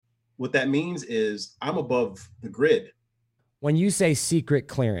what that means is I'm above the grid. When you say secret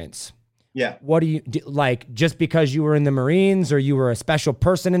clearance, yeah, what do you like? Just because you were in the Marines, or you were a special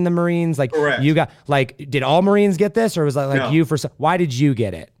person in the Marines? Like, correct. You got like, did all Marines get this, or was that like No. you for? Why did you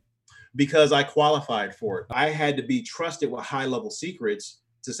get it? Because I qualified for it. I had to be trusted with high level secrets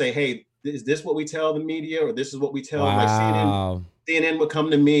to say, hey, is this what we tell the media, or this is what we tell my CNN? CNN would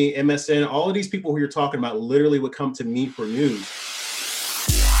come to me, MSN, all of these people who you're talking about literally would come to me for news.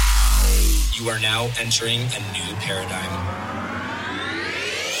 You are now entering a new paradigm.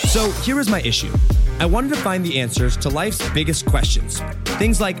 So here is my issue. I wanted to find the answers to life's biggest questions.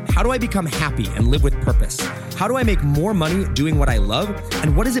 Things like, how do I become happy and live with purpose? How do I make more money doing what I love?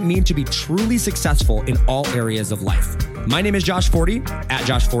 And what does it mean to be truly successful in all areas of life? My name is Josh Forti, at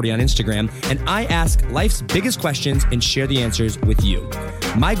Josh Forti on Instagram, and I ask life's biggest questions and share the answers with you.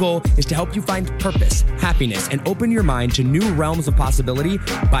 My goal is to help you find purpose, happiness, and open your mind to new realms of possibility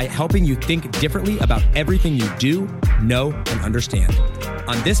by helping you think differently about everything you do, know, and understand.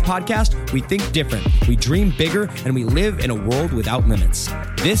 On this podcast, we think different, we dream bigger, and we live in a world without limits.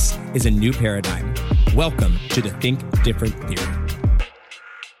 This is a new paradigm. Welcome to the Think Different Theory.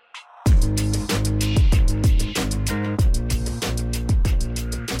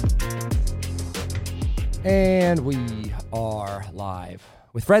 And we are live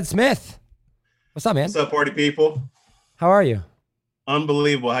with Fred Smith. What's up, man? What's up, party people? How are you?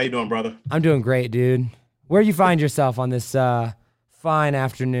 Unbelievable. How you doing, brother? I'm doing great, dude. Where you find yourself on this fine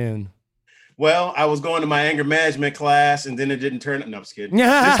afternoon? Well, I was going to my anger management class, and then it didn't turn. No, I'm just kidding.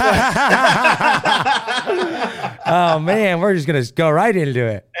 Oh man, we're just gonna go right into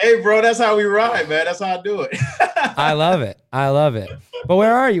it. Hey, bro, that's how we ride, man. That's how I do it. I love it. I love it. But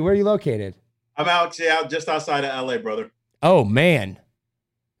where are you? Where are you located? I'm out just outside of LA, brother. Oh man,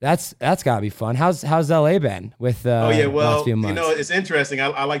 that's gotta be fun. How's LA been with last few months? You know, it's interesting.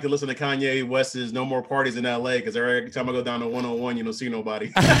 I like to listen to Kanye West's "No More Parties in LA" because every time I go down to 101, you don't see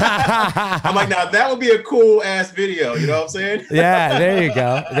nobody. I'm like, now that would be a cool ass video. You know what I'm saying? Yeah, there you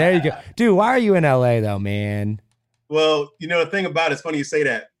go. There you go, dude. Why are you in LA though, man? Well, you know, the thing about it's funny you say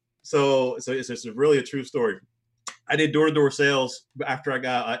that. So it's really a true story. I did door-to-door sales after I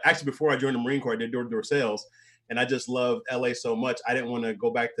got before I joined the Marine Corps. I did door-to-door sales, and I just loved LA so much. I didn't want to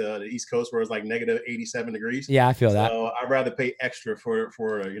go back to the East Coast where it's like negative 87 degrees. Yeah, I feel that. So I'd rather pay extra for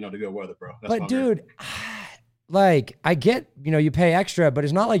the good weather, bro. That's but dude, like I get, you pay extra, but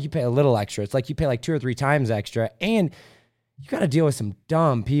it's not like you pay a little extra. It's like you pay like 2 or 3 times extra, and you got to deal with some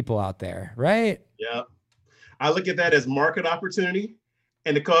dumb people out there, right? Yeah, I look at that as market opportunity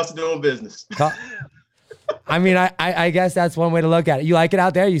and the cost of doing business. I mean, I guess that's one way to look at it. You like it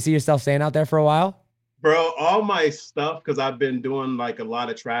out there? You see yourself staying out there for a while? Bro, all my stuff, because I've been doing like a lot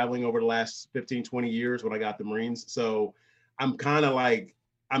of traveling over the last 15, 20 years when I got the Marines. So I'm kind of like,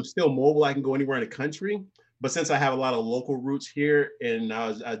 I'm still mobile. I can go anywhere in the country. But since I have a lot of local roots here and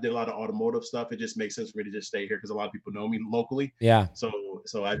I did a lot of automotive stuff, it just makes sense for me to just stay here because a lot of people know me locally. Yeah. So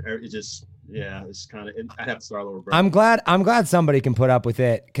it's kind of, I have to start over, bro. I'm glad somebody can put up with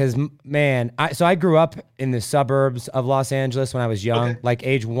it because, man, I grew up in the suburbs of Los Angeles when I was young, like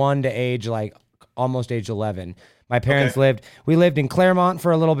age 1 to age like almost age 11. My parents we lived in Claremont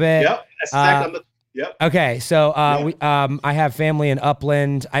for a little bit. Yep. Yep. Okay, so I have family in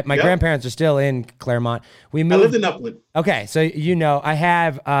Upland. My grandparents are still in Claremont. I lived in Upland. Okay, so I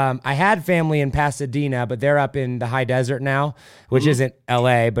had family in Pasadena, but they're up in the high desert now, which isn't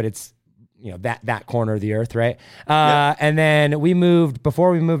LA, but it's that corner of the earth, right? And then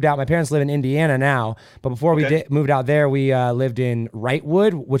before we moved out. My parents live in Indiana now, but before we moved out there, we lived in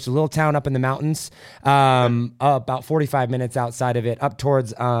Wrightwood, which is a little town up in the mountains, about 45 minutes outside of it, up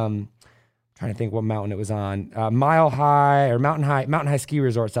towards trying to think what mountain it was on. Mountain High ski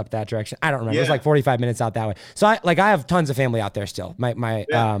resorts up that direction. I don't remember. It was like 45 minutes out that way. So I have tons of family out there still. My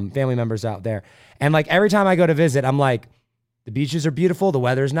family members out there. And like every time I go to visit, I'm like, the beaches are beautiful, the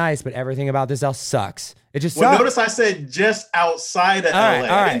weather's nice, but everything about this else sucks. It just sucks. Notice I said just outside of LA.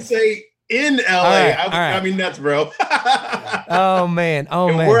 I didn't say in LA. I mean, nuts, bro. Oh man.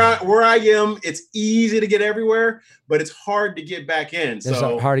 Where I am, it's easy to get everywhere, but it's hard to get back in. It's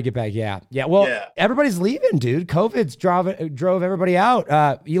hard to get back. Yeah. Well, everybody's leaving, dude. COVID's drove everybody out.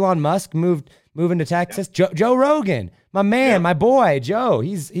 Elon Musk moving to Texas. Joe Rogan, my man, my boy, Joe.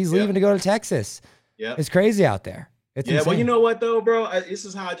 He's leaving to go to Texas. Yeah. It's crazy out there. It's insane. Well, you know what though, bro? This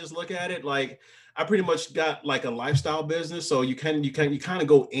is how I just look at it. Like, I pretty much got like a lifestyle business, so you kind of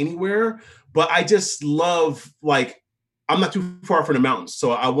go anywhere. But I just love, like, I'm not too far from the mountains.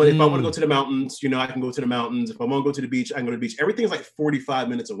 So if I want to go to the mountains, I can go to the mountains. If I want to go to the beach, I can go to the beach. Everything's like 45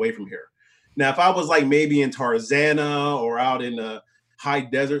 minutes away from here. Now, if I was like maybe in Tarzana or out in the high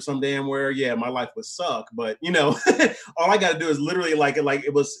desert some damn where, yeah, my life would suck. But you know, all I got to do is literally like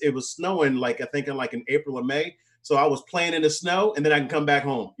it was snowing like I think in April or May. So I was playing in the snow, and then I can come back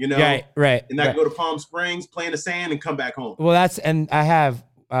home, you know? Right. And I can go to Palm Springs, play in the sand, and come back home. Well, and I have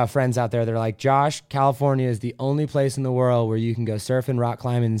friends out there that are like, Josh, California is the only place in the world where you can go surfing, rock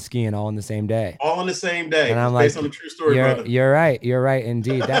climbing, and skiing all in the same day. All in the same day. And I'm based like, on a true story, brother. You're right,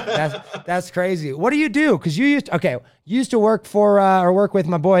 indeed. That's crazy. What do you do? Because you used to work for or work with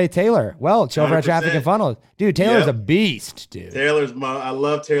my boy Taylor Welch over at Traffic and Funnels. Dude, Taylor's a beast, dude. I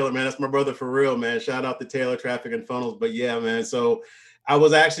love Taylor, man. That's my brother for real, man. Shout out to Taylor, Traffic and Funnels. But yeah, man. So I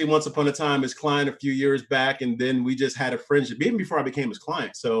was actually once upon a time his client a few years back, and then we just had a friendship even before I became his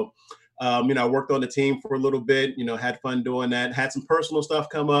client. So, I worked on the team for a little bit, had fun doing that, had some personal stuff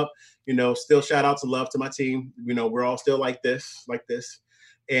come up, still shout out to love to my team. We're all still like this.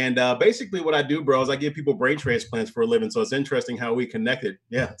 And basically what I do, bro, is I give people brain transplants for a living. So it's interesting how we connected.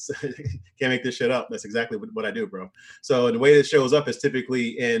 Yeah. Can't make this shit up. That's exactly what I do, bro. So the way it shows up is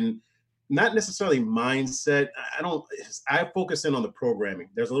typically in not necessarily mindset. I focus in on the programming.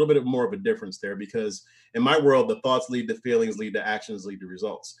 There's a little bit more of a difference there because in my world, the thoughts lead to feelings, lead to actions, lead to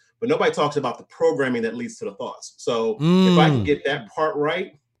results. But nobody talks about the programming that leads to the thoughts. So if I can get that part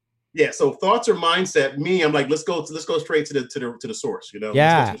right, yeah. So thoughts or mindset, I'm like, let's go straight to the source,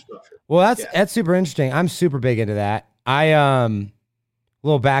 Yeah. Well, that's super interesting. I'm super big into that.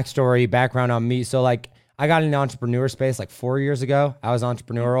 Little background on me. So like I got in the entrepreneur space like 4 years ago. I was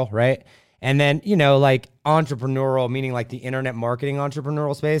entrepreneurial, right? And then, like entrepreneurial, meaning like the internet marketing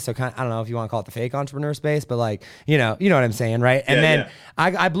entrepreneurial space. So kind of, I don't know if you want to call it the fake entrepreneur space, but like, you know what I'm saying, right? And then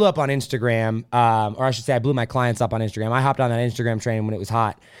I blew up on Instagram, or I should say I blew my clients up on Instagram. I hopped on that Instagram train when it was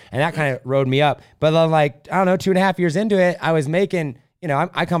hot, and that kind of rode me up. But then like, I don't know, 2.5 years into it, I was making,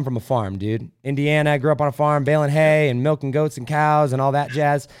 I come from a farm, dude. Indiana, I grew up on a farm, baling hay and milking goats and cows and all that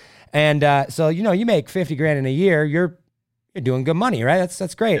jazz. And so, you make 50 grand in a year, you're doing good money, right?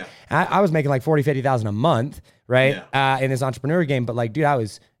 That's great. Yeah. I was making like 40, 50,000 a month, right? Yeah. In this entrepreneur game. But like, dude, I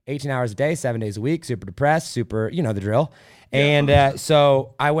was 18 hours a day, 7 days a week, super depressed, super, the drill. And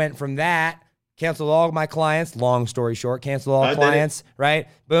so I went from that, canceled all of my clients, long story short, canceled all clients, right?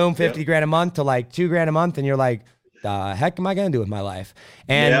 Boom, 50 grand a month to like 2 grand a month. And you're like, the heck am I going to do with my life?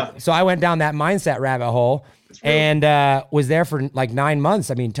 And so I went down that mindset rabbit hole. And was there for like 9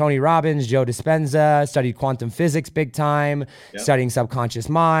 months. I mean, Tony Robbins, Joe Dispenza, studied quantum physics big time, studying subconscious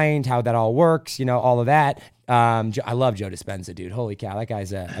mind, how that all works, all of that. I love Joe Dispenza, dude. Holy cow, that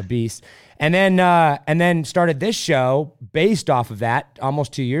guy's a beast. And then started this show based off of that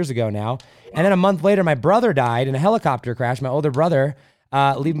almost 2 years ago now. Wow. And then a month later, my brother died in a helicopter crash, my older brother,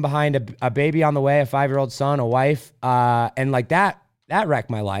 leaving behind a baby on the way, a 5-year-old son, a wife. And like that wrecked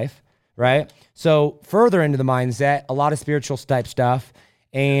my life. Right. So further into the mindset, a lot of spiritual type stuff.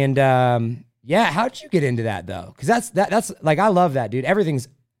 And how'd you get into that though? Cause that's like, I love that, dude. Everything's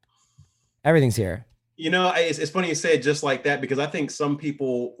here. It's funny you say it just like that, because I think some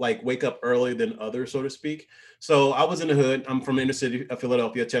people like wake up earlier than others, so to speak. So I was in the hood. I'm from the inner city of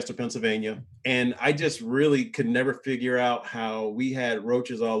Philadelphia, Chester, Pennsylvania. And I just really could never figure out how we had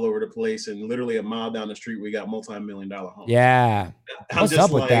roaches all over the place. And literally a mile down the street, we got multi-million-dollar homes. Yeah. What's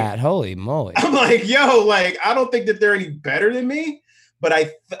up with that? Holy moly. I'm like, I don't think that they're any better than me. But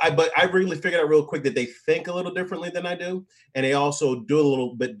I really figured out real quick that they think a little differently than I do. And they also do a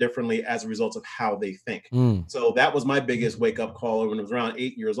little bit differently as a result of how they think. So that was my biggest wake up call when I was around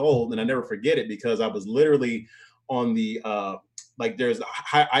 8 years old. And I never forget it because I was literally on the, there's a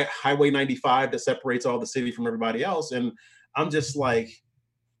Highway 95 that separates all the city from everybody else. And I'm just like,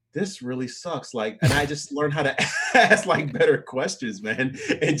 this really sucks. And I just learned how to ask better questions, man.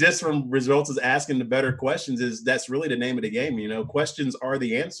 And just from results is asking the better questions that's really the name of the game. Questions are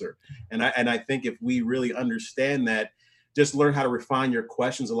the answer. And I think if we really understand that, just learn how to refine your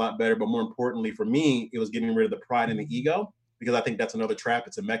questions a lot better. But more importantly for me, it was getting rid of the pride and the ego, because I think that's another trap.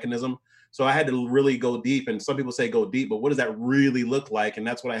 It's a mechanism. So I had to really go deep. And some people say go deep, but what does that really look like? And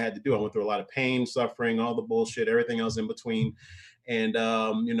that's what I had to do. I went through a lot of pain, suffering, all the bullshit, everything else in between. And,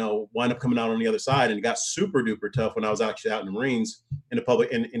 wind up coming out on the other side, and it got super duper tough when I was actually out in the Marines in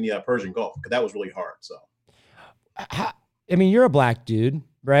the Persian Gulf, because that was really hard. So, I mean, you're a black dude,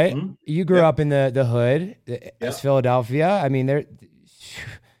 right? Mm-hmm. You grew up in the hood, West Philadelphia. I mean, there,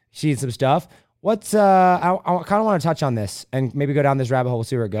 seen some stuff. What's, I kind of want to touch on this and maybe go down this rabbit hole. We'll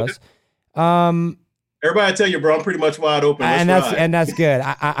see where it goes. Everybody, I tell you, bro, I'm pretty much wide open. And that's good.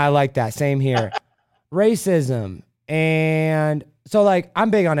 I like that. Same here. Racism. And so like,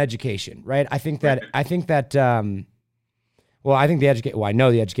 I'm big on education, right? I think that, I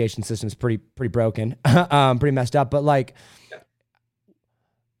know the education system is pretty broken, pretty messed up, but like,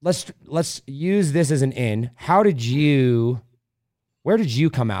 let's use this as an in. Where did you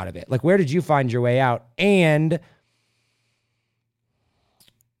come out of it? Like, where did you find your way out? And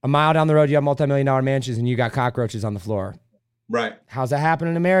a mile down the road, you have multi-million-dollar mansions and you got cockroaches on the floor. Right. How's that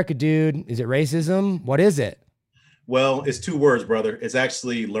happening in America, dude? Is it racism? What is it? Well, it's 2 words, brother. It's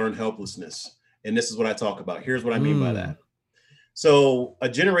actually learned helplessness. And this is what I talk about. Here's what I mean by that. So a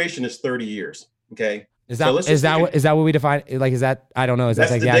generation is 30 years. Okay. Is that what we define? Like, is that, I don't know. Is that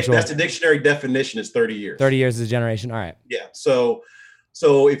like the actual? That's the dictionary definition is 30 years. 30 years is a generation. All right. Yeah. So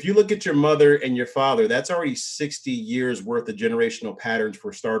if you look at your mother and your father, that's already 60 years worth of generational patterns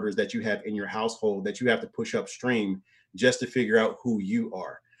for starters that you have in your household that you have to push upstream just to figure out who you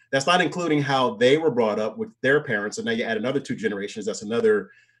are. That's not including how they were brought up with their parents. And now you add another 2 generations. That's another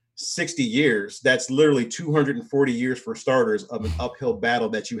 60 years. That's literally 240 years for starters of an uphill battle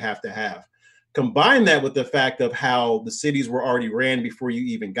that you have to have. Combine that with the fact of how the cities were already ran before you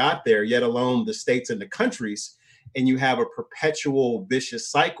even got there, yet alone the states and the countries, and you have a perpetual vicious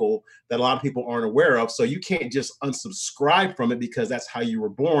cycle that a lot of people aren't aware of. So you can't just unsubscribe from it because that's how you were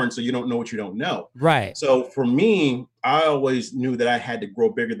born. So you don't know what you don't know. Right. So for me, I always knew that I had to grow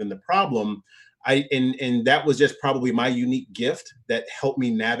bigger than the problem. And that was just probably my unique gift that helped me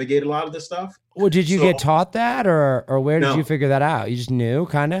navigate a lot of this stuff. Well, did you get taught that or where did you figure that out? You just knew,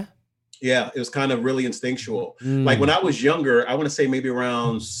 kind of? Yeah, it was kind of really instinctual. Like when I was younger, I want to say maybe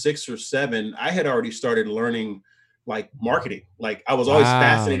around 6 or 7, I had already started learning like marketing. Like I was always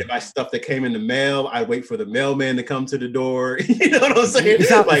fascinated by stuff that came in the mail. I'd wait for the mailman to come to the door. You know what I'm saying? You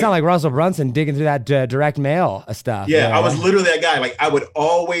sound like Russell Brunson digging through that direct mail stuff. Yeah, I was literally that guy. Like I would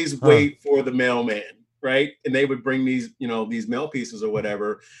always wait for the mailman, right? And they would bring these, these mail pieces or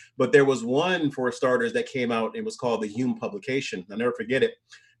whatever. But there was one for starters that came out. It was called the Hume Publication. I'll never forget it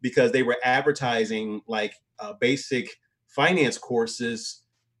because they were advertising like basic finance courses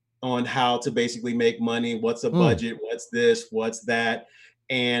on how to basically make money, what's a budget, what's this, what's that.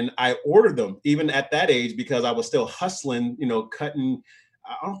 And I ordered them even at that age because I was still hustling, cutting.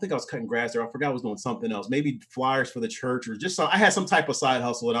 I don't think I was cutting grass there. I forgot I was doing something else, maybe flyers for the church or just I had some type of side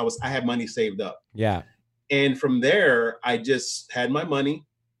hustle and I had money saved up. Yeah. And from there, I just had my money,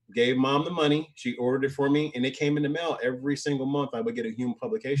 gave mom the money. She ordered it for me and it came in the mail every single month. I would get a Hume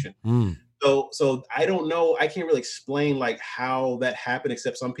publication. So I don't know. I can't really explain like how that happened,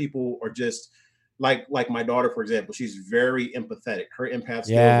 except some people are just like my daughter, for example. She's very empathetic. Her empath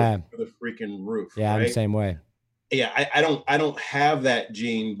skills are through the freaking roof. Yeah, right? I'm the same way. Yeah, I don't have that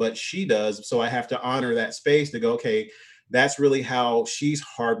gene, but she does. So I have to honor that space to go, okay, that's really how she's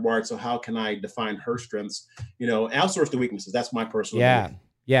hardwired. So how can I define her strengths? Outsource the weaknesses. That's my personal belief.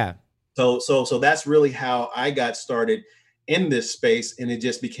 Yeah. So that's really how I got started in this space, and it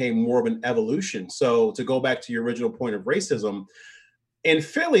just became more of an evolution. So to go back to your original point of racism, in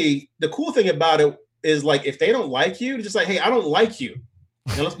Philly, the cool thing about it is like, if they don't like you, it's just like, hey, I don't like you.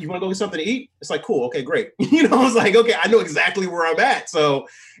 You want to go get something to eat? It's like, cool. Okay, great. It's like, okay, I know exactly where I'm at. So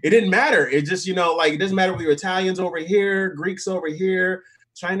it didn't matter. It just, it doesn't matter whether you're Italians over here, Greeks over here,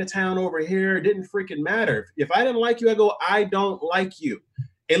 Chinatown over here. It didn't freaking matter. If I didn't like you, I go, I don't like you.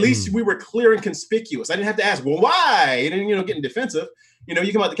 At least we were clear and conspicuous. I didn't have to ask, well, why? And then, getting defensive.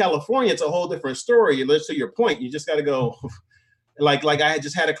 You come out to California, it's a whole different story. Let's to your point. You just got to go. Like I had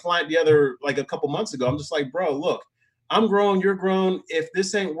just had a client a couple months ago. I'm just like, bro, look, I'm grown, you're grown. If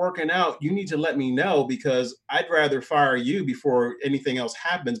this ain't working out, you need to let me know because I'd rather fire you before anything else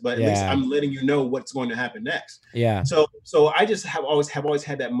happens. But at least I'm letting you know what's going to happen next. Yeah. So I just have always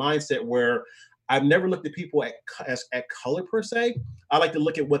had that mindset where I've never looked at people at color per se. I like to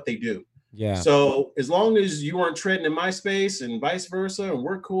look at what they do. Yeah. So as long as you weren't treading in my space and vice versa, and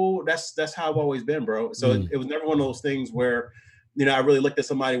we're cool, that's how I've always been, bro. So it was never one of those things where, I really looked at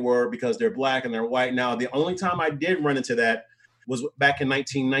somebody because they're black and they're white. Now, the only time I did run into that was back in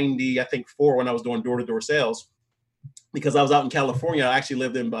 1990, I think 4, when I was doing door-to-door sales, because I was out in California. I actually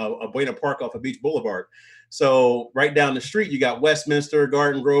lived in Buena Park off of Beach Boulevard. So right down the street, you got Westminster,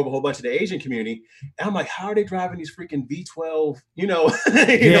 Garden Grove, a whole bunch of the Asian community. And I'm like, how are they driving these freaking V12,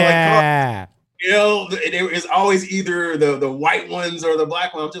 it was always either the white ones or the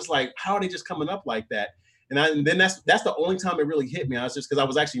black ones. I'm just like, how are they just coming up like that? And then that's the only time it really hit me. I was just, because I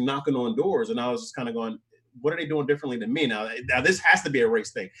was actually knocking on doors and I was just kind of going, what are they doing differently than me? Now this has to be a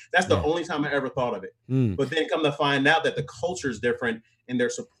race thing. That's the only time I ever thought of it. But then come to find out that the culture is different and they're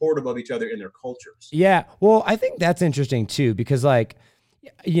supportive of each other in their cultures. Yeah. Well, I think that's interesting too, because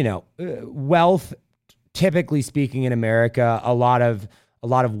wealth, typically speaking in America, a lot of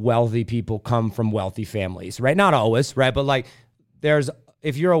wealthy people come from wealthy families, right? Not always, right? But there's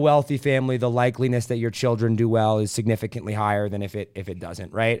if you're a wealthy family, the likeliness that your children do well is significantly higher than if it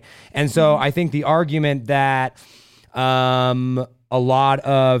doesn't, right? And so I think the argument that a lot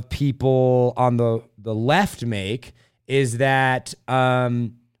of people on the left make is that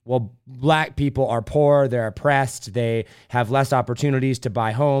well, black people are poor, they're oppressed, they have less opportunities to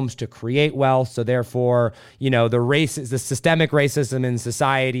buy homes, to create wealth. So therefore, the systemic racism in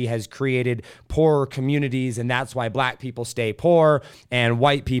society has created poorer communities, and that's why black people stay poor and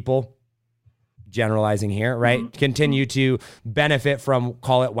white people, generalizing here, right, continue to benefit from,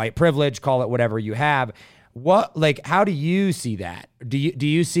 call it white privilege, call it whatever you have. How do you see that? Do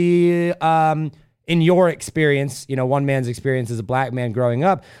you see, in your experience, one man's experience as a black man growing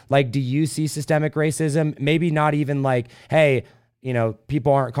up, do you see systemic racism? Maybe not even hey,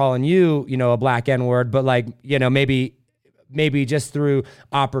 people aren't calling you, a black N-word, but maybe just through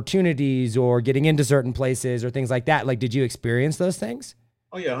opportunities or getting into certain places or things like that. Did you experience those things?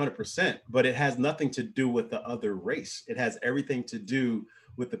 Oh yeah, 100%. But it has nothing to do with the other race. It has everything to do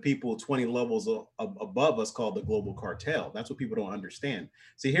with the people 20 levels above us, called the global cartel. That's what people don't understand.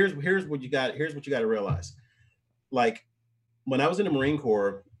 See, here's what you got to realize. When I was in the Marine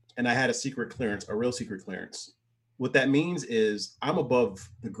Corps and I had a secret clearance, a real secret clearance, what that means is I'm above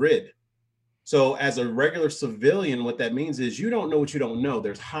the grid. So as a regular civilian, what that means is you don't know what you don't know.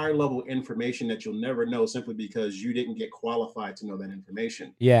 There's higher level information that you'll never know simply because you didn't get qualified to know that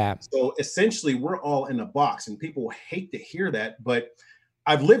information. Yeah. So essentially we're all in a box, and people hate to hear that, but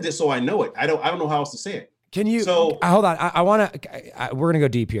I've lived it, so I know it. I don't know how else to say it. Can you hold on? I want to. We're gonna go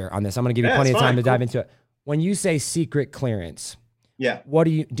deep here on this. I'm gonna give you plenty of time to dive into it. When you say secret clearance, what do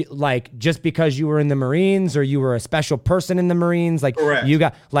you like? Just because you were in the Marines, or you were a special person in the Marines? Correct. You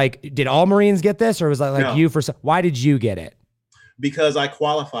got did all Marines get this, or was no. you for? Why did you get it? Because I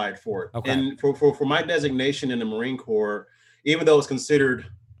qualified for it. Okay. And for my designation in the Marine Corps, even though it's considered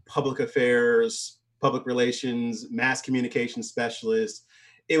public affairs, public relations, mass communication specialist,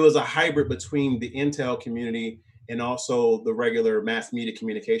 it was a hybrid between the intel community and also the regular mass media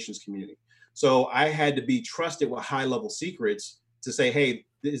communications community. So I had to be trusted with high level secrets to say, hey,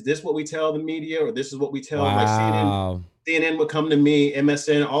 is this what we tell the media, or this is what we tell CNN would come to me,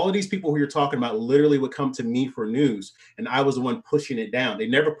 MSN, all of these people who you're talking about literally would come to me for news. And I was the one pushing it down. They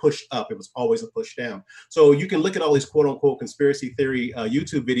never pushed up. It was always a push down. So you can look at all these quote unquote conspiracy theory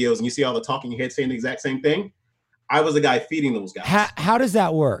YouTube videos, and you see all the talking heads saying the exact same thing. I was the guy feeding those guys. How does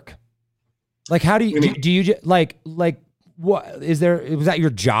that work? How do you what is there? Was that your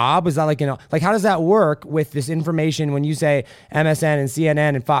job? Was that how does that work with this information when you say MSN and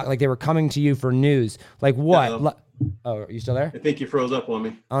CNN and Fox, they were coming to you for news? What? Oh, are you still there? I think you froze up on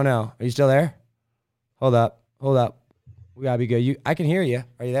me. Oh no. Are you still there? Hold up. We gotta be good. I can hear you.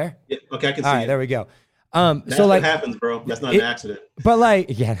 Are you there? Yeah, okay, I can see you. All right, there we go. That's what happens, bro. That's not an accident. But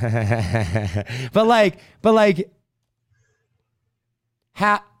yeah.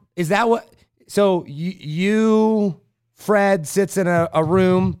 How is that what? So you Fred sits in a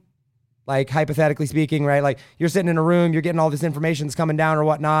room, hypothetically speaking, right? You're sitting in a room, you're getting all this information that's coming down or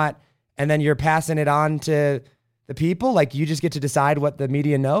whatnot, and then you're passing it on to the people. You just get to decide what the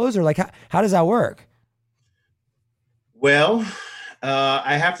media knows, or how does that work? Well,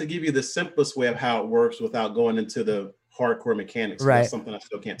 I have to give you the simplest way of how it works without going into the hardcore mechanics. Right. That's something I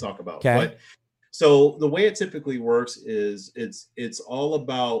still can't talk about. Okay. But so the way it typically works is it's all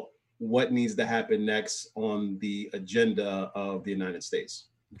about what needs to happen next on the agenda of the United States.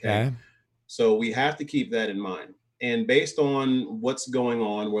 Okay. So we have to keep that in mind. And based on what's going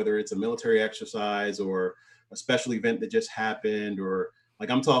on, whether it's a military exercise or a special event that just happened, or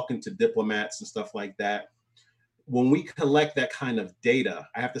I'm talking to diplomats and stuff like that, when we collect that kind of data,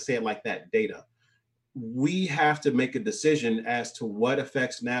 I have to say it like that, data, we have to make a decision as to what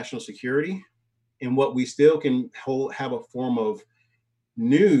affects national security and what we still can have a form of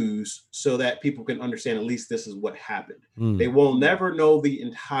news so that people can understand at least this is what happened. They will never know the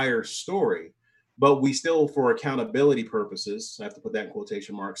entire story, but we still, for accountability purposes, I have to put that in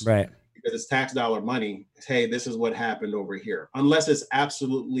quotation marks, right? Because it's tax dollar money. Hey, this is what happened over here. Unless it's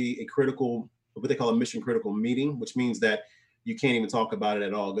absolutely a critical, what they call a mission critical meeting, which means that you can't even talk about it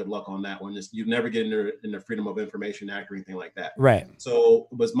at all. Good luck on that one. You never get in the Freedom of Information Act or anything like that. Right. So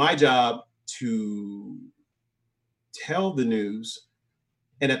it was my job to tell the news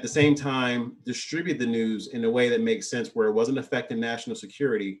and at the same time distribute the news in a way that makes sense, where it wasn't affecting national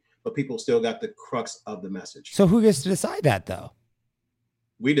security, but people still got the crux of the message. So who gets to decide that, though?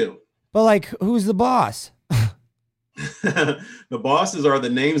 We do. But who's the boss? The bosses are the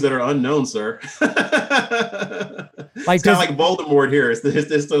names that are unknown, sir. It's kind of like Voldemort here. It's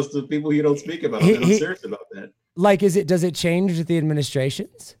the people you don't speak about. I'm serious about that. Like, does it change with the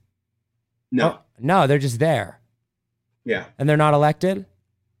administrations? No. No, they're just there. Yeah. And they're not elected?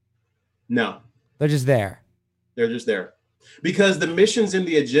 No. They're just there. They're just there. Because the missions and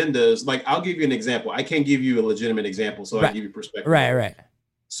the agendas, like, I'll give you an example. I can't give you a legitimate example, so I give you perspective. Right.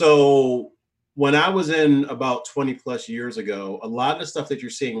 So when I was in about 20 plus years ago, a lot of the stuff that you're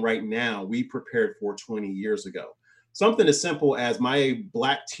seeing right now, we prepared for 20 years ago. Something as simple as my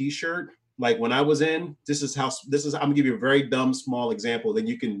black t-shirt, like when I was in, I'm gonna give you a very dumb, small example, then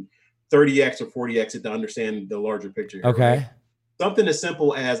you can 30X or 40X it to understand the larger picture here, okay. Right? Something as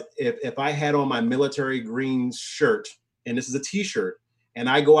simple as if I had on my military green shirt, and this is a t-shirt, and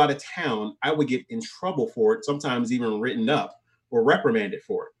I go out of town, I would get in trouble for it, sometimes even written up or reprimanded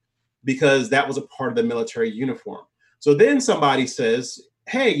for it, because that was a part of the military uniform. So then somebody says,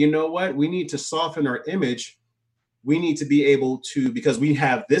 hey, you know what? We need to soften our image. We need to be able to, because we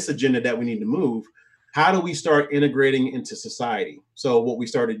have this agenda that we need to move. How do we start integrating into society? So what we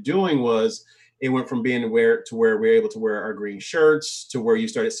started doing was, it went from being aware to where we're able to wear our green shirts, to where you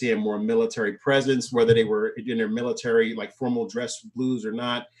started seeing more military presence, whether they were in their military, like formal dress blues or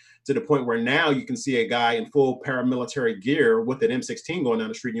not, to the point where now you can see a guy in full paramilitary gear with an M16 going down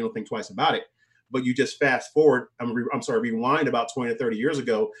the street. And you don't think twice about it. But you just fast forward, rewind about 20 to 30 years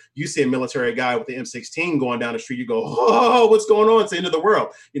ago, you see a military guy with the M16 going down the street, you go, oh, what's going on? It's the end of the world.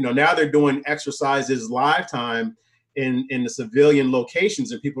 Now they're doing exercises live time in the civilian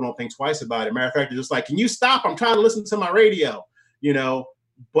locations, and people don't think twice about it. Matter of fact, they're just like, can you stop? I'm trying to listen to my radio,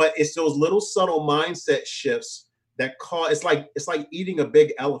 but it's those little subtle mindset shifts that it's like eating a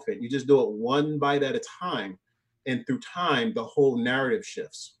big elephant. You just do it one bite at a time. And through time, the whole narrative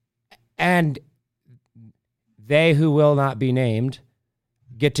shifts. And they who will not be named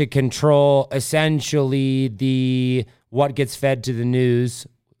get to control essentially what gets fed to the news.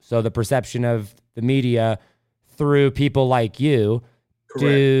 So the perception of the media through people like you. Correct.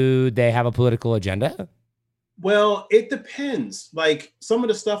 Do they have a political agenda? Well, it depends. Like some of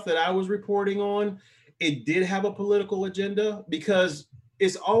the stuff that I was reporting on, it did have a political agenda, because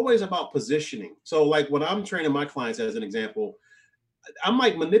it's always about positioning. So like when I'm training my clients, as an example, I'm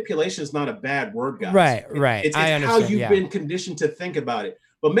like, manipulation is not a bad word, guys. Right. It's how you've been conditioned to think about it.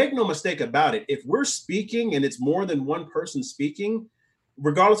 But make no mistake about it. If we're speaking and it's more than one person speaking,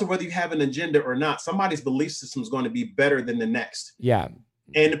 regardless of whether you have an agenda or not, somebody's belief system is going to be better than the next. Yeah.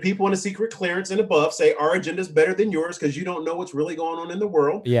 And the people in the secret clearance and above say our agenda is better than yours because you don't know what's really going on in the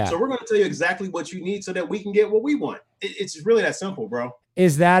world. Yeah. So we're going to tell you exactly what you need so that we can get what we want. It's really that simple, bro.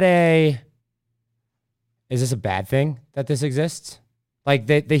 Is this a bad thing that this exists? Like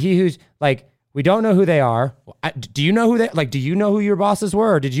the he who's like, we don't know who they are. Do you know do you know who your bosses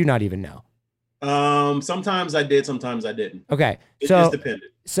were, or did you not even know? Sometimes I did, sometimes I didn't. Okay. It just depended.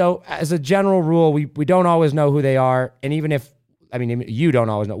 So as a general rule, we don't always know who they are. And even if, you don't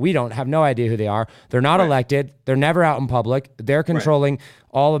always know, we don't have no idea who they are. They're not elected. They're never out in public. They're controlling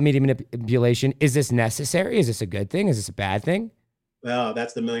all of media manipulation. Is this necessary? Is this a good thing? Is this a bad thing? Well,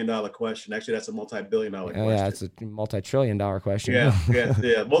 that's the $1 million question. Actually, that's a multi-billion-dollar question. Yeah, it's a multi-trillion-dollar question. Yeah.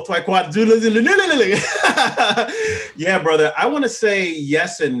 Yeah, brother. I want to say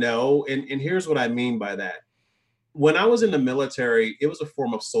yes and no. And here's what I mean by that. When I was in the military, it was a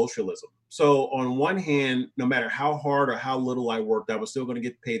form of socialism. So on one hand, no matter how hard or how little I worked, I was still going to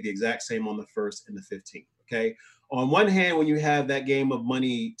get paid the exact same on the 1st and the 15th. Okay. On one hand, when you have that game of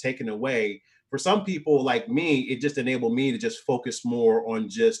money taken away, for some people like me, it just enabled me to just focus more on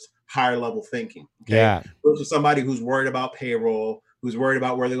just higher level thinking. Okay? Yeah. Versus somebody who's worried about payroll, who's worried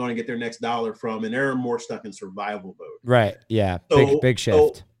about where they're going to get their next dollar from, and they're more stuck in survival mode. Right. Yeah. So, big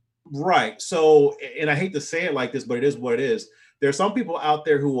shift. Right. So, and I hate to say it like this, but it is what it is. There are some people out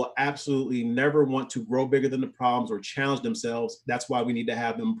there who will absolutely never want to grow bigger than the problems or challenge themselves. That's why we need to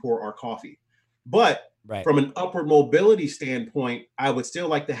have them pour our coffee. But from an upward mobility standpoint, I would still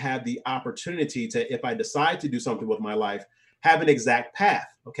like to have the opportunity to, if I decide to do something with my life, have an exact path.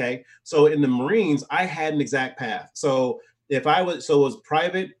 Okay. So in the Marines, I had an exact path. So it was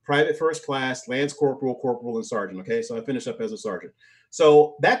private first class, lance corporal, and sergeant. Okay. So I finished up as a sergeant.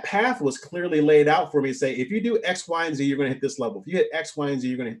 So that path was clearly laid out for me to say, if you do X, Y, and Z, you're going to hit this level. If you hit X, Y, and Z,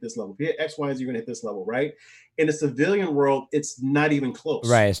 you're going to hit this level. If you hit X, Y, and Z, you're going to hit this level, right? In the civilian world, it's not even close.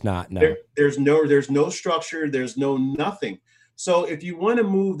 Right, it's not, no. There's no structure, there's no nothing. So if you want to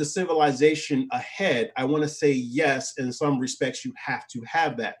move the civilization ahead, I want to say yes, in some respects, you have to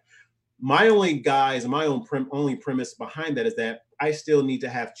have that. My only premise behind that is that I still need to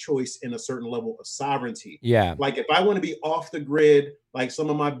have choice in a certain level of sovereignty. Yeah. Like if I want to be off the grid, like some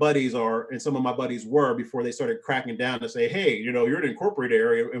of my buddies are, and some of my buddies were before they started cracking down to say, hey, you're an incorporated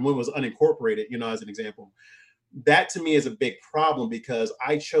area, and one was unincorporated, as an example. that to me is a big problem because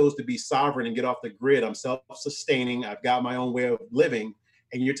I chose to be sovereign and get off the grid. I'm self-sustaining. I've got my own way of living.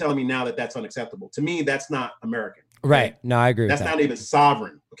 And you're telling me now that that's unacceptable. To me, that's not American. Right. No, I agree with that's that. Not even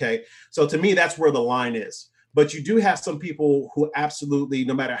sovereign. Okay. So to me, that's where the line is. But you do have some people who absolutely,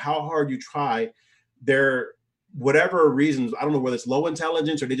 no matter how hard you try, they're whatever reasons, I don't know whether it's low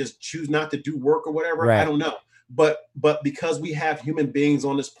intelligence or they just choose not to do work or whatever. Right. I don't know. But because we have human beings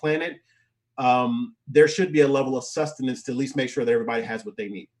on this planet, there should be a level of sustenance to at least make sure that everybody has what they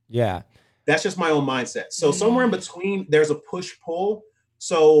need. Yeah. That's just my own mindset. So somewhere in between, there's a push-pull.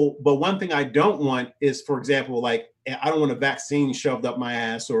 So, but one thing I don't want is, for example, like, I don't want a vaccine shoved up my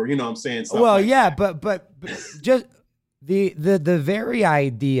ass or, you know what I'm saying? Well, like yeah, but just the very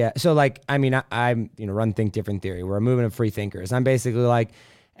idea. So like, I mean, I'm, run Think Different theory. We're a movement of free thinkers. I'm basically like,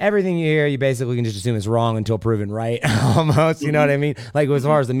 everything you hear, you basically can just assume is wrong until proven right, almost, you know what I mean? Like as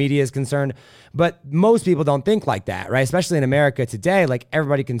far as the media is concerned. But most people don't think like that, right? Especially in America today, like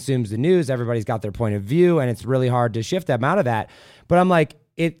everybody consumes the news, everybody's got their point of view, and it's really hard to shift them out of that. But I'm like,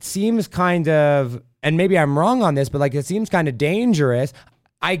 it seems kind of, and maybe I'm wrong on this, but like it seems kind of dangerous.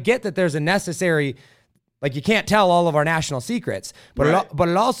 I get that there's a necessary, like you can't tell all of our national secrets, but right.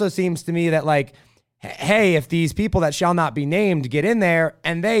 It also seems to me that like, hey, if these people that shall not be named get in there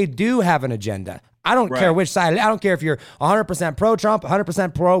and they do have an agenda, I don't care which side. I don't care if you're 100% pro-Trump,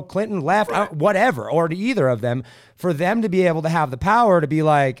 100% pro-Clinton, left, whatever, or to either of them, for them to be able to have the power to be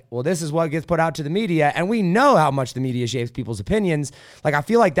like, well, this is what gets put out to the media. And we know how much the media shapes people's opinions. Like, I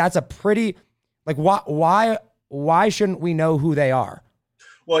feel like that's a pretty, like, why shouldn't we know who they are?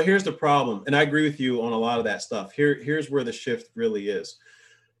 Well, here's the problem. And I agree with you on a lot of that stuff. Here's where the shift really is.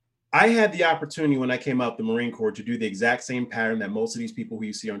 I had the opportunity when I came out the Marine Corps to do the exact same pattern that most of these people who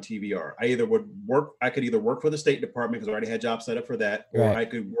you see on TV are. I could either work for the State Department because I already had jobs set up for that, or I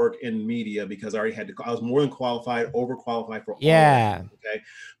could work in media because I was more than qualified, overqualified for all of that, okay.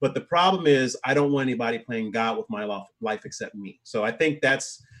 But the problem is I don't want anybody playing God with my life except me. So I think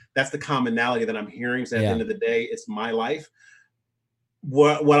that's the commonality that I'm hearing. So at the end of the day, it's my life.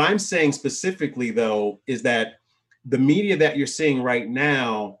 What I'm saying specifically though, is that the media that you're seeing right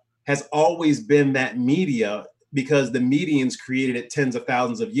now has always been that media because the medians created it tens of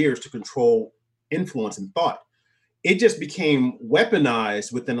thousands of years to control influence and thought. It just became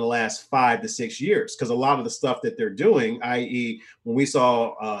weaponized within the last 5 to 6 years because a lot of the stuff that they're doing, i.e. when we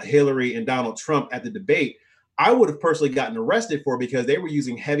saw Hillary and Donald Trump at the debate, I would have personally gotten arrested for because they were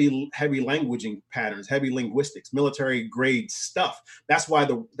using heavy languaging patterns, heavy linguistics, military grade stuff. That's why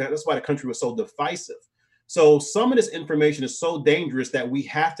the country was so divisive. So some of this information is so dangerous that we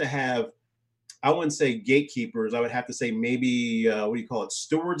have to have, I wouldn't say gatekeepers. I would have to say maybe,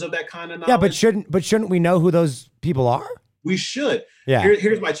 stewards of that kind of knowledge. Yeah, but shouldn't we know who those people are? We should. Yeah.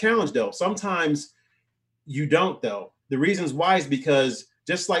 Here's my challenge though. Sometimes you don't though. The reasons why is because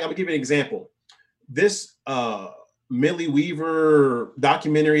just like, I'm gonna give you an example. This Millie Weaver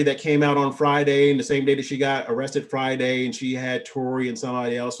documentary that came out on Friday and the same day that she got arrested Friday and she had Tory and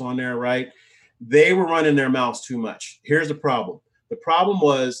somebody else on there, right? They were running their mouths too much. Here's the problem. The problem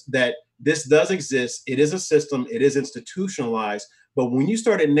was that this does exist. It is a system. It is institutionalized. But when you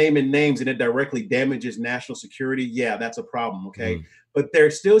started naming names and it directly damages national security, yeah, that's a problem, okay? But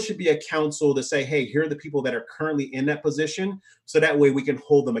there still should be a council to say, hey, here are the people that are currently in that position, so that way we can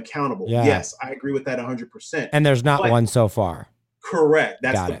hold them accountable. Yeah. Yes, I agree with that 100%. And there's not one so far. Correct.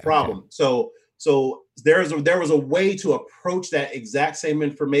 That's the problem. Okay. So there was a way to approach that exact same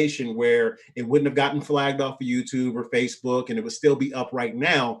information where it wouldn't have gotten flagged off of YouTube or Facebook and it would still be up right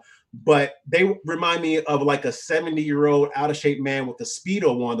now. But they remind me of like a 70-year-old out of shape man with a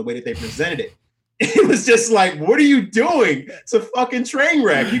Speedo on, the way that they presented it. It was just like, what are you doing? It's a fucking train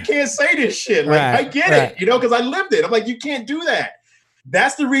wreck. You can't say this shit. Like, I get it, because I lived it. I'm like, you can't do that.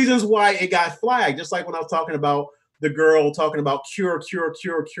 That's the reasons why it got flagged. Just like when I was talking about the girl talking about cure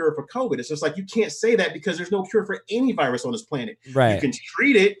for COVID. It's just like, you can't say that because there's no cure for any virus on this planet. Right. You can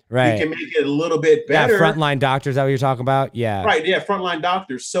treat it. Right. You can make it a little bit better. Yeah, frontline doctors, is that what you're talking about? Yeah. Right. Yeah. Frontline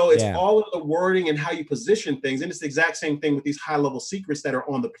doctors. So it's all of the wording and how you position things. And it's the exact same thing with these high level secrets that are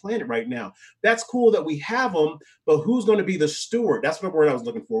on the planet right now. That's cool that we have them, but who's going to be the steward? That's the word I was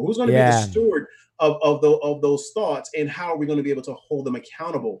looking for. Who's going to be the steward of those thoughts, and how are we going to be able to hold them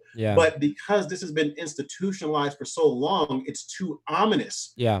accountable? Yeah. But because this has been institutionalized for so long, it's too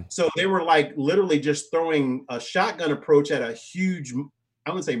ominous. Yeah. So they were like literally just throwing a shotgun approach at a huge, I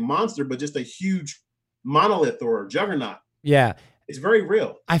wouldn't say monster, but just a huge monolith or juggernaut. Yeah. It's very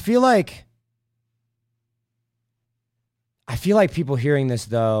real. I feel like people hearing this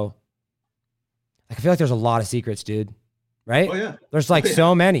though, I feel like there's a lot of secrets, dude. Right? Oh yeah. There's like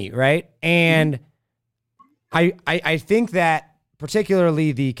so many, right? And I think that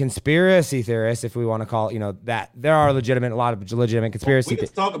particularly the conspiracy theorists, if we want to call it, that there are a lot of legitimate conspiracy. We can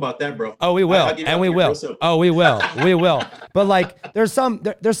talk about that, bro. Oh, we will, we will. Oh, we will. But like, there's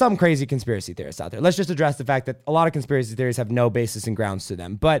some crazy conspiracy theorists out there. Let's just address the fact that a lot of conspiracy theories have no basis and grounds to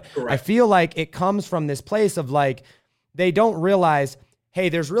them. But correct. I feel like it comes from this place of like, they don't realize, hey,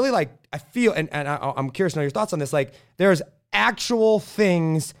 there's really like, I feel, and I'm curious to know your thoughts on this. Like, there's actual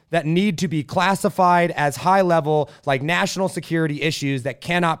things that need to be classified as high level, like national security issues that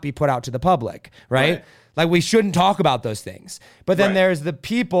cannot be put out to the public, right? Like, we shouldn't talk about those things. But then there's the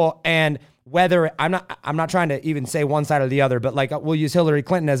people, and whether I'm not trying to even say one side or the other, but like, we'll use Hillary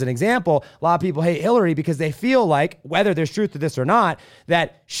Clinton as an example. A lot of people hate Hillary because they feel like, whether there's truth to this or not,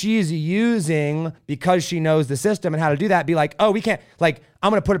 that she's using, because she knows the system and how to do that, be like, oh, we can't, like, I'm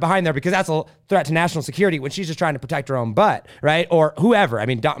going to put it behind there because that's a threat to national security, when she's just trying to protect her own butt, right? Or whoever. I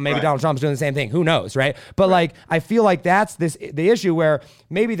mean, maybe Donald Trump's doing the same thing. Who knows, right? But like, I feel like that's the issue, where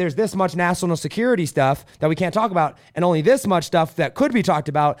maybe there's this much national security stuff that we can't talk about, and only this much stuff that could be talked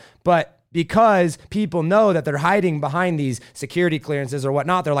about, but because people know that they're hiding behind these security clearances or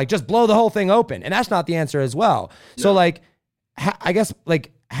whatnot, they're like, just blow the whole thing open. And that's not the answer as well. No. So like, I guess,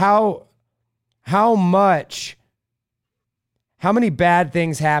 like, how many bad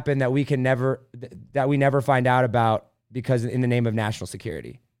things happen that we never find out about because in the name of national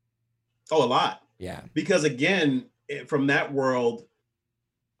security? Oh, a lot. Yeah. Because again, from that world,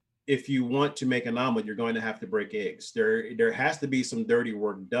 if you want to make an omelet, you're going to have to break eggs. There has to be some dirty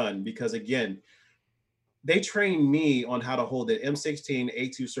work done, because again, they trained me on how to hold an M16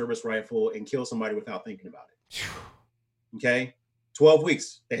 A2 service rifle and kill somebody without thinking about it. Okay. 12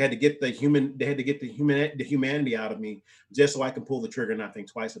 weeks. They had to get the humanity out of me just so I can pull the trigger and not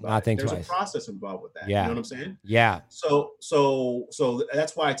think twice about it. There's a process involved with that. Yeah. You know what I'm saying? Yeah. So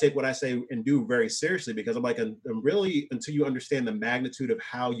that's why I take what I say and do very seriously, because I'm like, I'm really, until you understand the magnitude of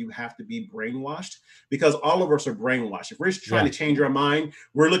how you have to be brainwashed, because all of us are brainwashed. If we're just trying to change our mind,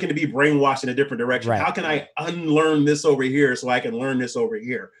 we're looking to be brainwashed in a different direction. Right. How can I unlearn this over here so I can learn this over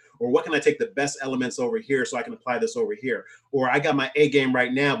here? Or what can I take the best elements over here so I can apply this over here? Or I got my A game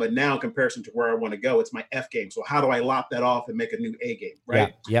right now, but now in comparison to where I want to go, it's my F game. So how do I lop that off and make a new A game,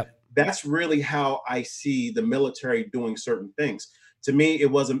 right? Yeah. Yep. That's really how I see the military doing certain things. To me, it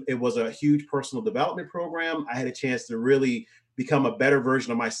was a huge personal development program. I had a chance to really become a better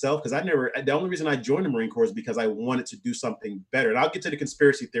version of myself, because the only reason I joined the Marine Corps is because I wanted to do something better. And I'll get to the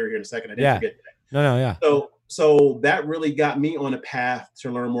conspiracy theory here in a second. I didn't forget that. No, yeah. So that really got me on a path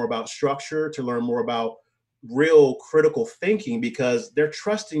to learn more about structure, to learn more about real critical thinking, because they're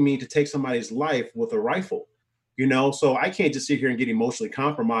trusting me to take somebody's life with a rifle, so I can't just sit here and get emotionally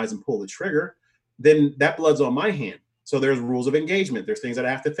compromised and pull the trigger. Then that blood's on my hand. So there's rules of engagement. There's things that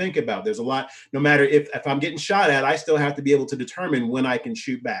I have to think about. There's a lot, no matter if I'm getting shot at, I still have to be able to determine when I can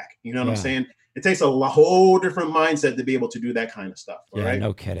shoot back. You know what I'm saying? It takes a whole different mindset to be able to do that kind of stuff. Right?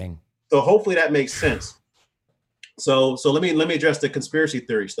 No kidding. So hopefully that makes sense. So let me address the conspiracy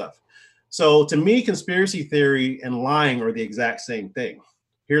theory stuff. So to me, conspiracy theory and lying are the exact same thing.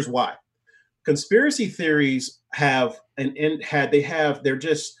 Here's why. Conspiracy theories they're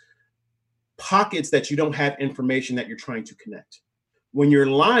just pockets that you don't have information that you're trying to connect. When you're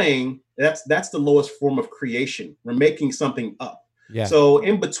lying, that's the lowest form of creation. We're making something up. Yeah. So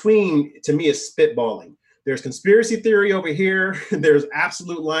in between, to me, is spitballing. There's conspiracy theory over here. There's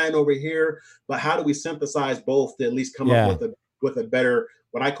absolute lying over here. But how do we synthesize both to at least come up with a better,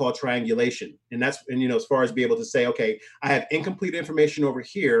 what I call triangulation? And as far as be able to say, okay, I have incomplete information over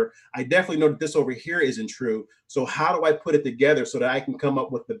here. I definitely know that this over here isn't true. So how do I put it together so that I can come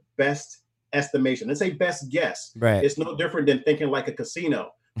up with the best estimation? Let's say best guess. Right. It's no different than thinking like a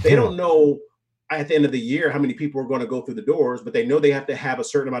casino. They don't know at the end of the year how many people are going to go through the doors, but they know they have to have a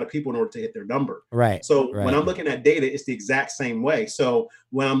certain amount of people in order to hit their number. Right. So when I'm looking at data, it's the exact same way. So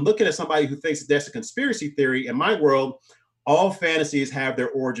when I'm looking at somebody who thinks that that's a conspiracy theory, in my world, all fantasies have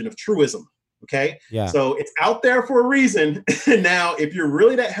their origin of truism. Okay. Yeah. So it's out there for a reason. Now, if you're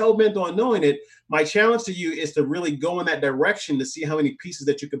really that hell-bent on knowing it, my challenge to you is to really go in that direction to see how many pieces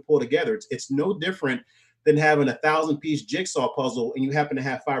that you can pull together. It's no different than having a 1,000-piece jigsaw puzzle and you happen to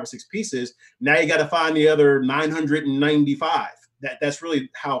have 5 or 6 pieces. Now you got to find the other 995. That's really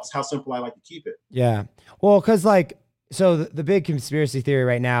how simple I like to keep it. Yeah. Well, because so the big conspiracy theory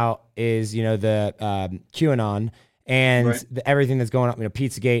right now is, the QAnon and everything that's going on,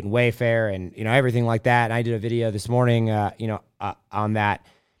 Pizzagate and Wayfair and, everything like that. And I did a video this morning, on that.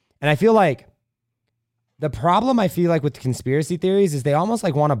 And I feel like the problem with conspiracy theories is they almost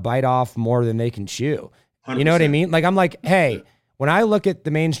want to bite off more than they can chew. 100%. You know what I mean? I'm like, hey, when I look at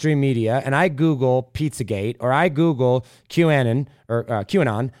the mainstream media and I Google Pizzagate or I Google QAnon or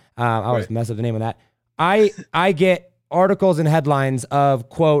QAnon, I always mess up the name of that. I get articles and headlines of,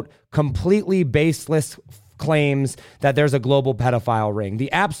 quote, completely baseless claims that there's a global pedophile ring,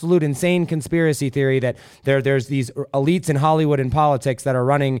 the absolute insane conspiracy theory that there's these elites in Hollywood and politics that are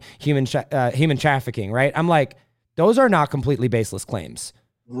running human trafficking, right? I'm like, those are not completely baseless claims.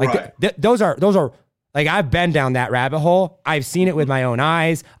 Like those are like, I've been down that rabbit hole. I've seen it with my own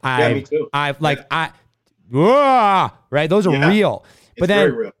eyes. Me too. Right? Those are real. But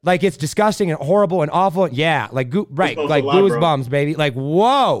then, real. like, it's disgusting and horrible and awful. Yeah, like, goosebumps, baby. Like,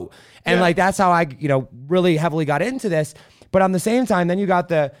 whoa. And like, that's how I, really heavily got into this. But on the same time, then you got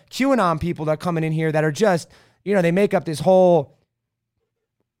the QAnon people that are coming in here that are just, they make up this whole,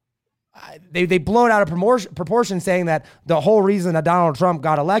 they blow it out of proportion, saying that the whole reason that Donald Trump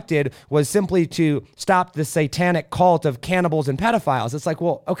got elected was simply to stop the satanic cult of cannibals and pedophiles. It's like,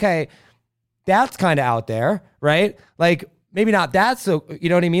 well, okay, that's kind of out there, right? Like, maybe not that, so, you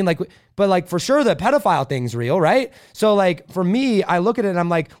know what I mean? Like, but like, for sure the pedophile thing's real, right? So like, for me, I look at it and I'm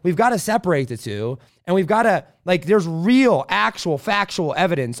like, we've got to separate the two, and we've got to, like, there's real, actual, factual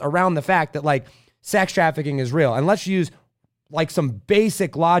evidence around the fact that, like, sex trafficking is real. And let's use like some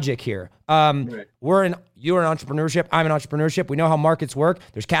basic logic here. You're in entrepreneurship. I'm in entrepreneurship. We know how markets work.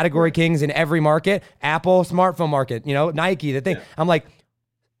 There's category kings in every market. Apple, smartphone market, Nike, the thing. Yeah. I'm like,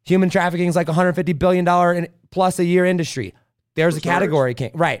 human trafficking is like $150 billion plus a year industry. There's a category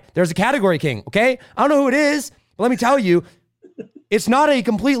king. Right. There's a category king. Okay. I don't know who it is, but let me tell you, it's not a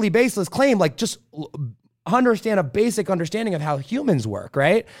completely baseless claim. Like, just understand a basic understanding of how humans work.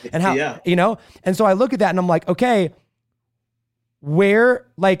 Right. And how, and so I look at that and I'm like, okay,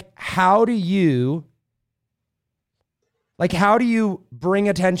 how do you bring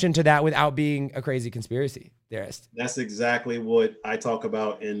attention to that without being a crazy conspiracy theorist? That's exactly what I talk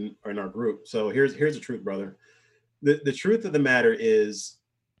about in our group. So here's the truth, brother. The truth of the matter is,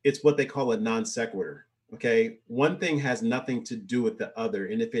 it's what they call a non sequitur. Okay. One thing has nothing to do with the other.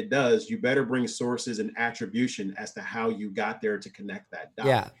 And if it does, you better bring sources and attribution as to how you got there to connect that dot.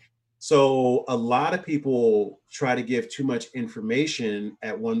 Yeah. So a lot of people try to give too much information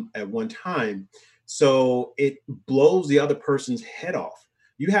at one time. So it blows the other person's head off.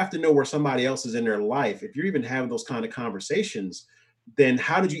 You have to know where somebody else is in their life. If you're even having those kind of conversations, then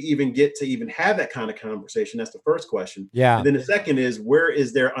how did you even get to even have that kind of conversation? That's the first question. Yeah. And then the second is, where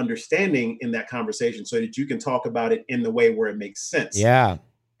is their understanding in that conversation so that you can talk about it in the way where it makes sense? Yeah.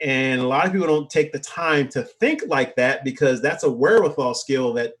 And a lot of people don't take the time to think like that, because that's a wherewithal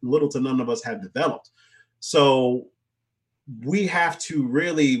skill that little to none of us have developed. So we have to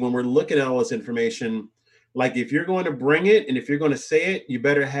really, when we're looking at all this information, like, if you're going to bring it and if you're going to say it, you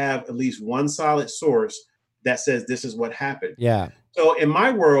better have at least one solid source that says this is what happened. Yeah. So in my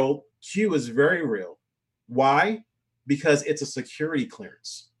world, Q is very real. Why? Because it's a security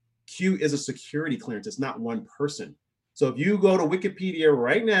clearance. Q is a security clearance. It's not one person. So if you go to Wikipedia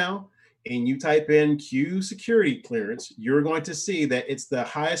right now and you type in Q security clearance, you're going to see that it's the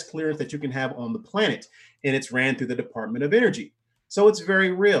highest clearance that you can have on the planet. And it's ran through the Department of Energy. So it's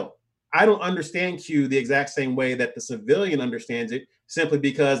very real. I don't understand Q the exact same way that the civilian understands it, simply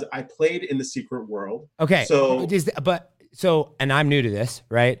because I played in the secret world. Okay. And I'm new to this,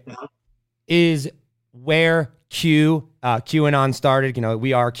 right? Uh-huh. Is where QAnon started,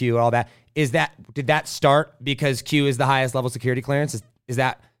 we are Q, all that. Did that start because Q is the highest level security clearance? Is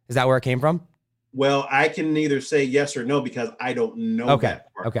that where it came from? Well, I can neither say yes or no because I don't know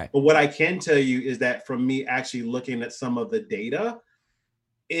that part. Okay. But what I can tell you is that from me actually looking at some of the data,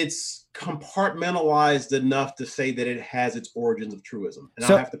 it's compartmentalized enough to say that it has its origins of truism. And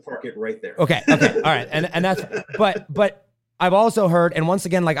I'll have to park it right there. Okay. All right. And that's, but I've also heard, and once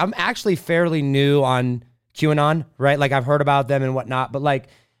again, like, I'm actually fairly new on QAnon, right? Like, I've heard about them and whatnot, but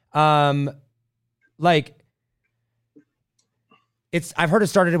I've heard it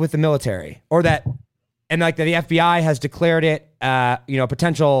started with the military, or that, and like the FBI has declared it,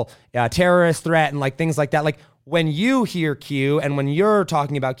 potential terrorist threat and like things like that. Like, when you hear Q and when you're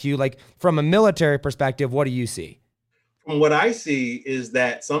talking about Q, like, from a military perspective, what do you see? From what I see is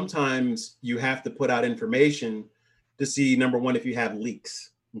that sometimes you have to put out information to see, number one, if you have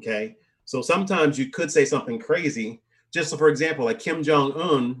leaks. Okay. So sometimes you could say something crazy. Just so, for example, like Kim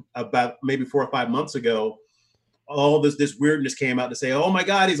Jong-un, about maybe 4 or 5 months ago, all this weirdness came out to say, oh my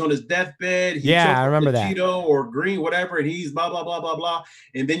God, he's on his deathbed. I remember that. Cheeto or green, whatever, and he's blah, blah, blah, blah, blah.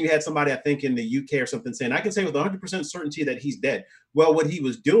 And then you had somebody, I think in the UK or something, saying, I can say with 100% certainty that he's dead. Well, what he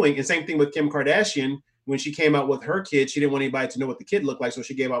was doing, and same thing with Kim Kardashian, when she came out with her kid, she didn't want anybody to know what the kid looked like, so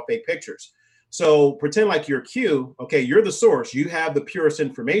she gave out fake pictures. So pretend like you're Q. Okay, you're the source. You have the purest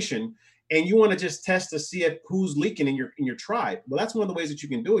information, and you want to just test to see if who's leaking in your tribe. Well, that's one of the ways that you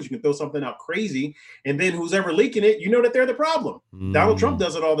can do it. You can throw something out crazy, and then who's ever leaking it, you know that they're the problem. Donald Trump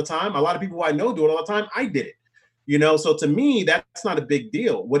does it all the time. A lot of people who I know do it all the time. I did it. So to me, that's not a big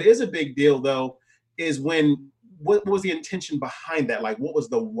deal. What is a big deal, though, is what was the intention behind that? Like, what was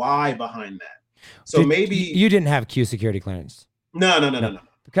the why behind that? So maybe you didn't have Q security clearance. No.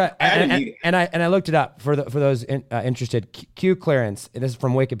 Because, and I looked it up for those interested. Q clearance, this is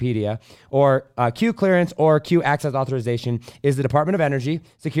from Wikipedia, or Q clearance or Q access authorization is the Department of Energy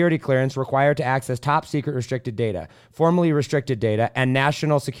security clearance required to access top secret restricted data, formally restricted data, and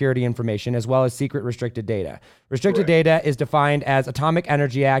national security information, as well as secret restricted data. Restricted data is defined as Atomic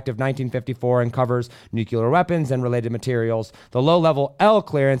Energy Act of 1954 and covers nuclear weapons and related materials. The low-level L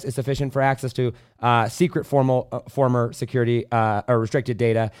clearance is sufficient for access to secret former security or restricted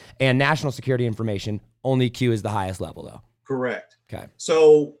data and national security information. Only Q is the highest level, though. Correct. Okay.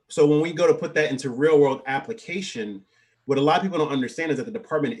 So when we go to put that into real-world application, what a lot of people don't understand is that the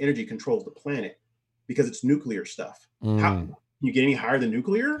Department of Energy controls the planet because it's nuclear stuff. How can you get any higher than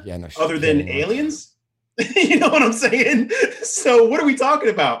nuclear? Yeah, no, other than aliens? You know what I'm saying? So what are we talking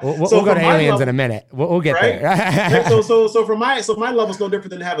about? We'll go to aliens in a minute. We'll get right? there. so for my level is no different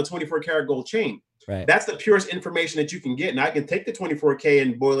than to have a 24 karat gold chain. Right. That's the purest information that you can get. And I can take the 24K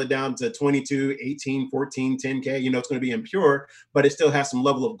and boil it down to 22, 18, 14, 10K. It's going to be impure, but it still has some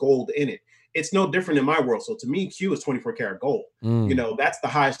level of gold in it. It's no different in my world. So to me, Q is 24 karat gold. That's the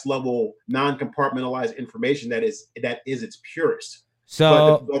highest level non-compartmentalized information that is its purest.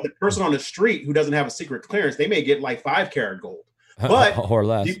 So but the person on the street who doesn't have a secret clearance, they may get like 5 karat gold, but or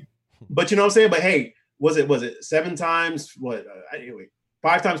less. But you know what I'm saying? But hey, was it 7 times? Anyway,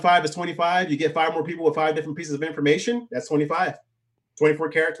 5 times 5 is 25. You get 5 more people with 5 different pieces of information. That's 25. 24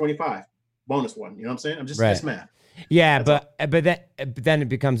 karat, 25. Bonus one. You know what I'm saying? I'm just it's math. Yeah, but then it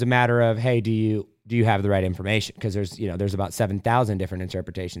becomes a matter of, hey, do you have the right information? Because there's about 7,000 different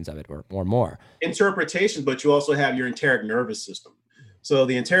interpretations of it or more. Interpretations, but you also have your enteric nervous system. So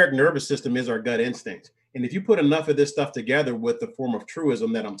the enteric nervous system is our gut instinct. And if you put enough of this stuff together with the form of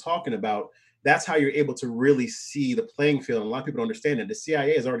truism that I'm talking about, that's how you're able to really see the playing field. And a lot of people don't understand that the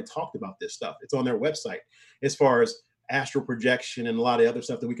CIA has already talked about this stuff. It's on their website. As far as astral projection and a lot of other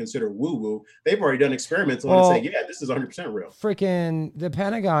stuff that we consider woo-woo, they've already done experiments on and say, yeah, this is 100% real. Freaking the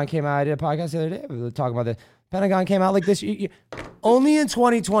Pentagon came out. I did a podcast the other day. We were talking about the Pentagon came out like this. Only in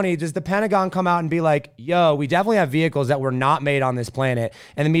 2020 does the Pentagon come out and be like, yo, we definitely have vehicles that were not made on this planet.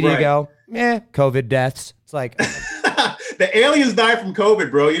 And the media go, COVID deaths. It's like... The aliens died from COVID,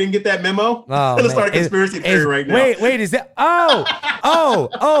 bro. You didn't get that memo? Let's start a conspiracy theory right now. Wait, is that?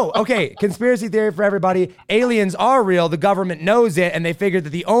 Okay. Conspiracy theory for everybody. Aliens are real. The government knows it, and they figured that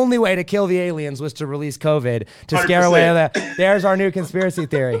the only way to kill the aliens was to release COVID to 100%. Scare away There's our new conspiracy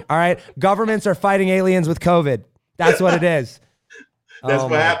theory. All right, governments are fighting aliens with COVID. That's what it is. That's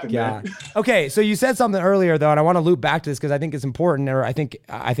what happened, man. Okay, so you said something earlier though, and I want to loop back to this because I think it's important, or I think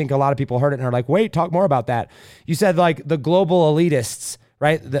a lot of people heard it and are like, wait, talk more about that. You said like the global elitists,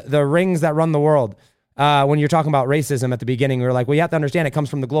 right? The rings that run the world. When you're talking about racism at the beginning, we were like, well, you have to understand it comes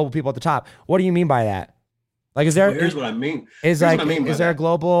from the global people at the top. What do you mean by that? Like, is there? Here's what I mean. Is there a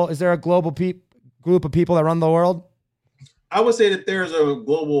global group of people that run the world? I would say that there's a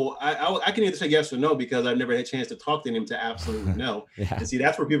global, I can either say yes or no because I've never had a chance to talk to them to absolutely know. And see,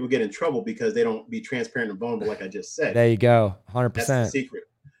 that's where people get in trouble because they don't be transparent and vulnerable, like I just said. There you go. 100%. That's the secret.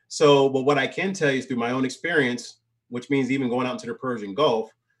 So, but what I can tell you is through my own experience, which means even going out into the Persian Gulf,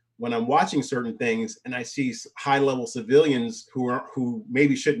 when I'm watching certain things and I see high level civilians who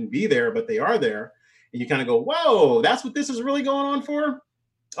maybe shouldn't be there, but they are there. And you kind of go, whoa, that's what this is really going on for?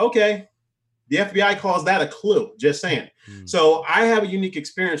 Okay. The FBI calls that a clue, just saying. So I have a unique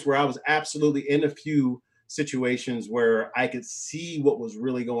experience where I was absolutely in a few situations where I could see what was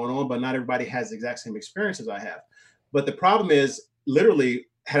really going on, but not everybody has the exact same experience as I have. But the problem is, literally,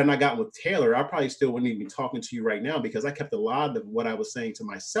 had I not gotten with Taylor, I probably still wouldn't even be talking to you right now because I kept a lot of what I was saying to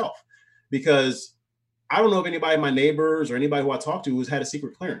myself. Because I don't know if anybody, my neighbors or anybody who I talk to who's had a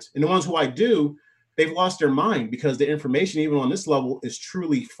secret clearance. And the ones who I do, they've lost their mind because the information, even on this level, is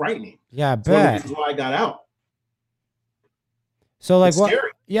truly frightening. Yeah, I bet. One of the reasons why I got out. So, like, it's what?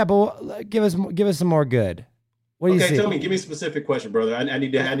 Scary. Yeah, but give us some more good. What do you see? Okay, tell me. Give me a specific question, brother. I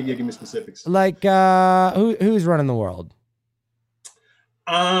need you to give me specifics. Like, who's running the world?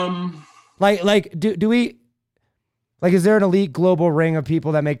 Like, do we? Like, is there an elite global ring of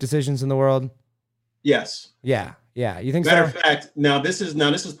people that make decisions in the world? Yes. Yeah. You think Matter so? of fact, now this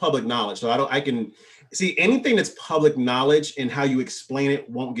is public knowledge, so I can See, anything that's public knowledge and how you explain it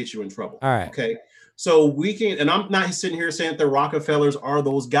won't get you in trouble. All right. Okay. So we can, and I'm not sitting here saying that the Rockefellers are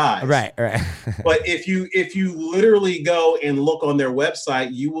those guys. Right. But if you literally go and look on their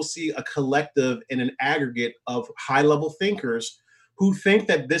website, you will see a collective and an aggregate of high-level thinkers who think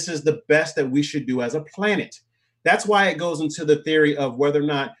that this is the best that we should do as a planet. That's why it goes into the theory of whether or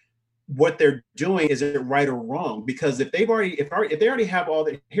not what they're doing is it right or wrong. Because if they already have all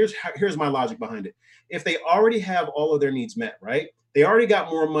the, here's my logic behind it. If they already have all of their needs met, right? They already got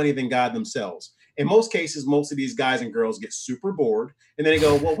more money than God themselves. In most cases, most of these guys and girls get super bored, and then they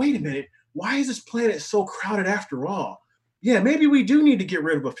go, well, wait a minute, why is this planet so crowded after all? Yeah, maybe we do need to get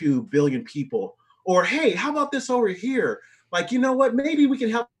rid of a few billion people. Or, hey, how about this over here? Like, you know what? Maybe we can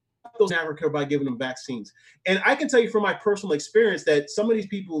help those in Africa by giving them vaccines. And I can tell you from my personal experience that some of these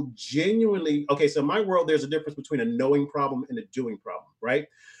people genuinely, okay, so in my world, there's a difference between a knowing problem and a doing problem, right?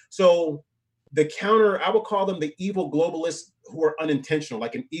 So the counter, I would call them the evil globalists who are unintentional,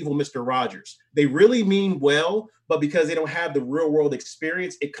 like an evil Mr. Rogers. They really mean well, but because they don't have the real world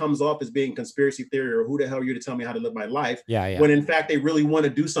experience, it comes off as being conspiracy theory or who the hell are you to tell me how to live my life? Yeah. When in fact, they really want to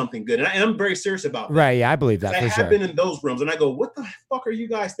do something good. And I'm very serious about that. Right. Yeah, I believe that. I have been in those rooms and I go, what the fuck are you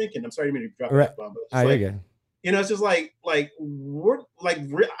guys thinking? I'm sorry, I didn't mean to drop that bomb. Oh, you're good. You know, it's just like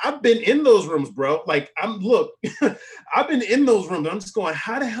I've been in those rooms, bro. Like I've been in those rooms. I'm just going,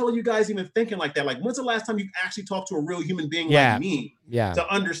 how the hell are you guys even thinking like that? Like, when's the last time you actually talked to a real human being like me to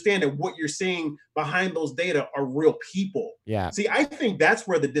understand that what you're seeing behind those data are real people? Yeah. See, I think that's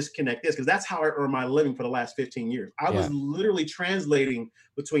where the disconnect is, because that's how I earned my living for the last 15 years. I was literally translating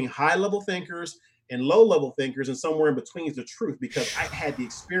between high-level thinkers and low-level thinkers, and somewhere in between is the truth, because I had the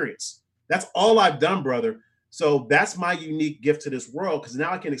experience. That's all I've done, brother. So that's my unique gift to this world, because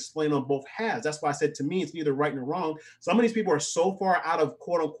now I can explain on both halves. That's why I said, to me, it's neither right nor wrong. Some of these people are so far out of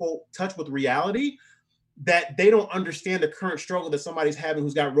quote unquote touch with reality that they don't understand the current struggle that somebody's having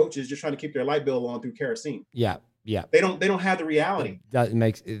who's got roaches just trying to keep their light bill on through kerosene. Yeah. They don't have the reality.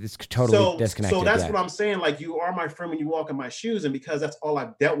 It's totally disconnected. So that's what I'm saying. Like, you are my friend when you walk in my shoes. And because that's all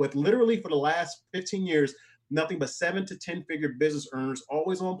I've dealt with literally for the last 15 years, nothing but 7 to 10 figure business earners,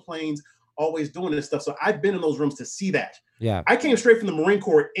 always on planes, always doing this stuff. So I've been in those rooms to see that. Yeah. I came straight from the Marine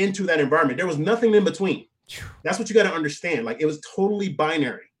Corps into that environment. There was nothing in between. That's what you got to understand. Like, it was totally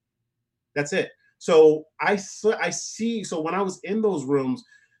binary. That's it. So I see. So when I was in those rooms,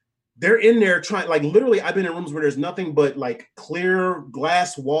 they're in there trying, like, literally I've been in rooms where there's nothing but like clear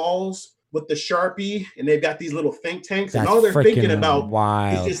glass walls with the Sharpie, and they've got these little think tanks, and all they're thinking about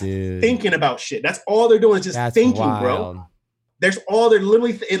is just thinking about shit. That's all they're doing, is just thinking, bro. There's all they're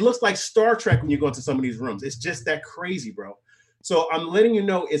literally, it looks like Star Trek when you go into some of these rooms. It's just that crazy, bro. So I'm letting you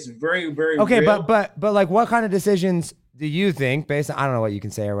know it's very, very real. but like, what kind of decisions do you think, based on, I don't know what you can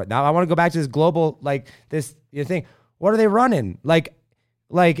say or what. Now I want to go back to this global, like this thing. What are they running? Like,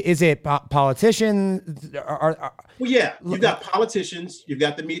 is it politicians? Well, yeah, you've got politicians, you've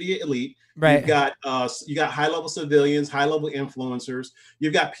got the media elite, right? You got high-level civilians, high-level influencers.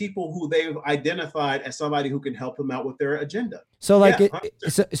 You've got people who they've identified as somebody who can help them out with their agenda. So, like,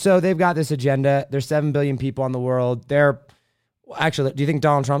 so they've got this agenda. There's 7 billion people in the world. Actually, do you think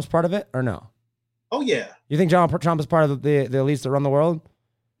Donald Trump's part of it or no? Oh yeah. You think Donald Trump is part of the elites that run the world?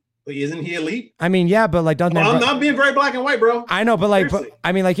 But isn't he elite? I mean, yeah, but like, doesn't I'm not being very black and white, bro. I know, but like,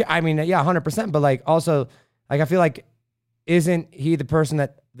 I mean, yeah, 100%. But like, also, like, I feel like, isn't he the person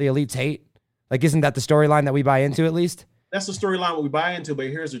that the elites hate? Like, isn't that the storyline that we buy into, at least? That's the storyline we buy into. But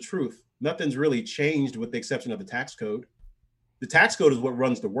here's the truth: nothing's really changed, with the exception of the tax code. The tax code is what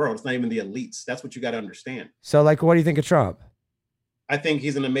runs the world. It's not even the elites. That's what you got to understand. So, like, what do you think of Trump? I think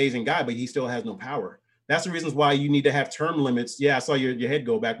he's an amazing guy, but he still has no power. That's the reasons why you need to have term limits. Yeah, I saw your head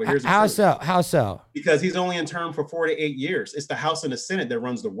go back, but here's the truth. How so? Because he's only in term for 4 to 8 years. It's the House and the Senate that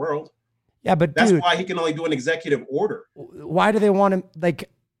runs the world. Yeah, but that's why he can only do an executive order. Why do they want him, like?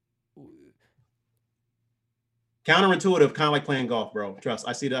 Counterintuitive, kind of like playing golf, bro. Trust.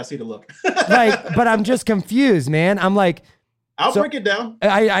 I see the look. Like, but I'm just confused, man. I'm like, I'll break it down.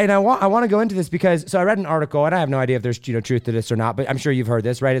 I want to go into this because I read an article, and I have no idea if there's truth to this or not, but I'm sure you've heard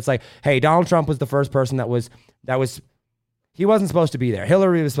this, right? It's like, hey, Donald Trump was the first person that was he wasn't supposed to be there.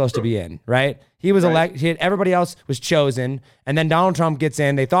 Hillary was supposed to be in, right? He was elected. Everybody else was chosen, and then Donald Trump gets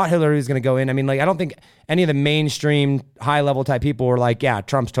in. They thought Hillary was going to go in. I mean, like, I don't think any of the mainstream high level type people were like, yeah,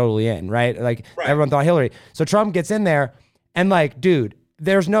 Trump's totally in, right? Like, everyone thought Hillary. So Trump gets in there, and like, dude,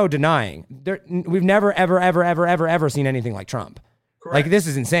 there's no denying. We've never, ever seen anything like Trump. Correct. Like, this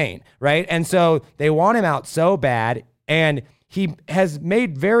is insane, right? And so they want him out so bad, and he has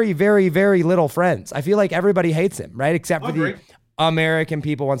made very, very, very little friends. I feel like everybody hates him, right? Except for American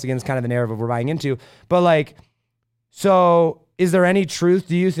people, once again, is kind of the narrative we're buying into. But like, so is there any truth,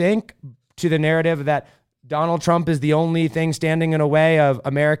 do you think, to the narrative that Donald Trump is the only thing standing in a way of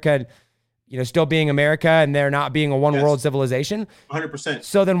America, still being America and there not being a one world civilization? 100%.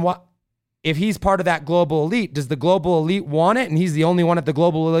 So then what, if he's part of that global elite, does the global elite want it? And he's the only one at the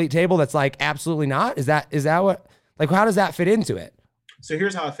global elite table that's like, absolutely not. Is that what, like, how does that fit into it? So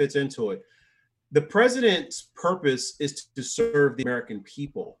here's how it fits into it. The president's purpose is to serve the American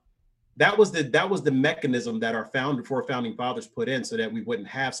people. That was the mechanism that our founding fathers put in so that we wouldn't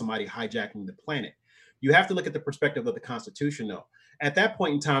have somebody hijacking the planet. You have to look at the perspective of the Constitution, though. At that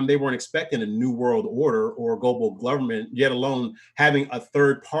point in time, they weren't expecting a new world order or global government, yet alone having a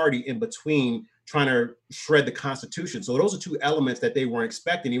third party in between trying to shred the Constitution. So those are two elements that they weren't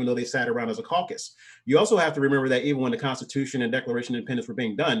expecting, even though they sat around as a caucus. You also have to remember that even when the Constitution and Declaration of Independence were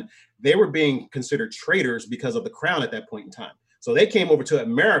being done, they were being considered traitors because of the crown at that point in time. So they came over to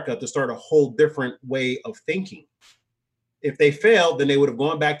America to start a whole different way of thinking. If they failed, then they would have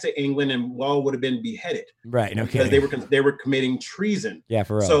gone back to England and would have been beheaded. Right. No because kidding. they were committing treason. Yeah,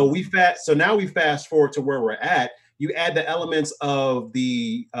 for real. So now we fast forward to where we're at. You add the elements of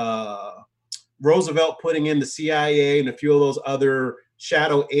the Roosevelt putting in the CIA and a few of those other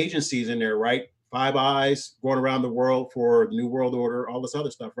shadow agencies in there, right? Five Eyes going around the world for the New World Order, all this other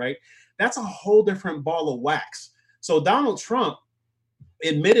stuff, right? That's a whole different ball of wax. So Donald Trump,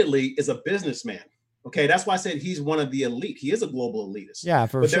 admittedly, is a businessman. Okay, that's why I said he's one of the elite. He is a global elitist. Yeah,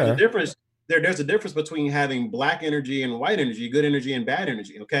 for sure. There's a difference. There's a difference between having black energy and white energy, good energy and bad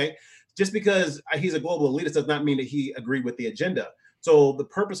energy. Okay, just because he's a global elitist does not mean that he agreed with the agenda. So the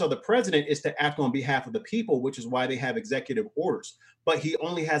purpose of the president is to act on behalf of the people, which is why they have executive orders. But he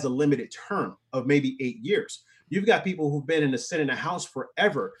only has a limited term of maybe 8 years. You've got people who've been in the Senate and the House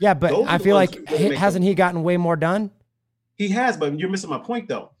forever. Yeah, but I feel like hasn't he gotten way more done? He has, but you're missing my point,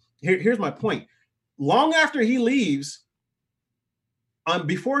 though. Here's my point. Long after he leaves,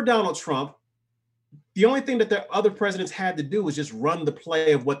 before Donald Trump, the only thing that the other presidents had to do was just run the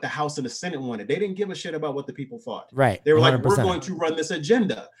play of what the House and the Senate wanted. They didn't give a shit about what the people thought. Right. They were 100%. like, we're going to run this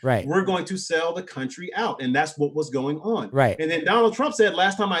agenda. Right. We're going to sell the country out. And that's what was going on. Right. And then Donald Trump said,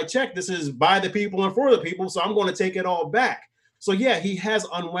 last time I checked, this is by the people and for the people. So I'm going to take it all back. So yeah, he has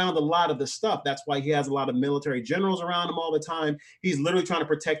unwound a lot of the stuff. That's why he has a lot of military generals around him all the time. He's literally trying to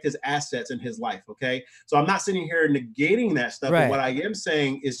protect his assets in his life. Okay. So I'm not sitting here negating that stuff. Right. But what I am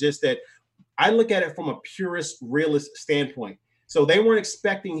saying is just that I look at it from a purist, realist standpoint. So they weren't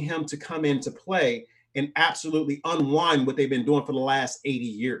expecting him to come into play and absolutely unwind what they've been doing for the last 80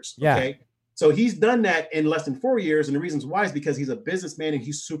 years. Yeah. Okay. So he's done that in less than 4 years. And the reasons why is because he's a businessman and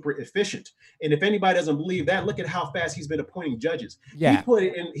he's super efficient. And if anybody doesn't believe that, look at how fast he's been appointing judges. Yeah.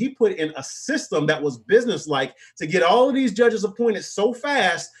 He put in a system that was businesslike to get all of these judges appointed so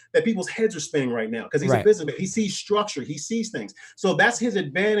fast that people's heads are spinning right now because he's a businessman. He sees structure. He sees things. So that's his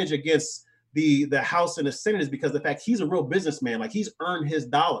advantage against the House and the Senate, is because the fact he's a real businessman. Like, he's earned his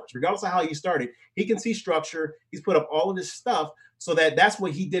dollars regardless of how he started. He can see structure. He's put up all of this stuff. So that's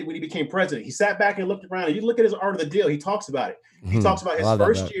what he did when he became president. He sat back and looked around, and you look at his Art of the Deal. He talks about it. He talks about his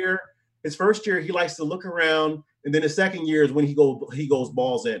first year. His first year, he likes to look around, and then the second year is when he goes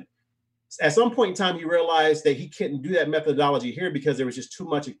balls in. At some point in time, he realized that he couldn't do that methodology here because there was just too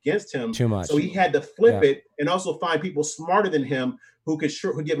much against him. Too much. So he had to flip it and also find people smarter than him who could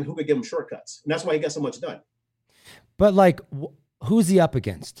give him shortcuts. And that's why he got so much done. But like, who's he up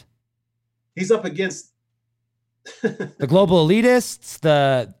against? He's up against the global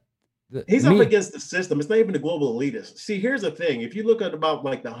elitists. He's up against the system. It's not even the global elitists. See, here's the thing. If you look at about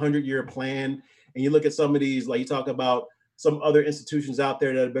like the 100-year plan, and you look at some of these, like you talk about some other institutions out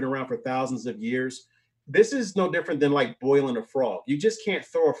there that have been around for thousands of years, this is no different than like boiling a frog. You just can't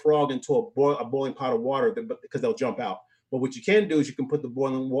throw a frog into a boiling pot of water because they'll jump out. But what you can do is you can put the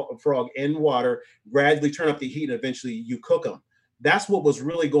boiling frog in water, gradually turn up the heat, and eventually you cook them. That's what was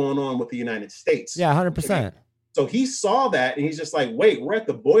really going on with the United States. Yeah, 100%. So he saw that, and he's just like, wait, we're at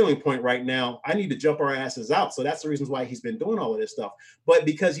the boiling point right now. I need to jump our asses out. So that's the reasons why he's been doing all of this stuff. But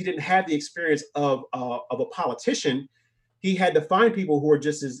because he didn't have the experience of a politician, he had to find people who are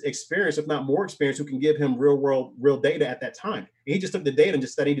just as experienced, if not more experienced, who can give him real data at that time. And he just took the data and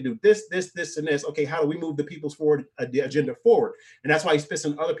just said, I need to do this, and this. Okay, how do we move the people's agenda forward? And that's why he's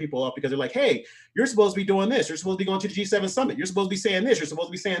pissing other people off, because they're like, hey, you're supposed to be doing this. You're supposed to be going to the G7 summit. You're supposed to be saying this. You're supposed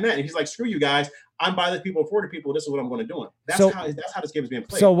to be saying that. And he's like, screw you guys. I'm by the people, for the people. This is what I'm going to do. That's how this game is being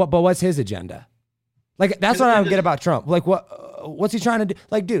played. So but what's his agenda? Like, that's what I don't get about Trump. Like, what's he trying to do?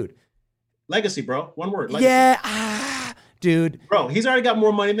 Like, dude. Legacy, bro. One word. Legacy. Yeah. dude. Bro, he's already got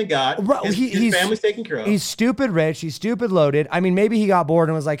more money than God. Bro, his family's taken care of. He's stupid rich. He's stupid loaded. I mean, maybe he got bored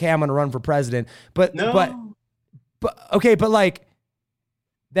and was like, hey, I'm going to run for president. But okay, but like,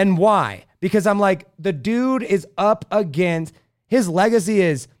 then why? Because I'm like, the dude is up against, his legacy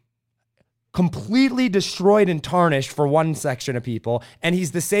is completely destroyed and tarnished for one section of people, and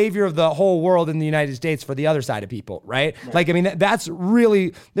he's the savior of the whole world in the United States for the other side of people, right? Like, I mean, that's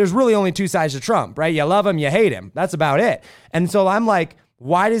really, there's really only two sides to Trump, right? You love him, you hate him. That's about it. And so I'm like,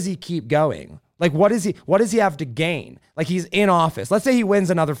 why does he keep going? Like, what does he have to gain? Like, he's in office. Let's say he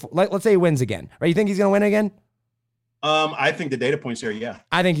wins let's say he wins again, right? You think he's going to win again? I think the data points here, yeah.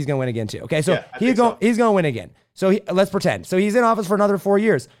 I think he's going to win again too. Okay, so yeah, he's going to win again. So let's pretend. So he's in office for another 4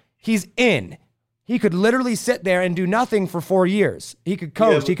 years. He's in. He could literally sit there and do nothing for 4 years. He could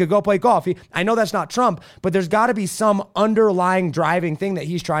coast. He could go play golf. I know that's not Trump, but there's got to be some underlying driving thing that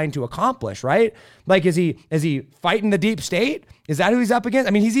he's trying to accomplish, right? Like, is he fighting the deep state? Is that who he's up against?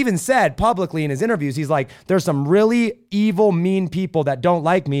 I mean, he's even said publicly in his interviews, he's like, there's some really evil, mean people that don't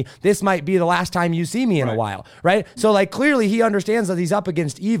like me. This might be the last time you see me in a while, right? So like, clearly he understands that he's up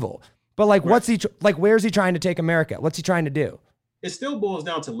against evil. But like, what's he, like, where's he trying to take America? What's he trying to do? It still boils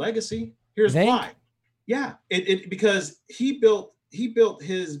down to legacy. Here's why. Yeah, because he built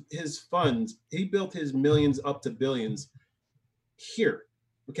his funds, he built his millions up to billions here.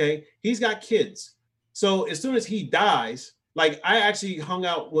 Okay, he's got kids. So as soon as he dies, like, I actually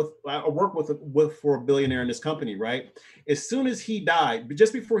I worked with for a billionaire in this company, right? As soon as he died, but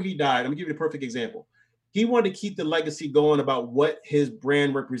just before he died, let me give you a perfect example. He wanted to keep the legacy going about what his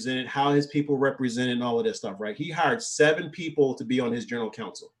brand represented, how his people represented, and all of this stuff, right? He hired 7 people to be on his general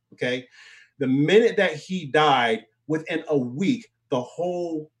counsel. Okay. The minute that he died, within a week, the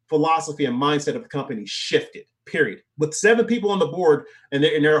whole philosophy and mindset of the company shifted, period. With 7 people on the board, and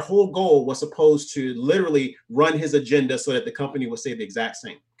their whole goal was supposed to literally run his agenda so that the company would say the exact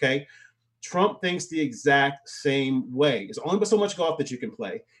same, okay? Trump thinks the exact same way. It's only but so much golf that you can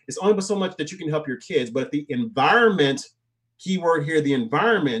play. It's only but so much that you can help your kids. But if the environment, keyword here, the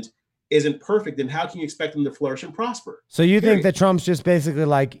environment, isn't perfect, then how can you expect them to flourish and prosper? So you think that Trump's just basically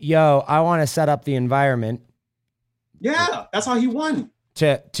like, yo, I want to set up the environment. Yeah, that's how he won.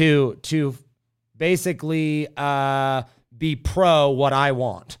 To basically be pro what I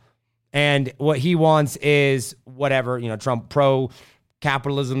want. And what he wants is whatever, Trump pro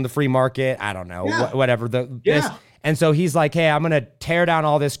capitalism, the free market, I don't know, whatever. This. And so he's like, hey, I'm going to tear down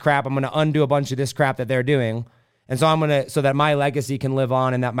all this crap. I'm going to undo a bunch of this crap that they're doing. And so so that my legacy can live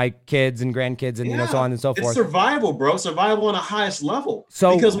on, and that my kids and grandkids and so on and so forth. It's survival, bro. Survival on the highest level.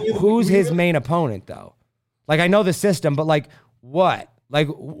 So who's his main opponent though? Like, I know the system, but like what? Like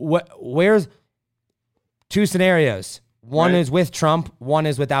where's 2 scenarios? One is with Trump, one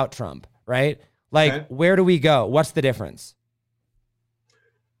is without Trump, right? Like, where do we go? What's the difference?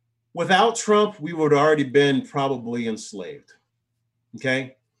 Without Trump, we would have already been probably enslaved.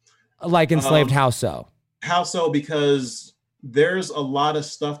 Okay. Like enslaved, how so? How so? Because there's a lot of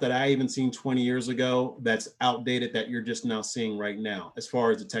stuff that I even seen 20 years ago that's outdated that you're just now seeing right now, as far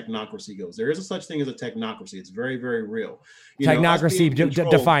as the technocracy goes. There is a such thing as a technocracy. It's very, very real. Technocracy,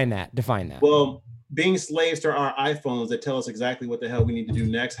 define that. Well, being slaves to our iPhones that tell us exactly what the hell we need to do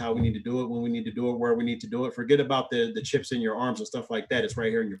next, how we need to do it, when we need to do it, where we need to do it. Forget about the chips in your arms and stuff like that. It's right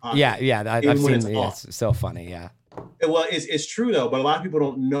here in your pocket. Yeah, I've seen it. It's so funny, yeah. Well, it's true though, but a lot of people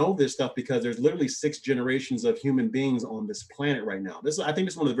don't know this stuff because there's literally 6 generations of human beings on this planet right now. I think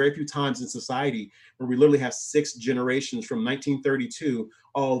this is one of the very few times in society where we literally have 6 generations from 1932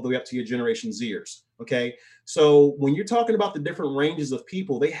 all the way up to your Generation Zers. Okay, so when you're talking about the different ranges of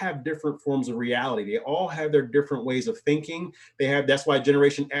people, they have different forms of reality. They all have their different ways of thinking. That's why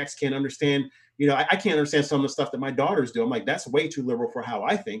Generation X can't understand. I can't understand some of the stuff that my daughters do. I'm like, that's way too liberal for how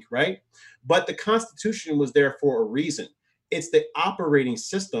I think, right? But the Constitution was there for a reason. It's the operating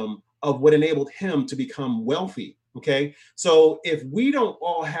system of what enabled him to become wealthy. Okay, so if we don't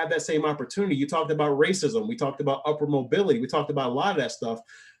all have that same opportunity, you talked about racism, we talked about upward mobility, we talked about a lot of that stuff.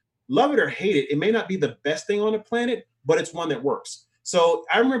 Love it or hate it, it may not be the best thing on the planet, but it's one that works. So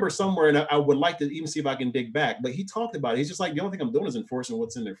I remember somewhere, and I would like to even see if I can dig back, but he talked about it. He's just like, the only thing I'm doing is enforcing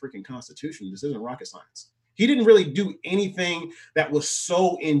what's in their freaking Constitution. This isn't rocket science. He didn't really do anything that was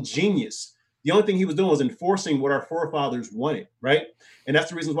so ingenious. The only thing he was doing was enforcing what our forefathers wanted, right? And that's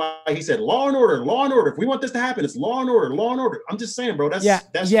the reason why he said law and order, law and order. If we want this to happen, it's law and order, law and order. I'm just saying, bro. But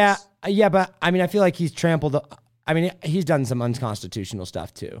I mean, I feel like he's he's done some unconstitutional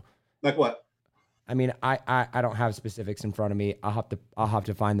stuff too. Like what? I mean, I don't have specifics in front of me. I'll have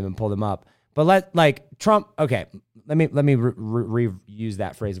to find them and pull them up. But Trump. Okay, let me reuse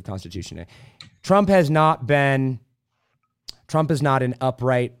that phrase of Constitution. Trump has not been Trump is not an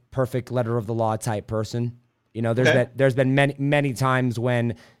upright, perfect letter of the law type person. You know, there's been many times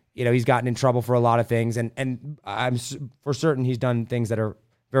when, you know, he's gotten in trouble for a lot of things, and I'm for certain he's done things that are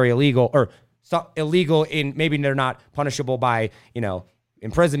very illegal, or illegal in, maybe they're not punishable by, you know,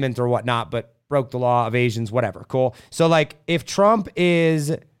 imprisonment or whatnot, but broke the law, evasions, whatever. Cool. So like, if Trump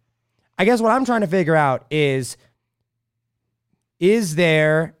is, I guess what I'm trying to figure out is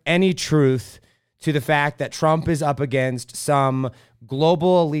there any truth to the fact that Trump is up against some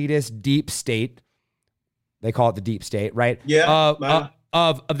global elitist deep state? They call it the deep state, right? Yeah.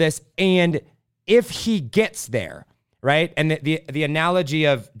 Of this. And if he gets there, right? And the analogy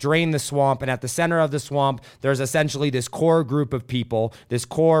of drain the swamp, and at the center of the swamp, there's essentially this core group of people, this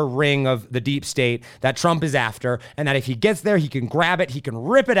core ring of the deep state that Trump is after. And that if he gets there, he can grab it, he can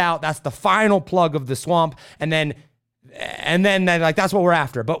rip it out. That's the final plug of the swamp. And then like, that's what we're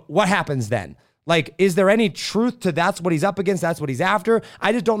after. But what happens then? Like, is there any truth to that's what he's up against? That's what he's after?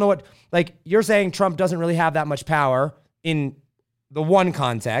 I just don't know what, like, you're saying Trump doesn't really have that much power in the one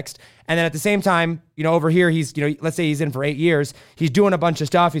context. And then at the same time, you know, over here, he's, you know, let's say he's in for 8 years. He's doing a bunch of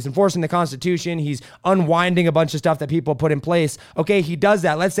stuff. He's enforcing the Constitution. He's unwinding a bunch of stuff that people put in place. Okay, he does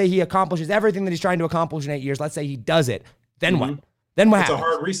that. Let's say he accomplishes everything that he's trying to accomplish in 8 years. Let's say he does it. Then what? Then what happens? It's a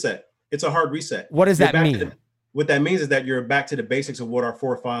hard reset. It's a hard reset. What does that mean? What that means is that you're back to the basics of what our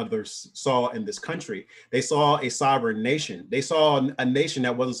forefathers saw in this country. They saw a sovereign nation. They saw a nation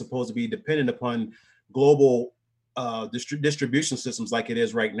that wasn't supposed to be dependent upon global distribution systems like it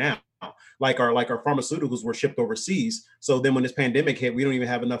is right now. Like our pharmaceuticals were shipped overseas. So then when this pandemic hit, we don't even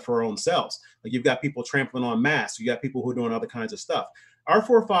have enough for our own selves. Like, you've got people trampling on masks. You got people who are doing other kinds of stuff. Our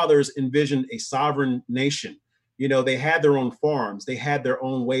forefathers envisioned a sovereign nation. You know, they had their own farms. They had their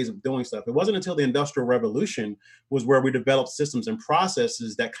own ways of doing stuff. It wasn't until the Industrial Revolution was where we developed systems and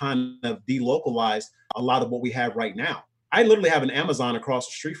processes that kind of delocalized a lot of what we have right now. I literally have an Amazon across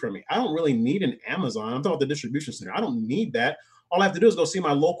the street from me. I don't really need an Amazon. I'm talking about the distribution center. I don't need that. All I have to do is go see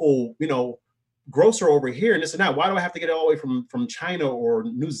my local, you know, grocer over here and this and that. Why do I have to get it all the way from China or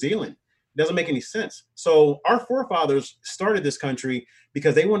New Zealand? It doesn't make any sense. So our forefathers started this country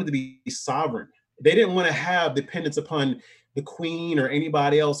because they wanted to be sovereign. They didn't want to have dependence upon the queen or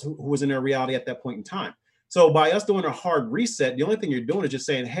anybody else who was in their reality at that point in time. So by us doing a hard reset, the only thing you're doing is just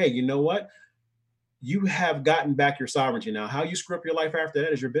saying, hey, you know what? You have gotten back your sovereignty now. How you screw up your life after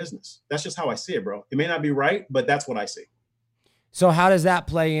that is your business. That's just how I see it, bro. It may not be right, but that's what I see. So how does that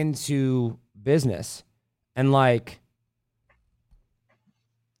play into business? And like,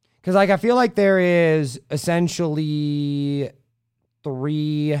 because like, I feel like there is essentially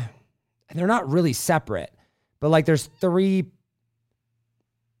three, and they're not really separate, but like there's three.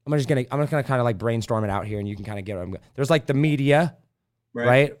 I'm just gonna kind of like brainstorm it out here, and you can kind of get what I'm going. There's like the media,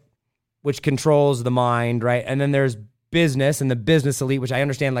 right? Which controls the mind, right? And then there's business and the business elite, which I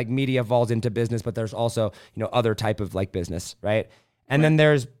understand like media falls into business, but there's also, you know, other type of like business, right? And then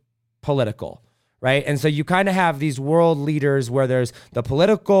there's political, right? And so you kind of have these world leaders where there's the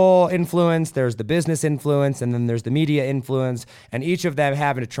political influence, there's the business influence, and then there's the media influence, and each of them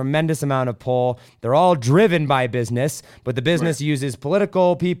having a tremendous amount of pull. They're all driven by business, but the business uses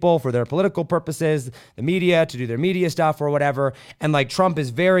political people for their political purposes, the media to do their media stuff or whatever. And like Trump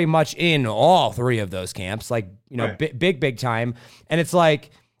is very much in all three of those camps, like, you know, big time. And it's like,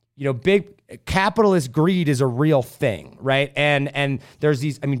 you know, big capitalist greed is a real thing, right? And there's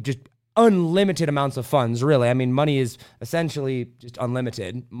these, I mean, just unlimited amounts of funds, really. I mean, money is essentially just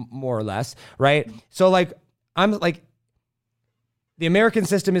unlimited, more or less, right? So like, I'm like, the American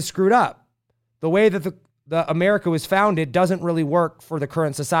system is screwed up. The way that the America was founded doesn't really work for the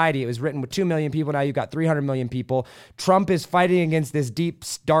current society. It was written with 2 million people. Now you've got 300 million people. Trump is fighting against this deep,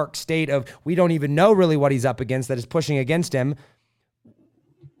 dark state of, we don't even know really what he's up against that is pushing against him.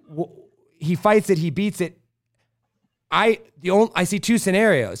 He fights it, he beats it. I see two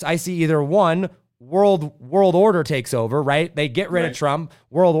scenarios. I see either one, world order takes over, right? They get rid of Trump,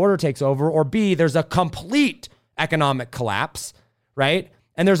 world order takes over, or B, there's a complete economic collapse, right?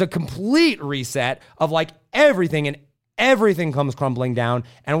 And there's a complete reset of like everything, and everything comes crumbling down,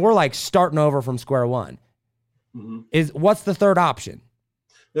 and we're like starting over from square one. What's the third option?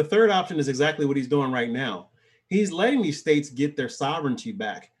 The third option is exactly what he's doing right now. He's letting these states get their sovereignty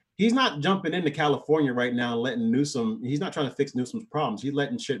back. He's not jumping into California right now and letting Newsom, he's not trying to fix Newsom's problems. He's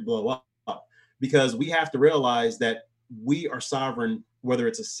letting shit blow up because we have to realize that we are sovereign, whether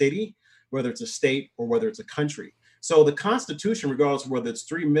it's a city, whether it's a state, or whether it's a country. So the Constitution, regardless of whether it's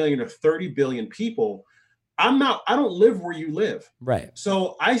 3 million or 30 billion people, I don't live where you live. Right.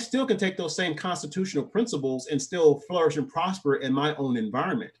 So I still can take those same constitutional principles and still flourish and prosper in my own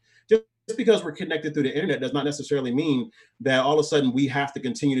environment. Just because we're connected through the internet does not necessarily mean that all of a sudden we have to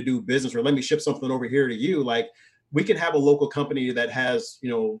continue to do business or let me ship something over here to you. Like we can have a local company that has,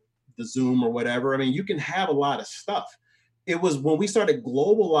 the Zoom or whatever. I mean, you can have a lot of stuff. It was when we started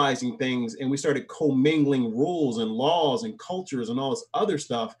globalizing things and we started commingling rules and laws and cultures and all this other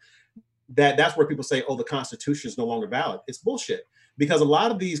stuff, that's where people say, oh, the Constitution is no longer valid. It's bullshit. Because a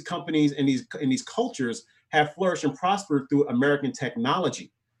lot of these companies and these cultures have flourished and prospered through American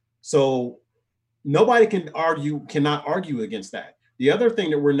technology. So nobody cannot argue against that. The other thing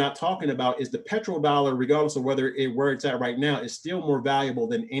that we're not talking about is the petrodollar, regardless of where it's at right now, is still more valuable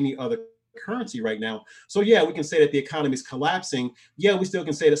than any other currency right now. So yeah, we can say that the economy is collapsing. Yeah, we still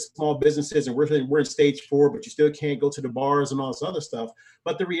can say that small businesses and we're in stage 4, but you still can't go to the bars and all this other stuff.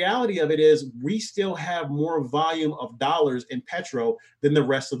 But the reality of it is we still have more volume of dollars in petro than the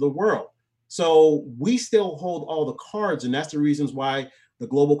rest of the world. So we still hold all the cards, and that's the reasons why the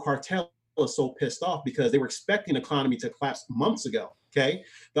global cartel is so pissed off, because they were expecting the economy to collapse months ago. Okay,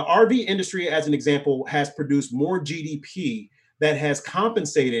 the RV industry, as an example, has produced more GDP that has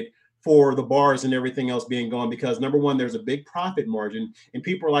compensated for the bars and everything else being gone, because number one, there's a big profit margin and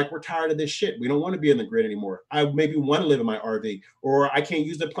people are like, we're tired of this shit. We don't want to be in the grid anymore. I maybe want to live in my RV, or I can't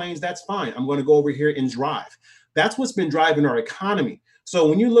use the planes. That's fine. I'm going to go over here and drive. That's what's been driving our economy. So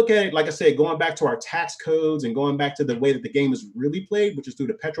when you look at it, like I said, going back to our tax codes and going back to the way that the game is really played, which is through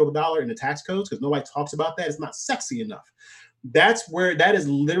the petrodollar and the tax codes, because nobody talks about that. It's not sexy enough. That is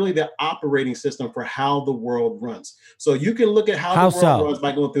literally the operating system for how the world runs. So you can look at how the world runs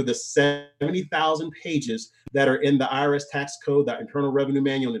by going through the 70,000 pages that are in the IRS tax code, the Internal Revenue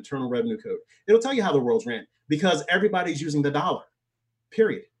Manual, and Internal Revenue Code. It'll tell you how the world's ran, because everybody's using the dollar,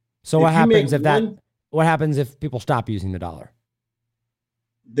 period. So what happens if people stop using the dollar?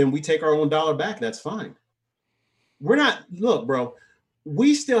 Then we take our own dollar back. That's fine. Look, bro,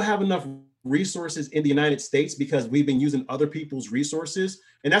 we still have enough resources in the United States because we've been using other people's resources.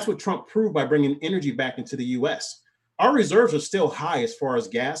 And that's what Trump proved by bringing energy back into the US. Our reserves are still high as far as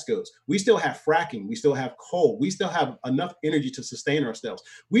gas goes. We still have fracking. We still have coal. We still have enough energy to sustain ourselves.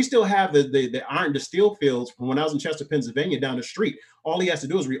 We still have the steel fields from when I was in Chester, Pennsylvania, down the street. All he has to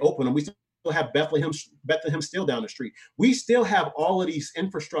do is reopen them. We still have Bethlehem Steel down the street. We still have all of these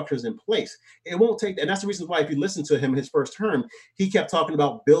infrastructures in place. It won't take, and that's the reason why, if you listen to him, his first term, he kept talking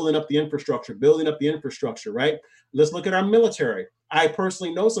about building up the infrastructure, right? Let's look at our military. I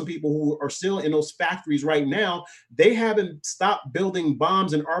personally know some people who are still in those factories right now. They haven't stopped building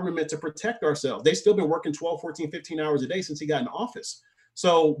bombs and armament to protect ourselves. They've still been working 12, 14, 15 hours a day since he got in office.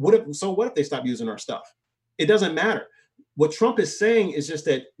 So what if they stop using our stuff? It doesn't matter. What Trump is saying is just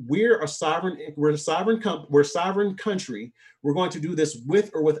that we're a sovereign country. We're going to do this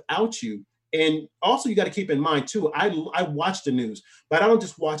with or without you. And also, you got to keep in mind too, I watch the news, but I don't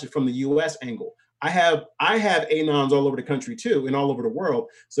just watch it from the US angle. I have anons all over the country too, and all over the world.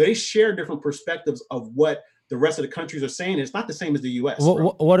 So they share different perspectives of what the rest of the countries are saying. It's not the same as the US.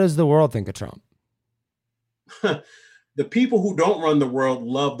 What does the world think of Trump? The people who don't run the world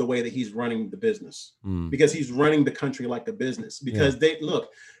love the way that he's running the business, because he's running the country like a business. Because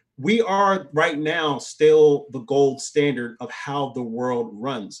we are right now still the gold standard of how the world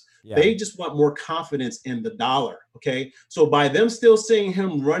runs. Yeah. They just want more confidence in the dollar. Okay. So by them still seeing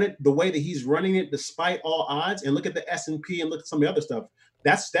him run it the way that he's running it, despite all odds, and look at the S&P and look at some of the other stuff,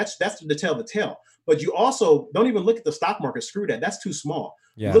 that's to tell the tale. But you also don't even look at the stock market. Screw that. That's too small.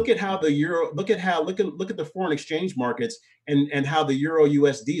 Yeah. Look at how the euro, look at the foreign exchange markets and how the euro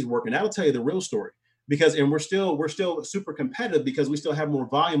USD is working. That'll tell you the real story. Because we're still super competitive because we still have more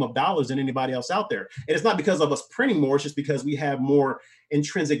volume of dollars than anybody else out there. And it's not because of us printing more, it's just because we have more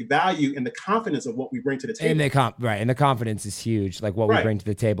intrinsic value and the confidence of what we bring to the table. And the confidence is huge. Like what we bring to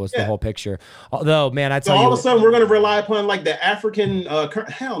the table is the whole picture. Although, man, so all of a sudden we're going to rely upon like the African,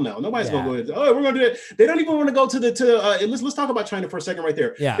 hell no, nobody's going to go. Oh, we're going to do it. They don't even want to go to let's talk about China for a second right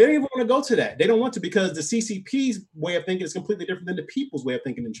there. Yeah. They don't even want to go to that. They don't want to, because the CCP's way of thinking is completely different than the people's way of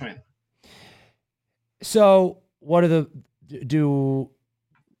thinking in China. So what are the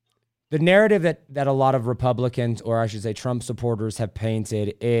narrative that a lot of Republicans, or I should say Trump supporters, have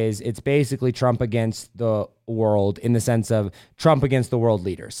painted is it's basically Trump against the world, in the sense of Trump against the world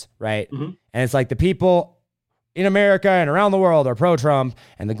leaders, right? Mm-hmm. And it's like the people in America and around the world are pro-Trump,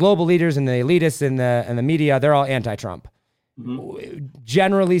 and the global leaders and the elitists and the media, they're all anti-Trump. Mm-hmm.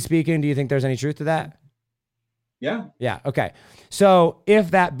 Generally speaking, do you think there's any truth to that? Yeah. Yeah. Okay. So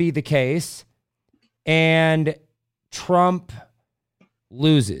if that be the case, and Trump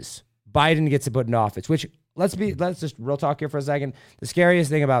loses, Biden gets put in office, which let's just real talk here for a second. The scariest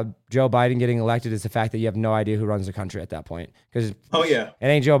thing about Joe Biden getting elected is the fact that you have no idea who runs the country at that point. Because it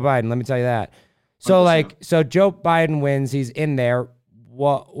ain't Joe Biden. Let me tell you that. So 100%. so Joe Biden wins. He's in there.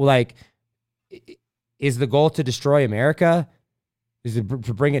 What, like, is the goal to destroy America? Is it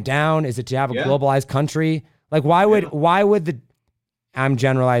to bring it down? Is it to have a globalized country? Like, why would I'm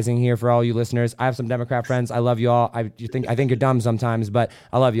generalizing here for all you listeners. I have some Democrat friends. I love you all. I think you're dumb sometimes, but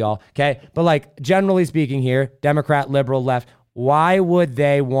I love you all. Okay. But like, generally speaking here, Democrat, liberal, left, why would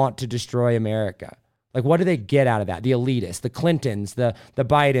they want to destroy America? Like, what do they get out of that? The elitists, the Clintons, the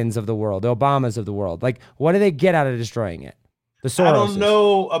Bidens of the world, the Obamas of the world. Like, what do they get out of destroying it? The Soroses. I don't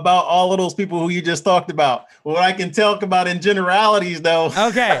know about all of those people who you just talked about. What I can talk about in generalities, though.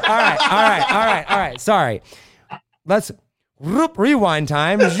 Okay. All right. Sorry. Let's rewind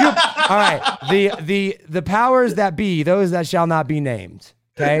time. All right. The powers that be, those that shall not be named.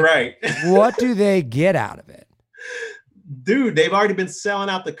 Okay. Right. What do they get out of it? Dude, they've already been selling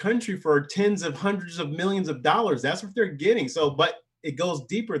out the country for tens of hundreds of millions of dollars. That's what they're getting. So, but it goes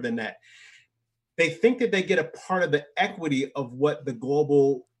deeper than that. They think that they get a part of the equity of what the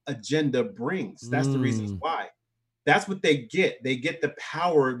global agenda brings. That's the reasons why. That's what they get. They get the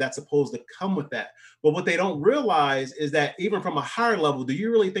power that's supposed to come with that. But what they don't realize is that even from a higher level, do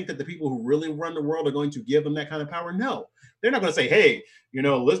you really think that the people who really run the world are going to give them that kind of power? No. They're not going to say, hey,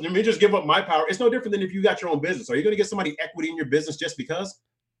 listen, let me just give up my power. It's no different than if you got your own business. Are you going to get somebody equity in your business just because?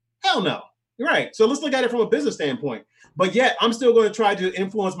 Hell no. You're right. So let's look at it from a business standpoint. But yet I'm still going to try to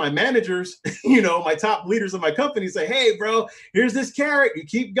influence my managers, my top leaders of my company, say, hey, bro, here's this carrot. You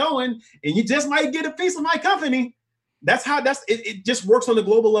keep going and you just might get a piece of my company. That's how it just works on the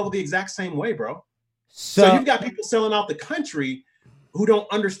global level the exact same way, bro. So you've got people selling out the country who don't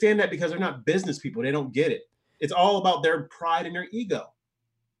understand that because they're not business people. They don't get it. It's all about their pride and their ego.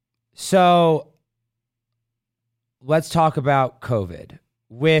 So let's talk about COVID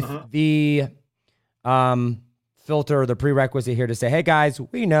with the filter, the prerequisite here to say, hey guys,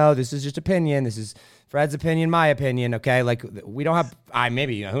 we know this is just opinion. This is Fred's opinion, my opinion. Okay. Like, we don't have,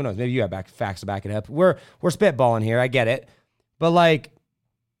 maybe, who knows? Maybe you have facts to back it up. We're spitballing here. I get it. But like,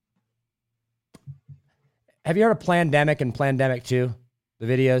 have you heard of Plandemic and Plandemic 2? The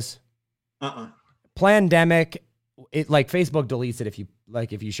videos? Plandemic, it like Facebook deletes it if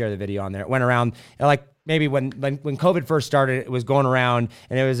you share the video on there. It went around like maybe when COVID first started, it was going around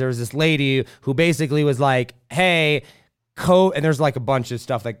and there was this lady who basically was like, hey, and there's like a bunch of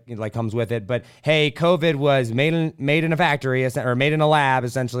stuff that like comes with it, but hey, COVID was made in a factory or made in a lab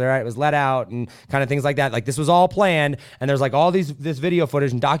essentially, right? It was let out and kind of things like that. Like this was all planned, and there's like all this video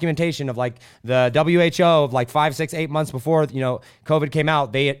footage and documentation of like the WHO of like 5, 6, 8 months before COVID came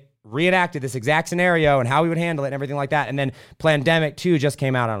out. They reenacted this exact scenario and how we would handle it and everything like that. And then Plandemic 2 just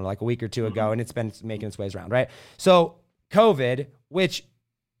came out on like a week or two ago, and it's been making its ways around, right? So COVID, which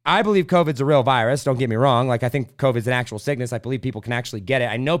I believe COVID's a real virus. Don't get me wrong. Like, I think COVID's an actual sickness. I believe people can actually get it.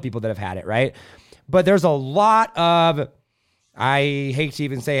 I know people that have had it, right? But there's a lot of, I hate to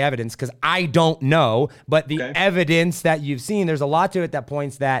even say evidence because I don't know, but the evidence that you've seen, there's a lot to it that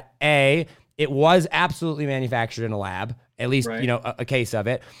points that A, it was absolutely manufactured in a lab, at least, a case of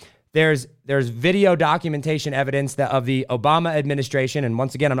it. There's video documentation evidence that of the Obama administration, and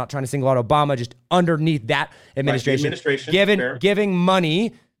once again, I'm not trying to single out Obama, just underneath that administration, giving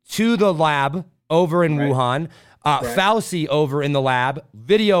money to the lab over in Wuhan, Fauci over in the lab,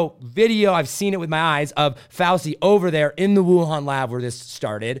 video, I've seen it with my eyes of Fauci over there in the Wuhan lab where this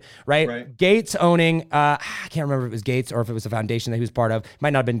started, right? Gates owning, I can't remember if it was Gates or if it was a foundation that he was part of,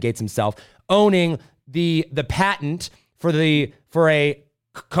 might not have been Gates himself, owning the patent for a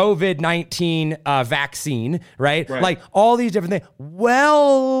COVID-19 vaccine, right? Like all these different things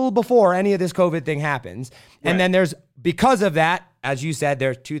well before any of this COVID thing happens. And then there's, because of that, as you said,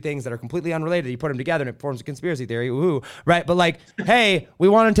 there's two things that are completely unrelated. You put them together and it forms a conspiracy theory, woohoo, right? But like, hey, we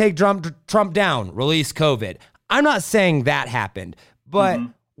want to take Trump down, release COVID. I'm not saying that happened, but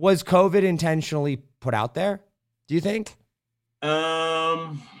was COVID intentionally put out there? Do you think?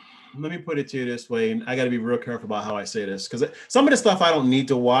 Let me put it to you this way, and I got to be real careful about how I say this, because some of the stuff I don't need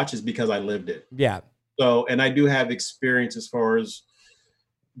to watch is because I lived it. Yeah. So, and I do have experience as far as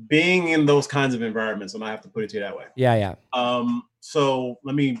being in those kinds of environments, and I have to put it to you that way. Yeah. So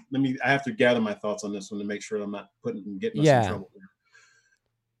let me, I have to gather my thoughts on this one to make sure I'm not getting us in trouble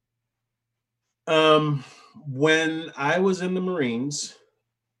here. When I was in the Marines,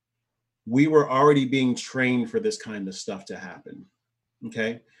 we were already being trained for this kind of stuff to happen.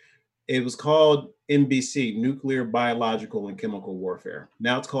 Okay. It was called NBC, Nuclear, Biological, and Chemical Warfare.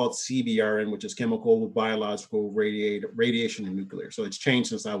 Now it's called CBRN, which is Chemical, Biological, Radiation, and Nuclear. So it's changed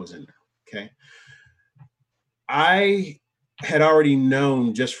since I was in there, okay? I had already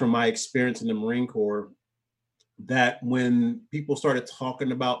known just from my experience in the Marine Corps that when people started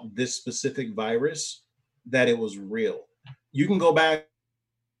talking about this specific virus, that it was real. You can go back.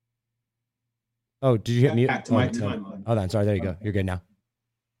 Oh, did you hit mute? Back to my timeline. Hold on. Sorry. There you go. You're good now.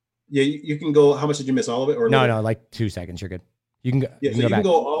 Yeah, you can go. How much did you miss? All of it? Or No, like 2 seconds. You're good. You can go. Yeah, so you can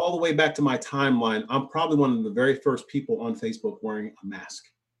go all the way back to my timeline. I'm probably one of the very first people on Facebook wearing a mask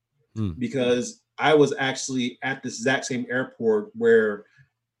because I was actually at this exact same airport where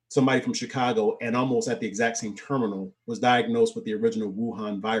somebody from Chicago and almost at the exact same terminal was diagnosed with the original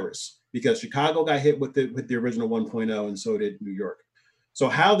Wuhan virus, because Chicago got hit with the original 1.0 and so did New York. So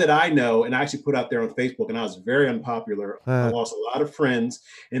how did I know? And I actually put out there on Facebook, and I was very unpopular. I lost a lot of friends.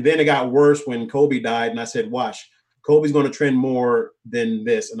 And then it got worse when Kobe died. And I said, watch, Kobe's going to trend more than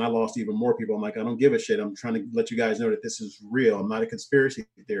this. And I lost even more people. I'm like, I don't give a shit. I'm trying to let you guys know that this is real. I'm not a conspiracy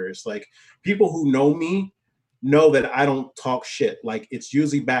theorist. Like, people who know me know that I don't talk shit. Like, it's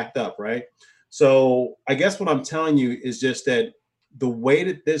usually backed up, right? So I guess what I'm telling you is just that the way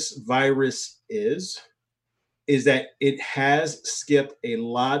that this virus is that it has skipped a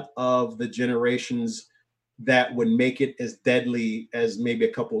lot of the generations that would make it as deadly as maybe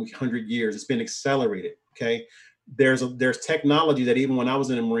a couple hundred years. It's been accelerated. Okay. There's technology that even when I was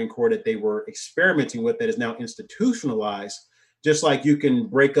in the Marine Corps that they were experimenting with that is now institutionalized. Just like you can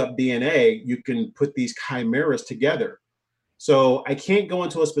break up DNA, you can put these chimeras together. So I can't go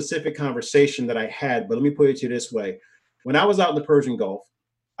into a specific conversation that I had, but let me put it to you this way. When I was out in the Persian Gulf,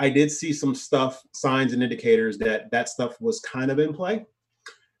 I did see some stuff, signs and indicators that stuff was kind of in play.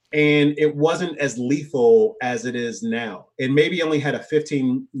 And it wasn't as lethal as it is now. It maybe only had a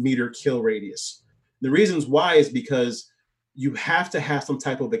 15-meter kill radius. The reasons why is because you have to have some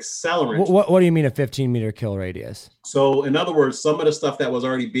type of accelerant. What do you mean a 15-meter kill radius? So in other words, some of the stuff that was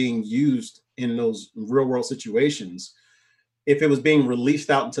already being used in those real world situations, if it was being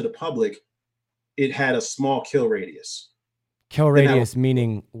released out into the public, it had a small kill radius. Kill radius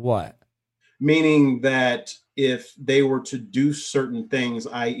meaning what? Meaning that if they were to do certain things,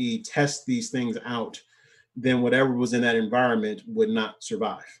 i.e. test these things out, then whatever was in that environment would not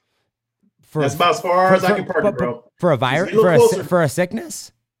survive. That's about as far as I can park it, bro. For a virus, for a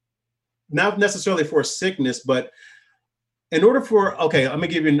sickness? Not necessarily for a sickness, but in order for, okay, I'm gonna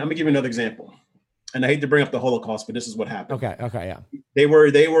give you another example. And I hate to bring up the Holocaust, but this is what happened. Okay, yeah. They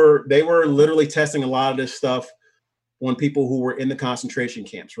were literally testing a lot of this stuff on people who were in the concentration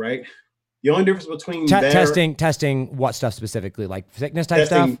camps, right? The only difference between testing what stuff specifically, like sickness type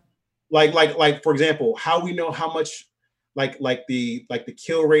stuff? Like for example, how we know how much like the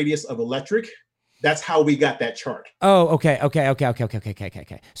kill radius of electric, that's how we got that chart. Oh, okay.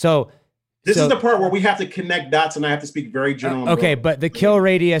 So this is the part where we have to connect dots, and I have to speak very general. Okay, but the kill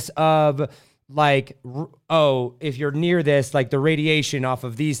radius of like, if you're near this, like the radiation off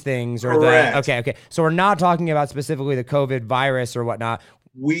of these things or correct. Okay. So we're not talking about specifically the COVID virus or whatnot.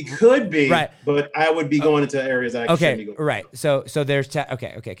 We could be, right, but I would be going into areas I shouldn't be going. Right. So there's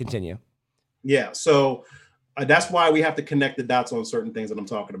okay. Continue. Yeah. So that's why we have to connect the dots on certain things that I'm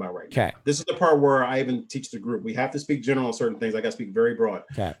talking about right now. Okay. This is the part where I even teach the group. We have to speak general on certain things. I got to speak very broad.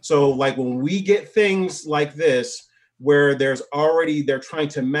 Okay. So like when we get things like this, where they're trying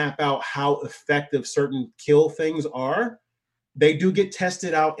to map out how effective certain kill things are, they do get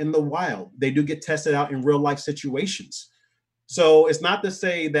tested out in the wild. They do get tested out in real life situations. So it's not to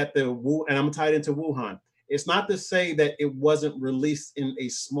say that and I'm tied into Wuhan. It's not to say that it wasn't released in a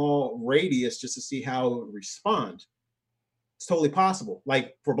small radius just to see how it would respond. It's totally possible.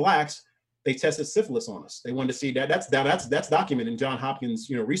 Like for Blacks, they tested syphilis on us. They wanted to see that. That's documented in Johns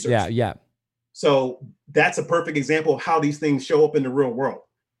Hopkins, research. Yeah. So that's a perfect example of how these things show up in the real world.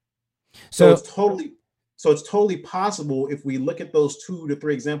 So it's totally possible if we look at those 2 to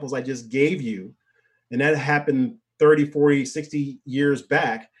 3 examples I just gave you, and that happened 30, 40, 60 years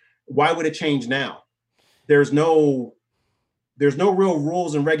back. Why would it change now? There's no real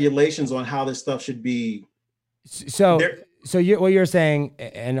rules and regulations on how this stuff should be. So what you're saying,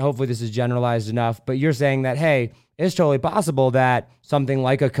 and hopefully this is generalized enough, but you're saying that, hey, it's totally possible that something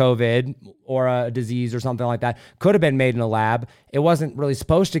like a COVID or a disease or something like that could have been made in a lab. It wasn't really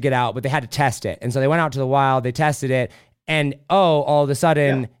supposed to get out, but they had to test it. And so they went out to the wild, they tested it, and all of a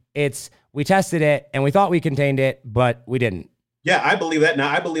sudden we tested it and we thought we contained it, but we didn't. Yeah, I believe that. Now,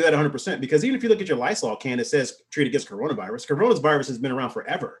 I believe that 100% because even if you look at your Lysol can, it says treat against coronavirus. Coronavirus has been around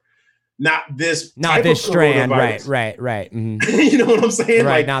forever. Not this strand, right. Mm-hmm. You know what I'm saying?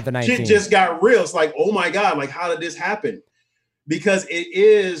 Right, like, not the 19. Shit just got real. It's like, oh my God, like how did this happen? Because it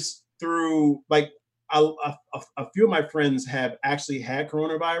is through like a few of my friends have actually had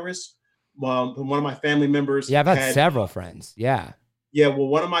coronavirus, One of my family members. Yeah, I've had several friends. Yeah. Yeah, well,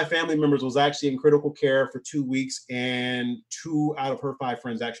 one of my family members was actually in critical care for 2 weeks, and 2 out of her 5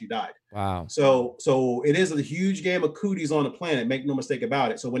 friends actually died. Wow. So it is a huge game of cooties on the planet. Make no mistake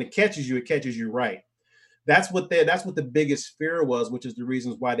about it. So when it catches you right. That's what the biggest fear was, which is the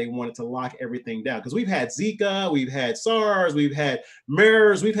reasons why they wanted to lock everything down. Because we've had Zika, we've had SARS, we've had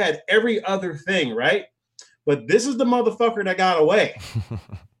MERS, we've had every other thing, right? But this is the motherfucker that got away.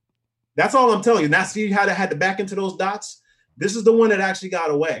 That's all I'm telling you. Now, see how they had to back into those dots? This is the one that actually got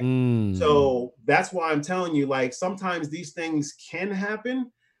away. So that's why I'm telling you, like, sometimes these things can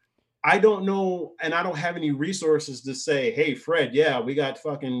happen. I don't know, and I don't have any resources to say, hey, Fred, yeah, we got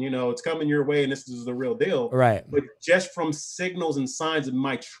fucking, it's coming your way and this is the real deal. Right. But just from signals and signs of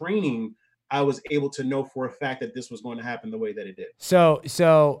my training, I was able to know for a fact that this was going to happen the way that it did. So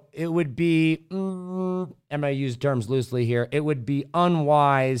it would be, I'm going to use terms loosely here. It would be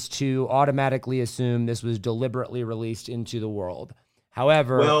unwise to automatically assume this was deliberately released into the world.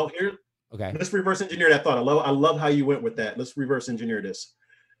 However, let's reverse engineer that thought. I love how you went with that. Let's reverse engineer this.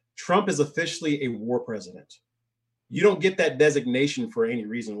 Trump is officially a war president. You don't get that designation for any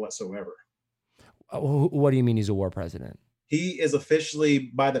reason whatsoever. What do you mean he's a war president? He is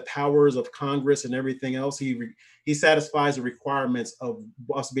officially, by the powers of Congress and everything else, he satisfies the requirements of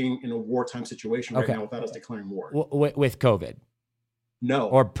us being in a wartime situation right now without us declaring war. With COVID? No.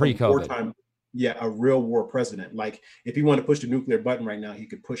 Or pre-COVID? Wartime, yeah, a real war president. Like, if he wanted to push the nuclear button right now, he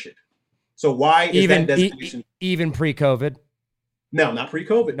could push it. So why is that designation? Even pre-COVID? No, not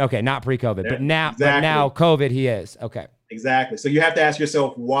pre-COVID. Okay, not pre-COVID. Yeah, but now COVID he is. Okay. Exactly. So you have to ask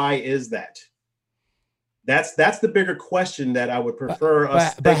yourself, why is that? That's the bigger question that I would prefer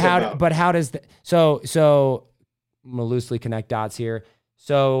us to think about. But how does so I'm gonna loosely connect dots here.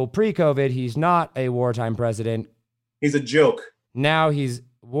 So pre-COVID, he's not a wartime president. He's a joke. Now he's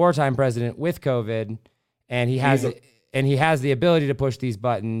wartime president with COVID, and he has the ability to push these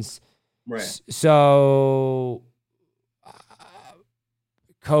buttons. Right. So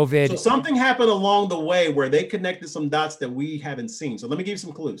COVID. So something happened along the way where they connected some dots that we haven't seen. So let me give you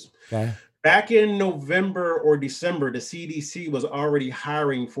some clues. Okay. Back in November or December, the CDC was already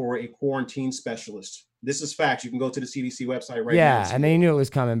hiring for a quarantine specialist. This is facts. You can go to the CDC website right now. Yeah, and they knew it was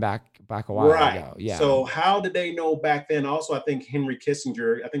coming back a while ago. Yeah. So how did they know back then? Also, I think Henry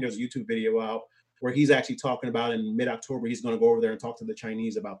Kissinger, I think there's a YouTube video out where he's actually talking about in mid-October, he's going to go over there and talk to the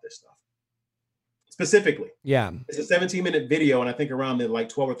Chinese about this stuff. Specifically. Yeah. It's a 17-minute video, and I think around the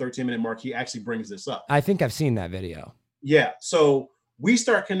 12 or 13-minute mark, he actually brings this up. I think I've seen that video. Yeah. So we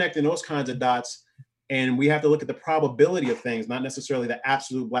start connecting those kinds of dots, and we have to look at the probability of things, not necessarily the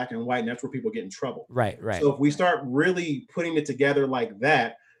absolute black and white, and that's where people get in trouble. Right. So if we start really putting it together like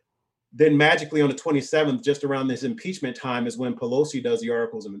that, then magically on the 27th, just around this impeachment time, is when Pelosi does the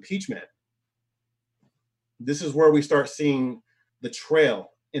articles of impeachment. This is where we start seeing the trail.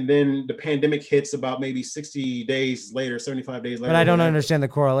 And then the pandemic hits about maybe 60 days later, 75 days later. But I don't understand the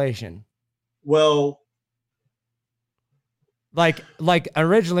correlation. Well, like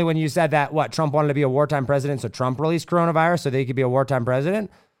originally when you said that, Trump wanted to be a wartime president, so Trump released coronavirus so they could be a wartime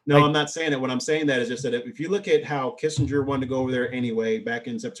president? No, I'm not saying that. What I'm saying that is just that if you look at how Kissinger wanted to go over there anyway, back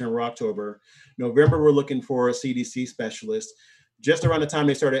in September, October, November, we're looking for a CDC specialist. Just around the time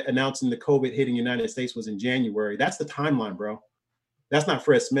they started announcing the COVID hitting the United States was in January. That's the timeline, bro. That's not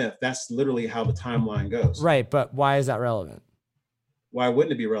Fred Smith. That's literally how the timeline goes. Right, but why is that relevant? Why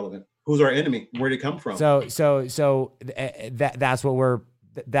wouldn't it be relevant? Who's our enemy? Where'd it come from? That's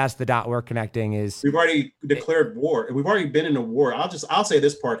the dot we're connecting is we've already declared war. We've already been in a war. I'll say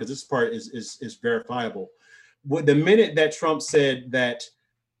this part because this part is verifiable. The minute that Trump said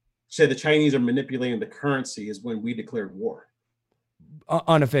the Chinese are manipulating the currency is when we declared war.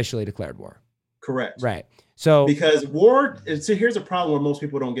 Unofficially declared war. Correct. Right. So because here's a problem where most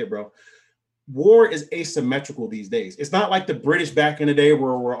people don't get, bro. War is asymmetrical these days. It's not like the British back in the day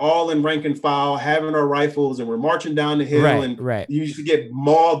where we're all in rank and file, having our rifles, and we're marching down the hill, and you used to get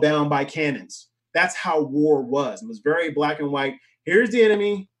mauled down by cannons. That's how war was. It was very black and white. Here's the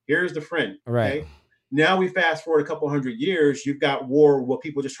enemy. Here's the friend. Right. Okay? Now we fast forward a couple hundred years. You've got war where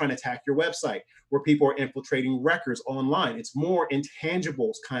people are just trying to attack your website, where people are infiltrating records online. It's more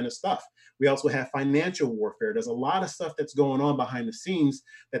intangibles kind of stuff. We also have financial warfare. There's a lot of stuff that's going on behind the scenes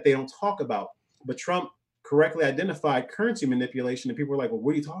that they don't talk about. But Trump correctly identified currency manipulation, and people were like, well,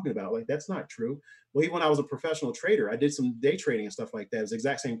 what are you talking about? Like, that's not true. Well, even when I was a professional trader, I did some day trading and stuff like that. It's the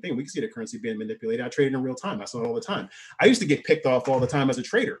exact same thing. We can see the currency being manipulated. I traded in real time. I saw it all the time. I used to get picked off all the time as a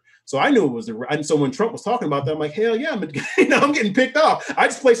trader. So I knew it was and so when Trump was talking about that, I'm like, hell yeah, I'm getting picked off. I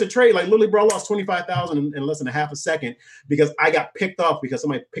just placed a trade, like literally, bro, I lost 25,000 in less than a half a second because I got picked off because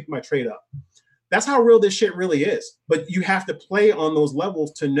somebody picked my trade up. That's how real this shit really is. But you have to play on those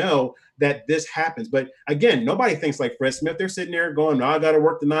levels to know that this happens. But again, nobody thinks like Fred Smith. They're sitting there going, no, I got to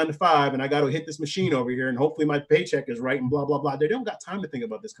work the 9 to 5 and I got to hit this machine over here and hopefully my paycheck is right and blah, blah, blah. They don't got time to think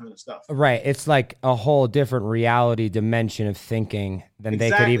about this kind of stuff. Right. It's like a whole different reality dimension of thinking than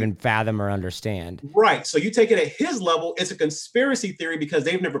they could even fathom or understand. Right. So you take it at his level, it's a conspiracy theory because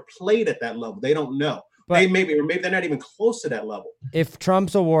they've never played at that level. They don't know. But maybe they're not even close to that level. If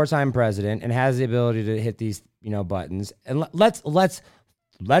Trump's a wartime president and has the ability to hit these, buttons, and let's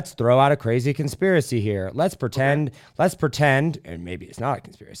throw out a crazy conspiracy here. Let's pretend, and maybe it's not a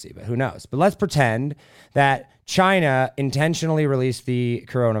conspiracy, but who knows? But let's pretend that China intentionally released the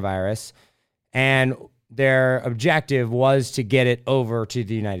coronavirus and their objective was to get it over to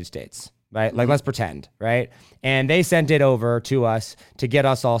the United States, right? Mm-hmm. Like, let's pretend, right? And they sent it over to us to get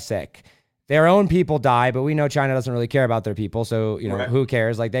us all sick. Their own people die, but we know China doesn't really care about their people. So, Who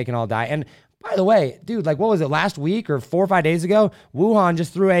cares? Like, they can all die. And by the way, dude, like, what was it, last week or 4 or 5 days ago? Wuhan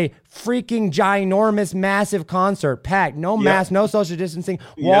just threw a freaking ginormous, massive concert, packed, no mask, no social distancing,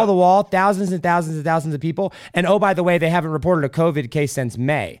 wall to wall, thousands and thousands and thousands of people. And oh, by the way, they haven't reported a COVID case since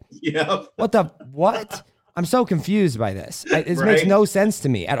May. Yep. What? I'm so confused by this. It makes no sense to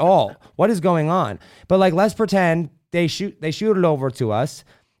me at all. What is going on? But like, let's pretend they shoot it over to us.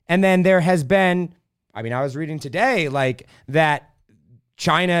 And then there has been, I was reading today, like, that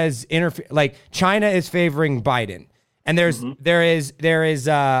China is favoring Biden. And there is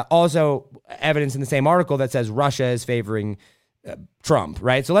also evidence in the same article that says Russia is favoring Trump,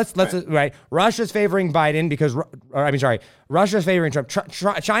 right? So let's right. Russia's favoring Biden because, Russia's favoring Trump.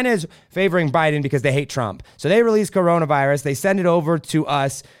 China is favoring Biden because they hate Trump. So they release coronavirus. They send it over to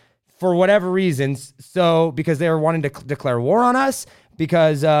us for whatever reasons. So because they were wanting to declare war on us,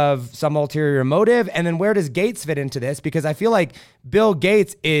 because of some ulterior motive. And then where does Gates fit into this? Because I feel like Bill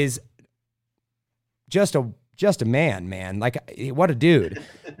Gates is just a man. Like, what a dude.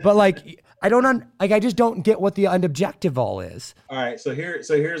 But like, I just don't get what the objective all is. All right. So here's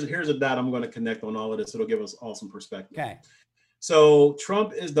a dot I'm going to connect on all of this. It'll give us all some perspective. Okay. So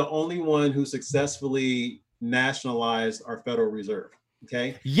Trump is the only one who successfully nationalized our Federal Reserve.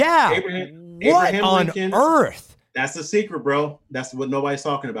 Okay. Yeah. Abraham on Lincoln, earth? That's the secret, bro. That's what nobody's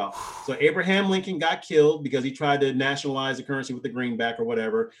talking about. So Abraham Lincoln got killed because he tried to nationalize the currency with the greenback or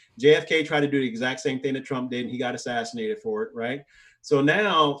whatever. JFK tried to do the exact same thing that Trump did, and he got assassinated for it, right? So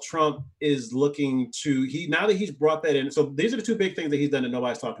now Trump is looking to, now that he's brought that in. So these are the two big things that he's done that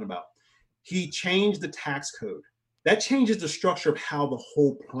nobody's talking about. He changed the tax code. That changes the structure of how the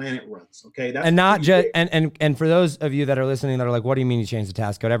whole planet runs. Okay. That's and not just and for those of you that are listening that are like, what do you mean you changed the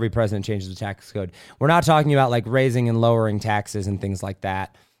tax code? Every president changes the tax code. We're not talking about like raising and lowering taxes and things like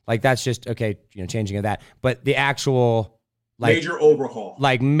that. Like, that's just changing of that. But the actual major overhaul,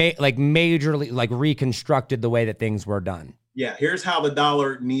 majorly reconstructed the way that things were done. Yeah. Here's how the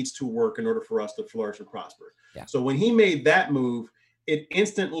dollar needs to work in order for us to flourish and prosper. Yeah. So when he made that move, it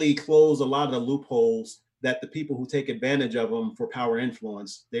instantly closed a lot of the loopholes that the people who take advantage of them for power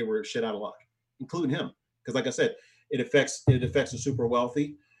influence, they were shit out of luck, including him. Because like I said, it affects the super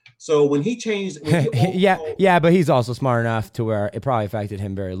wealthy. So when he changed, but he's also smart enough to where it probably affected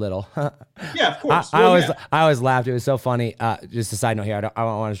him very little. Yeah, of course. I always laughed. It was so funny. Just a side note here. I don't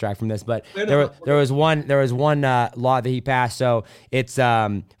want to distract from this, but there was one law that he passed. So it's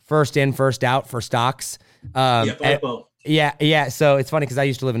first in, first out for stocks. Yeah. So it's funny because I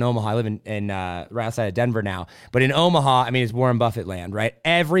used to live in Omaha. I live in right outside of Denver now. But in Omaha, it's Warren Buffett land, right?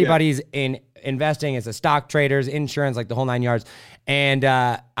 Everybody's in investing. It's a stock traders, insurance, like the whole 9 yards. And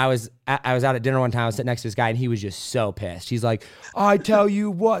I was out at dinner one time. I was sitting next to this guy, and he was just so pissed. He's like, I tell you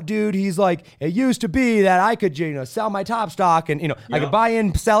what, dude. He's like, it used to be that I could, sell my top stock and, I could buy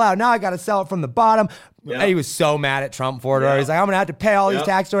in, sell out. Now I got to sell it from the bottom. Yeah. He was so mad at Trump for it. Or he's like, I'm going to have to pay all these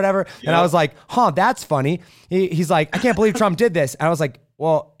taxes or whatever. And I was like, that's funny. He's like, I can't believe Trump did this. And I was like,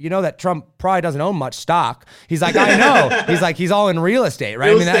 well, you know that Trump probably doesn't own much stock. He's like, I know. He's like, he's all in real estate,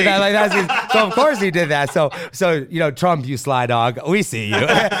 right? So of course he did that. So Trump, you sly dog. We see you.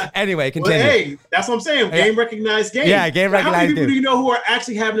 Anyway, continue. Well, hey, that's what I'm saying. Game recognized game. Yeah, game recognized game. How many people do you know who are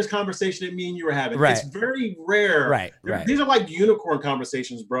actually having this conversation that me and you were having? Right. It's very rare. Right. These are like unicorn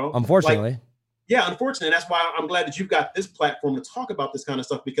conversations, bro. Unfortunately. Unfortunately. That's why I'm glad that you've got this platform to talk about this kind of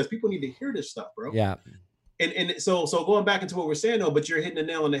stuff, because people need to hear this stuff, bro. Yeah. and so going back into what we're saying though, but you're hitting the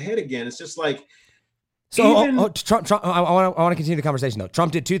nail on the head again. It's just like, so Trump, I want to continue the conversation though.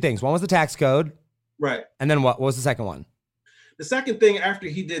 Trump did two things. One was the tax code. Right. And then what was the second one? The second thing after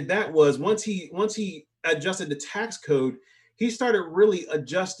he did that was once he adjusted the tax code, he started really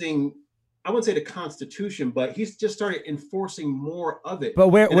adjusting, I wouldn't say the Constitution, but he's just started enforcing more of it. But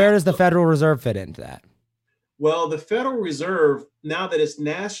where does the Federal Reserve fit into that? Well, the Federal Reserve, now that it's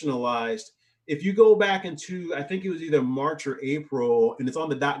nationalized, if you go back into, I think it was either March or April, and it's on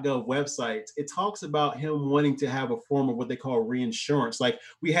the .gov website, it talks about him wanting to have a form of what they call reinsurance. Like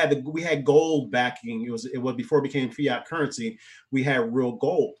we had gold backing. It was before it became fiat currency. We had real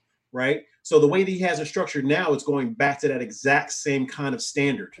gold, right? So the way that he has it structured now, it's going back to that exact same kind of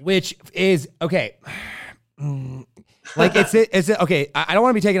standard. Which is okay. Like it's okay. I don't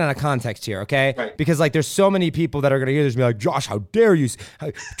want to be taken out of context here, okay? Right. Because like there's so many people that are gonna hear this and be like, Josh, how dare you?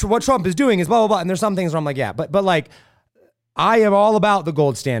 What Trump is doing is blah blah blah. And there's some things where I'm like, yeah, but like I am all about the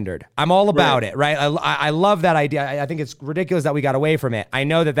gold standard. I'm all about it, right? I love that idea. I think it's ridiculous that we got away from it. I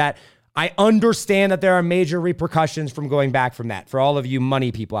know that I understand that there are major repercussions from going back from that. For all of you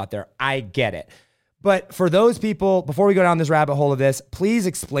money people out there, I get it. But for those people, before we go down this rabbit hole of this, please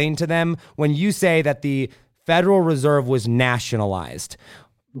explain to them when you say that the Federal Reserve was nationalized.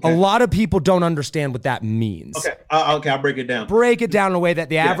 Okay. A lot of people don't understand what that means. Okay, I'll break it down. Break it down in a way that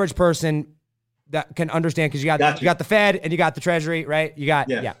the average person that can understand, because you got the Fed and you got the Treasury, right? You got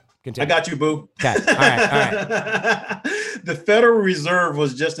Continue. I got you, boo. Okay, all right. The Federal Reserve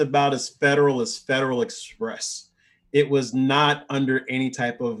was just about as federal as Federal Express. It was not under any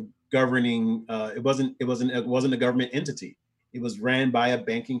type of governing. It wasn't a government entity. It was ran by a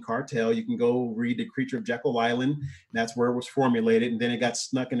banking cartel. You can go read The Creature of Jekyll Island. That's where it was formulated. And then it got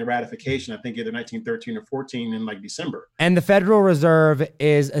snuck into ratification, I think either 1913 or 14 in like December. And the Federal Reserve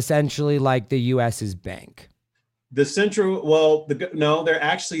is essentially like the U.S.'s bank. The central, they're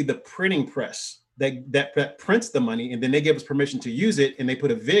actually the printing press that prints the money. And then they give us permission to use it. And they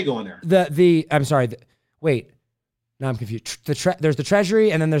put a VIG on there. I'm sorry. Wait, now I'm confused. There's the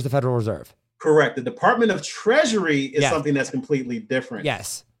Treasury and then there's the Federal Reserve. Correct. The Department of Treasury is something that's completely different.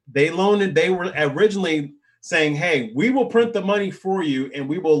 Yes. They were originally saying, hey, we will print the money for you and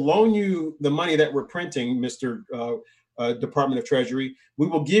we will loan you the money that we're printing, Mr. Department of Treasury. We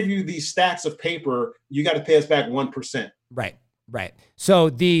will give you these stacks of paper. You got to pay us back 1%. Right.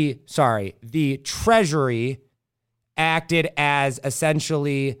 So the Treasury acted as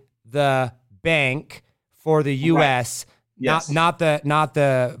essentially the bank for the U.S., right. Yes. Not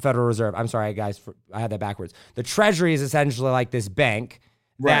the Federal Reserve. I'm sorry, guys. I had that backwards. The Treasury is essentially like this bank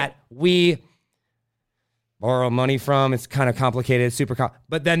that we borrow money from. It's kind of complicated,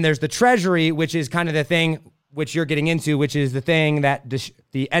 but then there's the Treasury, which is kind of the thing which you're getting into, which is the thing that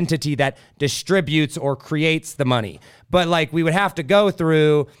the entity that distributes or creates the money. But like we used to have to go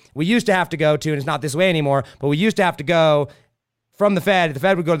to, and it's not this way anymore, but we used to have to go from the Fed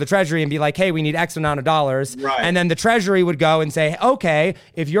would go to the Treasury and be like, hey, we need X amount of dollars. Right. And then the Treasury would go and say, okay,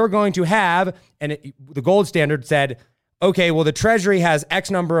 if you're going to have, the gold standard said, okay, well, the Treasury has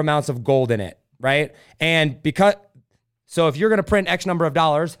X number amounts of gold in it, right? And so if you're going to print X number of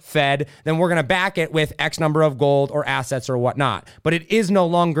dollars, Fed, then we're going to back it with X number of gold or assets or whatnot. But it is no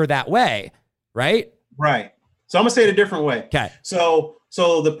longer that way, right? Right. So I'm going to say it a different way. Okay. So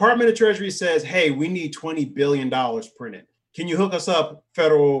the Department of Treasury says, hey, we need $20 billion printed. Can you hook us up,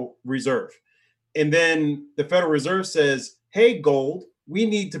 Federal Reserve? And then the Federal Reserve says, hey, gold, we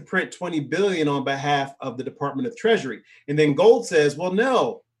need to print 20 billion on behalf of the Department of Treasury. And then gold says, well,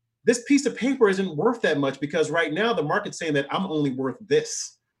 no, this piece of paper isn't worth that much because right now the market's saying that I'm only worth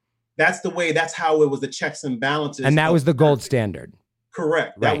this. That's how it was the checks and balances. And that was the gold standard.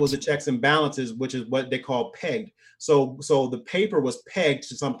 Correct. Right. That was the checks and balances, which is what they call pegged. So the paper was pegged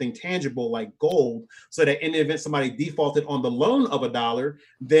to something tangible like gold, so that in the event somebody defaulted on the loan of $1,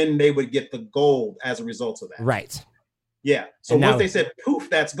 then they would get the gold as a result of that. Right. Yeah. So once they said, poof,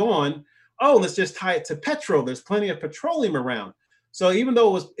 that's gone. Oh, let's just tie it to petrol. There's plenty of petroleum around. So even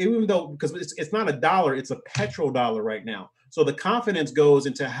though because it's not $1, it's a petrodollar right now. So the confidence goes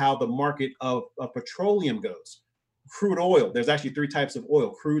into how the market of petroleum goes. Crude oil. There's actually 3 types of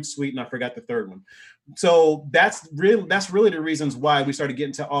oil: crude, sweet, and I forgot the third one. So that's really the reasons why we started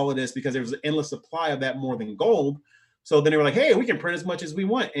getting to all of this, because there was an endless supply of that more than gold. So then they were like, hey, we can print as much as we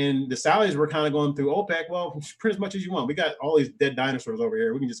want. And the Saudis were kind of going through OPEC. Well, print as much as you want. We got all these dead dinosaurs over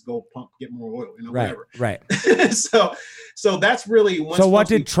here. We can just go pump, get more oil, whatever. Right. So that's really. What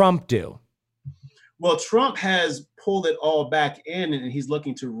did Trump do? Well, Trump has pulled it all back in, and he's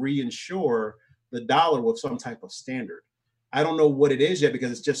looking to reinsure the dollar with some type of standard. I don't know what it is yet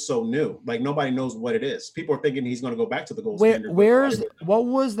because it's just so new. Like nobody knows what it is. People are thinking he's going to go back to the gold standard. What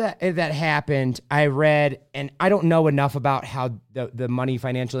was that happened? I read, and I don't know enough about how the money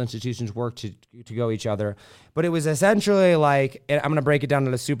financial institutions work to go each other, but it was essentially like, and I'm going to break it down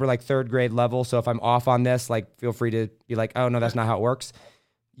to the super like third grade level. So if I'm off on this, like feel free to be like, oh no, that's not how it works.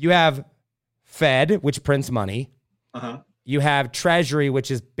 You have Fed, which prints money. You have Treasury,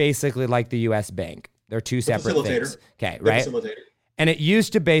 which is basically like the U.S. bank. They're two separate things. Okay, right? And it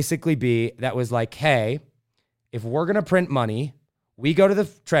used to basically be that was like, hey, if we're going to print money, we go to the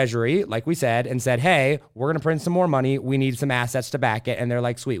Treasury, like we said, and said, hey, we're going to print some more money. We need some assets to back it. And they're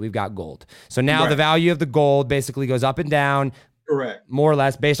like, sweet, we've got gold. So now the value of the gold basically goes up and down. Correct. More or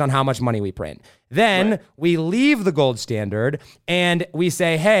less based on how much money we print. Then we leave the gold standard and we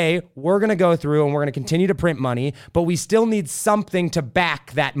say, hey, we're going to go through and we're going to continue to print money, but we still need something to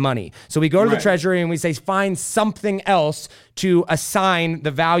back that money. So we go to the Treasury and we say, find something else to assign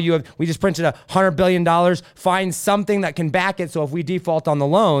the value of, we just printed $100 billion, find something that can back it. So if we default on the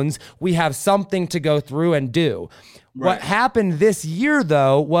loans, we have something to go through and do. What happened this year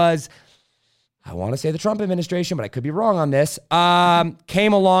though was, I want to say the Trump administration, but I could be wrong on this,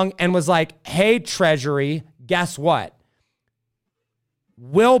 came along and was like, hey, Treasury, guess what?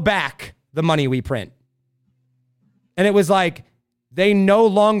 We'll back the money we print. And it was like, they no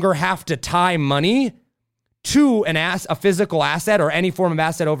longer have to tie money to a physical asset or any form of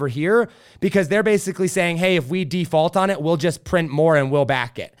asset over here, because they're basically saying, hey, if we default on it, we'll just print more and we'll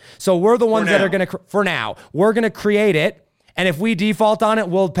back it. So we're the ones that are going to, for now, we're going to create it. And if we default on it,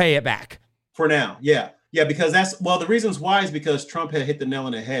 we'll pay it back. For now, yeah, because the reasons why is because Trump had hit the nail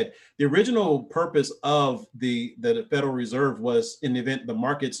on the head. The original purpose of the Federal Reserve was, in the event the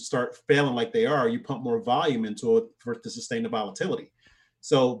markets start failing like they are, you pump more volume into it to sustain the volatility.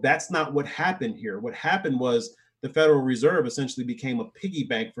 So that's not what happened here. What happened was the Federal Reserve essentially became a piggy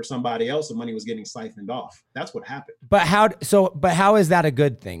bank for somebody else, and money was getting siphoned off. That's what happened. But how is that a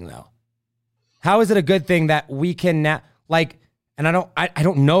good thing though? How is it a good thing that we can now, like? And I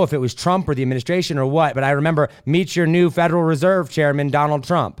don't know if it was Trump or the administration or what, but I remember meet your new Federal Reserve Chairman, Donald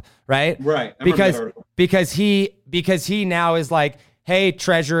Trump, right? Right. Because he now is like, hey,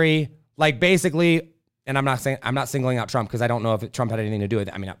 Treasury, like basically, and I'm not singling out Trump because I don't know if Trump had anything to do with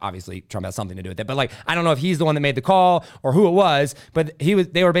it. I mean, obviously Trump has something to do with it, but like, I don't know if he's the one that made the call or who it was, but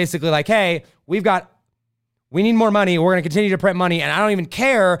they were basically like, hey, we need more money. We're going to continue to print money. And I don't even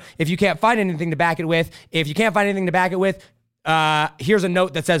care if you can't find anything to back it with. If you can't find anything to back it with, here's a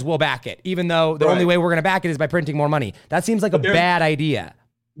note that says we'll back it, even though the only way we're going to back it is by printing more money. That seems like a bad idea.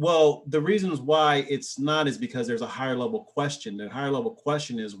 Well, the reasons why it's not is because there's a higher level question. The higher level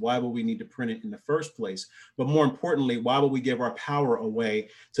question is, why would we need to print it in the first place? But more importantly, why would we give our power away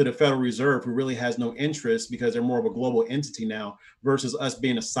to the Federal Reserve, who really has no interest because they're more of a global entity now versus us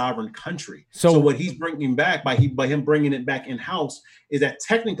being a sovereign country? So what he's bringing back by him bringing it back in-house is that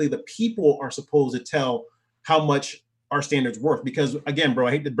technically the people are supposed to tell how much our standards worth. Because again,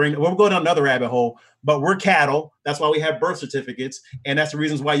 bro, we'll go down another rabbit hole, but we're cattle. That's why we have birth certificates. And that's the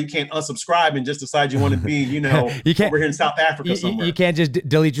reasons why you can't unsubscribe and just decide you want to be, you can't, over here in South Africa somewhere. You can't just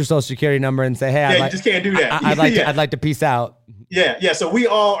delete your social security number and say, hey, you just can't do that. I'd like to peace out. Yeah. So we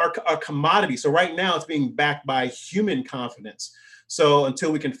all are a commodity. So right now it's being backed by human confidence. So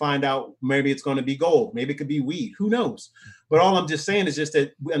until we can find out, maybe it's going to be gold, maybe it could be weed, who knows? But all I'm just saying is just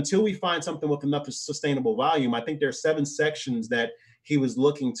that until we find something with enough sustainable volume, I think there are 7 sections that he was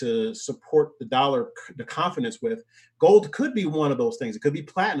looking to support the dollar, the confidence with. Gold could be one of those things. It could be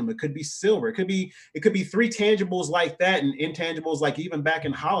platinum. It could be silver. It could be 3 tangibles like that, and intangibles like even back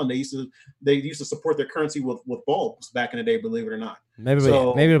in Holland, they used to support their currency with bulbs back in the day. Believe it or not. Maybe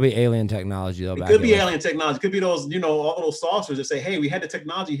it'll be alien technology though. It could be alien technology. It could be those, all those saucers that say, hey, we had the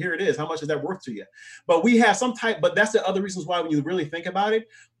technology, here it is. How much is that worth to you? But we have some type, but that's the other reasons why, when you really think about it,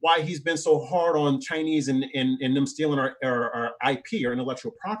 why he's been so hard on Chinese and them stealing our IP, our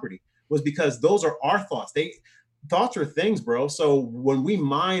intellectual property, was because those are our thoughts. Thoughts are things, bro. So when we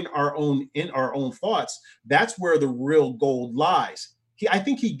mine our own thoughts, that's where the real gold lies. I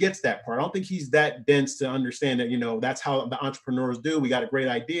think he gets that part. I don't think he's that dense to understand that, that's how the entrepreneurs do. We got a great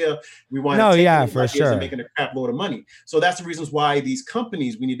idea. We want to for sure, making a crap load of money. So that's the reasons why these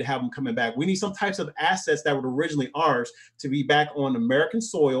companies, we need to have them coming back. We need some types of assets that were originally ours to be back on American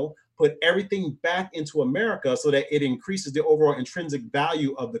soil, put everything back into America so that it increases the overall intrinsic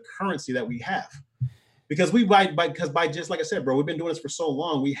value of the currency that we have. Because by just like I said, bro, we've been doing this for so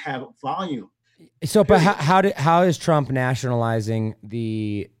long, we have volume. So, but how is Trump nationalizing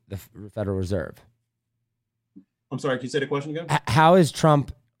the Federal Reserve? I'm sorry, can you say the question again? How is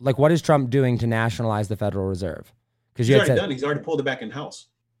Trump, what is Trump doing to nationalize the Federal Reserve? Because He's already done. He's already pulled it back in house.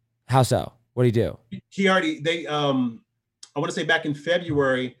 How so? What did he do? I want to say back in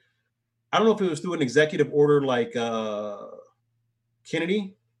February, I don't know if it was through an executive order like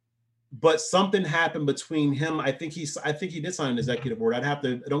Kennedy, but something happened between him. I think he did sign an executive order.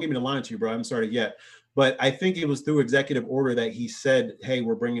 Don't give me the line to you, bro. I haven't started yet. But I think it was through executive order that he said, hey,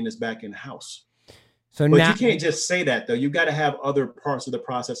 we're bringing this back in house. But you can't just say that, though. You got to have other parts of the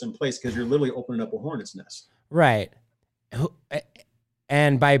process in place because you're literally opening up a hornet's nest. Right.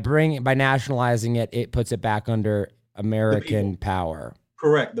 And by nationalizing it, it puts it back under American power.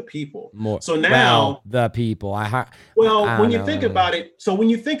 Correct. The people. More. So now the people. When you think about it,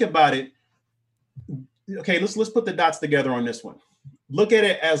 okay, let's put the dots together on this one. Look at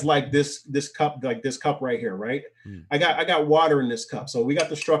it as like this cup, like this cup right here, right? I got water in this cup. So we got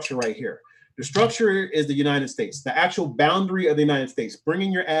the structure right here. The structure is the United States, the actual boundary of the United States.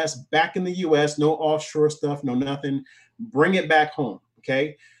 Bringing your ass back in the U.S., no offshore stuff, no nothing. Bring it back home,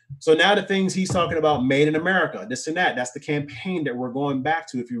 okay? So now the things he's talking about, made in America, this and that, that's the campaign that we're going back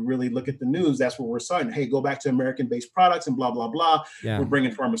to. If you really look at the news, that's what we're starting. Hey, go back to American-based products and blah, blah, blah. Yeah. We're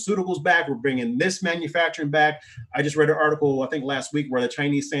bringing pharmaceuticals back. We're bringing this manufacturing back. I just read an article, I think last week, where the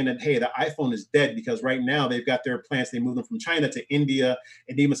Chinese saying that, hey, the iPhone is dead because right now they've got their plants. They moved them from China to India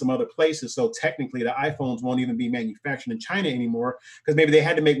and even some other places. So technically the iPhones won't even be manufactured in China anymore because maybe they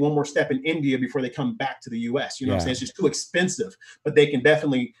had to make one more step in India before they come back to the U.S. You know what I'm saying? It's just too expensive, but they can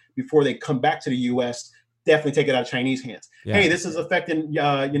definitely, before they come back to the U.S., definitely take it out of Chinese hands. Yeah. Hey, this is affecting,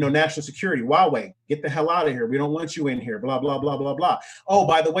 national security. Huawei, get the hell out of here. We don't want you in here. Blah, blah, blah, blah, blah. Oh,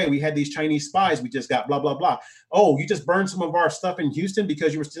 by the way, we had these Chinese spies we just got. Blah, blah, blah. Oh, you just burned some of our stuff in Houston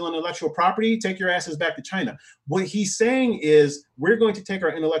because you were stealing intellectual property. Take your asses back to China. What he's saying is we're going to take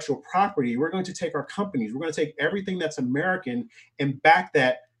our intellectual property. We're going to take our companies. We're going to take everything that's American and back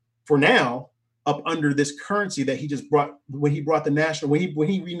that for now up under this currency that he just brought when he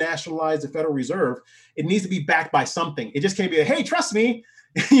renationalized the Federal Reserve. It needs to be backed by something. It just can't be hey, trust me,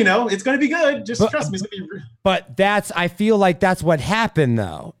 it's going to be good. Just trust me. But I feel like that's what happened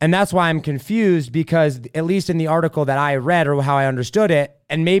though. And that's why I'm confused because at least in the article that I read or how I understood it,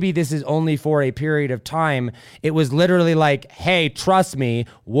 and maybe this is only for a period of time, it was literally like, hey, trust me,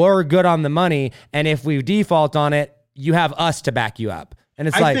 we're good on the money. And if we default on it, you have us to back you up. And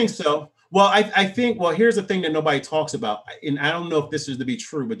it's I think so. Well, I think, here's the thing that nobody talks about. And I don't know if this is to be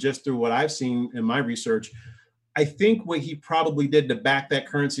true, but just through what I've seen in my research, I think what he probably did to back that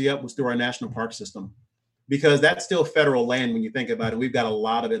currency up was through our national park system, because that's still federal land when you think about it. We've got a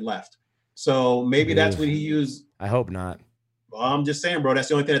lot of it left. So maybe that's what he used. I hope not. Well, I'm just saying, bro, that's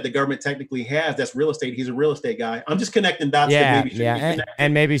the only thing that the government technically has. That's real estate. He's a real estate guy. I'm just connecting dots.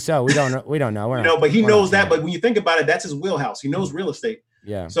 And maybe so. We don't know. But he knows that. But when you think about it, that's his wheelhouse. He knows real estate.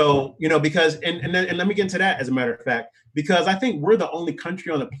 Yeah. So, because, and let me get into that as a matter of fact, because I think we're the only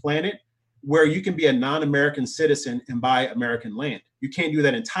country on the planet where you can be a non-American citizen and buy American land. You can't do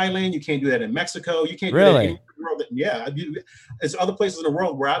that in Thailand. You can't do that in Mexico. You can't do that in the world. Yeah. There's other places in the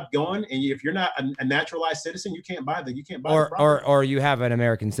world where I've gone, and if you're not a naturalized citizen, you can't buy or you have an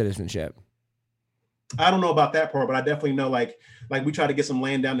American citizenship. I don't know about that part, but I definitely know like we try to get some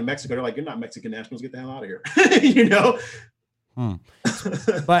land down to Mexico. They're like, you're not Mexican nationals. Get the hell out of here.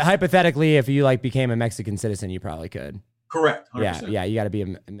 But hypothetically, if you became a Mexican citizen, you probably could. Correct. 100%. Yeah. You got to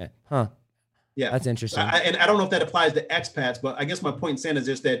be Yeah, that's interesting. And I don't know if that applies to expats, but I guess my point in saying is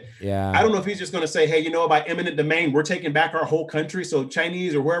just that I don't know if he's just going to say, hey, by eminent domain, we're taking back our whole country. So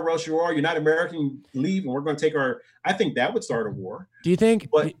Chinese or wherever else you are, you're not American, leave, and we're going to take I think that would start a war. Do you think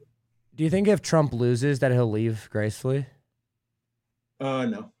if Trump loses that he'll leave gracefully?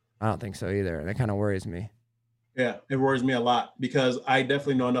 No. I don't think so either. That kind of worries me. Yeah, it worries me a lot because I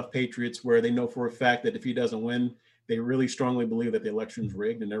definitely know enough patriots where they know for a fact that if he doesn't win, they really strongly believe that the election's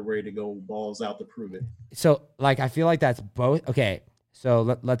rigged and they're ready to go balls out to prove it. So I feel like that's both. Okay.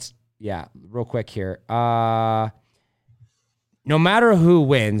 So let's real quick here. No matter who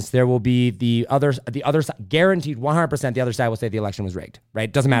wins, there will be the other side, guaranteed 100%. The other side will say the election was rigged, right?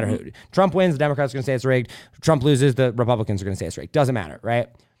 Doesn't matter who. Trump wins, the Democrats are going to say it's rigged. Trump loses, the Republicans are going to say it's rigged. Doesn't matter, right?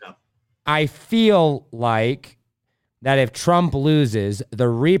 No. I feel like that if Trump loses, the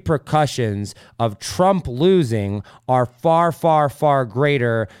repercussions of Trump losing are far, far, far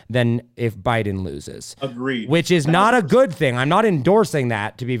greater than if Biden loses. Agreed. Which is not a good thing. I'm not endorsing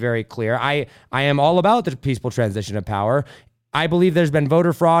that, to be very clear. I am all about the peaceful transition of power. I believe there's been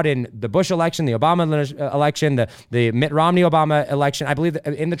voter fraud in the Bush election, the Obama election, the Mitt Romney Obama election. I believe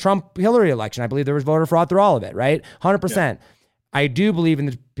in the Trump Hillary election, I believe there was voter fraud through all of it, right? 100%. Yeah. I do believe in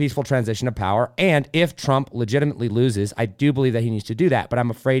the peaceful transition of power. And if Trump legitimately loses, I do believe that he needs to do that. But I'm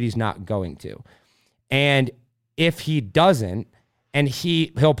afraid he's not going to. And if he doesn't, and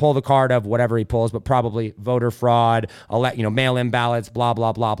he'll pull the card of whatever he pulls, but probably voter fraud, mail-in ballots, blah,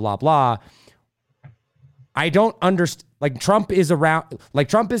 blah, blah, blah, blah. I don't understand. Like, Trump is around, like,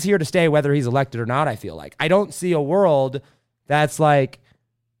 Trump is here to stay whether he's elected or not, I feel like. I don't see a world that's like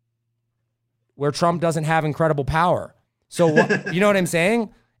where Trump doesn't have incredible power. So, you know what I'm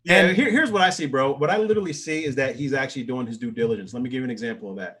saying? Yeah, here's what I see, bro. What I literally see is that he's actually doing his due diligence. Let me give you an example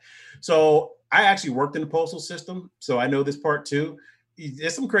of that. So I actually worked in the postal system, so I know this part too.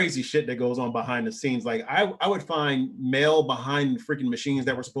 There's some crazy shit that goes on behind the scenes. Like I would find mail behind freaking machines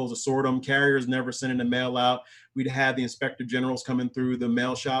that were supposed to sort them. Carriers never sending the mail out. We'd have the inspector generals coming through the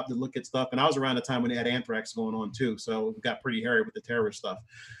mail shop to look at stuff. And I was around the time when they had anthrax going on too. So it got pretty hairy with the terrorist stuff.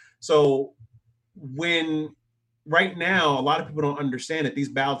 So right now, a lot of people don't understand that these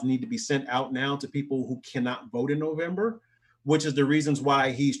ballots need to be sent out now to people who cannot vote in November, which is the reasons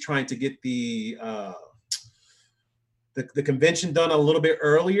why he's trying to get the convention done a little bit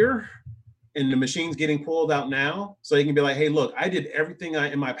earlier and the machine's getting pulled out now. So he can be like, hey, look, I did everything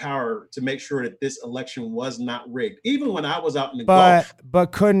in my power to make sure that this election was not rigged. Even when I was out in the Gulf.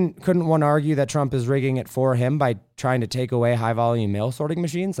 But couldn't one argue that Trump is rigging it for him by trying to take away high volume mail sorting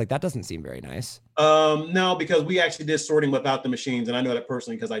machines? Like, that doesn't seem very nice. No, because we actually did sorting without the machines. And I know that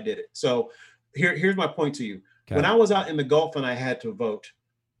personally because I did it. So here's my point to you. Okay. When I was out in the Gulf and I had to vote,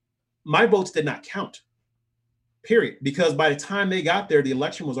 my votes did not count. Period. Because by the time they got there, the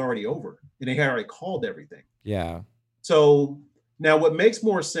election was already over and they had already called everything. Yeah. So now what makes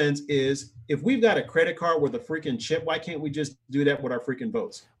more sense is if we've got a credit card with a freaking chip, why can't we just do that with our freaking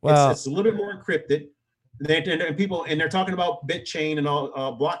votes? Well, it's a little bit more encrypted. And people, and they're talking about BitChain and all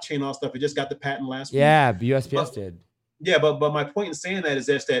blockchain and all stuff. It just got the patent last week. Yeah, USPS did. Yeah, but my point in saying that is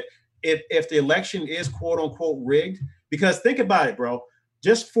just that if the election is quote unquote rigged, because think about it, bro.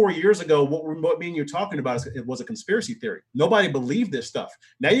 Just 4 years ago, what me and you're talking about it was a conspiracy theory. Nobody believed this stuff.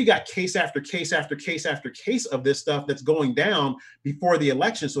 Now you got case after case after case after case of this stuff that's going down before the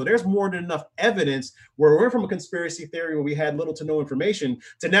election. So there's more than enough evidence where we're from a conspiracy theory where we had little to no information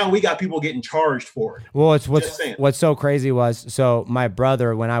to now we got people getting charged for it. Well, what's so crazy was, so my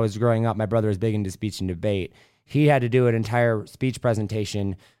brother, when I was growing up, my brother was big into speech and debate. He had to do an entire speech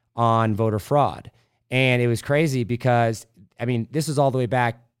presentation on voter fraud. And it was crazy because, I mean, this is all the way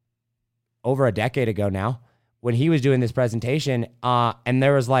back over a decade ago now when he was doing this presentation. And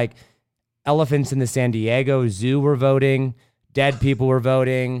there was like elephants in the San Diego Zoo were voting, dead people were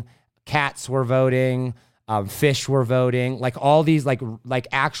voting, cats were voting, fish were voting, like all these like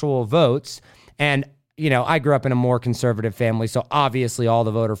actual votes. And, you know, I grew up in a more conservative family. So obviously all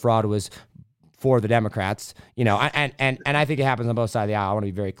the voter fraud was for the Democrats, you know, and I think it happens on both sides of the aisle. I want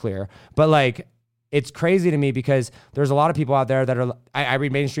to be very clear, but like, it's crazy to me because there's a lot of people out there that are, I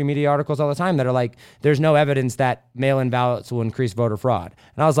read mainstream media articles all the time that are like, there's no evidence that mail-in ballots will increase voter fraud.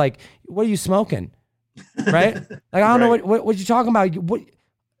 And I was like, what are you smoking? Right? Like, I don't know what you're talking about.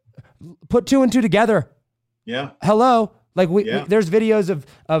 Put two and two together. Yeah. Hello. Like there's videos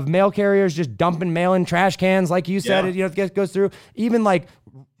of mail carriers just dumping mail in trash cans. Like you said, you know, it goes through even like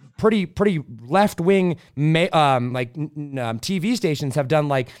pretty left-wing TV stations have done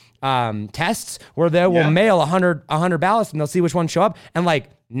like tests where they will mail 100 ballots and they'll see which ones show up and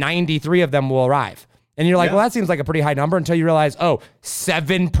like 93 of them will arrive. And you're like, well, that seems like a pretty high number until you realize,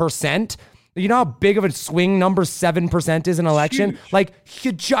 7%? You know how big of a swing number 7% is in an election? Huge. Like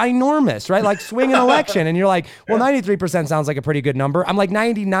ginormous, right? Like swing an election. And you're like, well, 93% sounds like a pretty good number. I'm like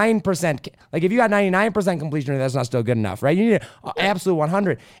 99%. Like if you got 99% completion rate, that's not still good enough, right? You need an absolute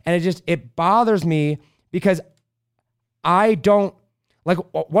 100. And it bothers me because I don't, like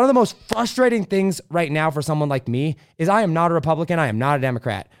one of the most frustrating things right now for someone like me is I am not a Republican. I am not a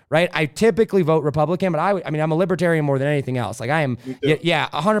Democrat, right? I typically vote Republican, but I'm a libertarian more than anything else. Like I am,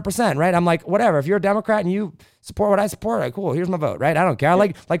 100%, right? I'm like, whatever. If you're a Democrat and you support what I support, like, cool, here's my vote, right? I don't care. I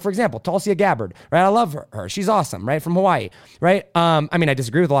like for example, Tulsi Gabbard, right? I love her. She's awesome, right? From Hawaii, right? I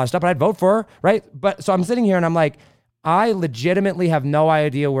disagree with a lot of stuff, but I'd vote for her, right? But so I'm sitting here and I'm like, I legitimately have no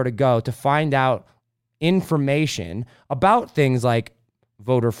idea where to go to find out information about things like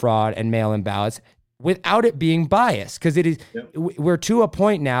voter fraud and mail-in ballots without it being biased. Because we're to a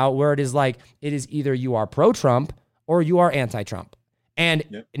point now where it is either you are pro-Trump or you are anti-Trump.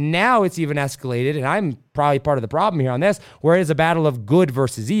 And now it's even escalated, and I'm probably part of the problem here on this, where it is a battle of good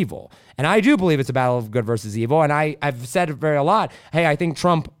versus evil. And I do believe it's a battle of good versus evil. And I've said it a lot. Hey, I think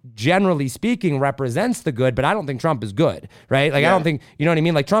Trump, generally speaking, represents the good, but I don't think Trump is good, right? Like, I don't think, you know what I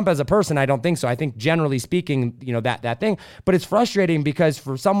mean? Like Trump as a person, I don't think so. I think generally speaking, you know, that thing. But it's frustrating because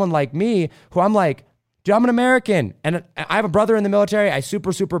for someone like me, who I'm like, dude, I'm an American and I have a brother in the military. I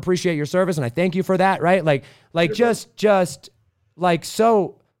super, super appreciate your service and I thank you for that, right? Like just like,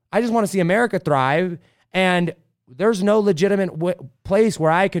 so I just want to see America thrive, and there's no legitimate place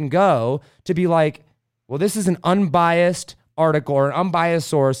where I can go to be like, well, this is an unbiased article or an unbiased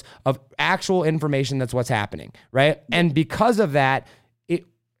source of actual information that's what's happening, right? And because of that,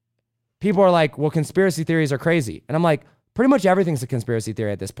 people are like, well, conspiracy theories are crazy. And I'm like, pretty much everything's a conspiracy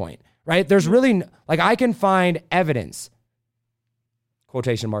theory at this point, right? There's really, like, I can find evidence,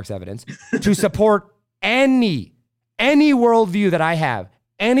 quotation marks evidence, to support any worldview that I have,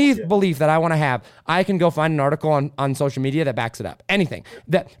 any belief that I want to have. I can go find an article on social media that backs it up. Anything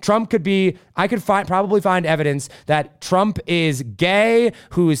that Trump could be, I could probably find evidence that Trump is gay,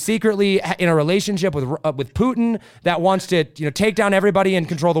 who is secretly in a relationship with Putin, that wants to, take down everybody and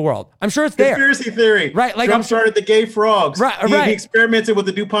control the world. I'm sure it's there. Conspiracy theory, right? Like Trump started the gay frogs. Right. He experimented with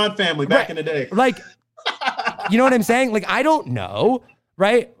the DuPont family back in the day. Like, you know what I'm saying? Like, I don't know,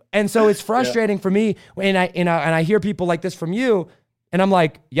 right? And so it's frustrating for me when I hear people like this from you. And I'm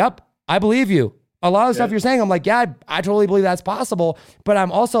like, yep, I believe you. A lot of the stuff you're saying, I'm like, yeah, I totally believe that's possible. But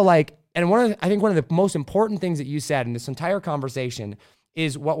I'm also like, and I think one of the most important things that you said in this entire conversation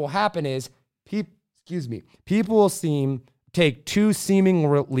is what will happen is people will take two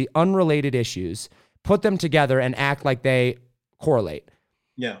seemingly unrelated issues, put them together and act like they correlate.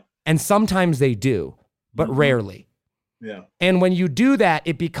 Yeah. And sometimes they do, but rarely. Yeah. And when you do that,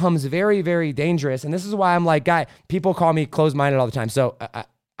 it becomes very, very dangerous. And this is why I'm like, people call me closed-minded all the time. So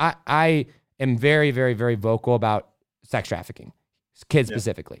I am very, very, very vocal about sex trafficking, kids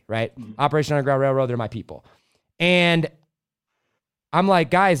specifically, right? Mm-hmm. Operation Underground Railroad, they're my people. And I'm like,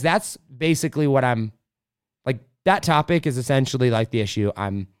 guys, that's basically what I'm like, that topic is essentially like the issue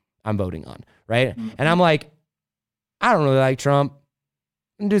I'm voting on, right? Mm-hmm. And I'm like, I don't really like Trump.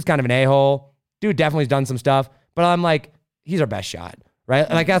 Dude's kind of an a-hole. Dude definitely has done some stuff. But I'm like, he's our best shot, right?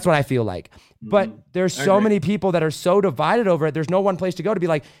 Like, that's what I feel like. But there's so many people that are so divided over it. There's no one place to go to be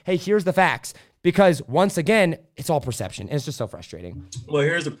like, hey, here's the facts. Because once again, it's all perception. And it's just so frustrating. Well,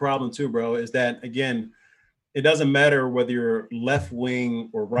 here's the problem too, bro, is that, again, it doesn't matter whether you're left wing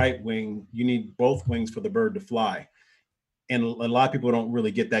or right wing. You need both wings for the bird to fly. And a lot of people don't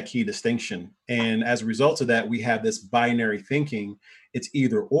really get that key distinction. And as a result of that, we have this binary thinking. It's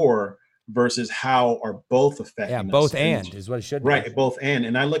either or, versus how are both affecting us. Both and is what it should be. Right, both and.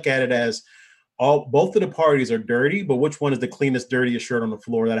 And I look at it as both of the parties are dirty, but which one is the cleanest, dirtiest shirt on the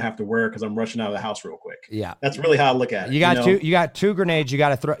floor that I have to wear because I'm rushing out of the house real quick? Yeah. That's really how I look at it. You got two grenades you got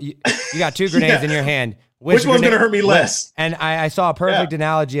to throw. You got two grenades in your hand. Which one's going to hurt me less? And I saw a perfect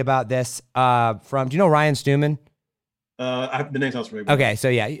analogy about this from, do you know Ryan Stewman? The name sounds familiar. Okay, so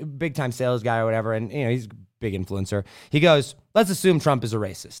yeah, big time sales guy or whatever, and he's a big influencer. He goes, let's assume Trump is a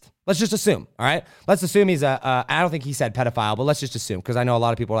racist. Let's just assume, all right? Let's assume he's I don't think he said pedophile, but let's just assume, because I know a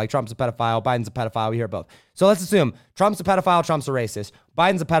lot of people are like, Trump's a pedophile, Biden's a pedophile, we hear both. So let's assume Trump's a pedophile, Trump's a racist,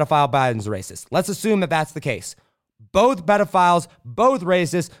 Biden's a pedophile, Biden's a racist. Let's assume that that's the case. Both pedophiles, both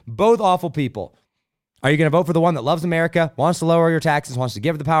racist, both awful people. Are you going to vote for the one that loves America, wants to lower your taxes, wants to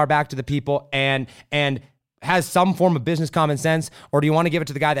give the power back to the people, and has some form of business common sense? Or do you want to give it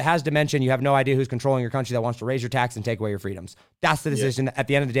to the guy that has dementia and you have no idea who's controlling your country, that wants to raise your tax and take away your freedoms? That's the decision at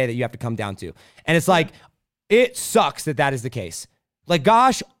the end of the day that you have to come down to. And it's like, it sucks that is the case. Like,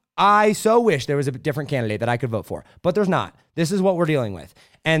 gosh, I so wish there was a different candidate that I could vote for, but there's not. This is what we're dealing with.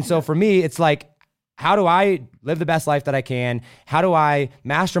 And so for me, it's like, how do I live the best life that I can? How do I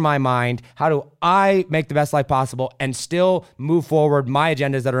master my mind? How do I make the best life possible and still move forward my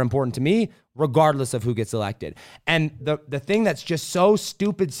agendas that are important to me, regardless of who gets elected? And the thing that's just so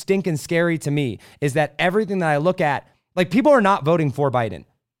stupid, stinking scary to me is that everything that I look at, like, people are not voting for Biden.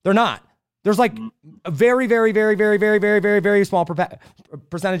 They're not. There's like a very, very, very, very, very, very, very, very small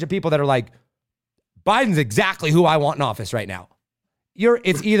percentage of people that are like, Biden's exactly who I want in office right now.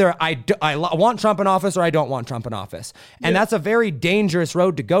 It's either I want Trump in office or I don't want Trump in office. And that's a very dangerous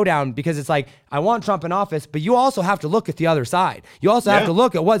road to go down, because it's like, I want Trump in office, but you also have to look at the other side. You also have to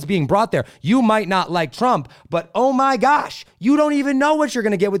look at what's being brought there. You might not like Trump, but oh my gosh, you don't even know what you're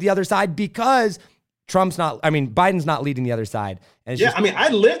going to get with the other side, because Biden's not leading the other side. And I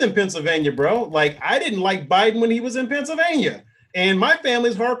lived in Pennsylvania, bro. Like, I didn't like Biden when he was in Pennsylvania. And my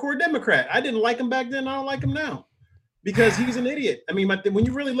family's hardcore Democrat. I didn't like him back then. I don't like him now. Because he's an idiot. I mean, when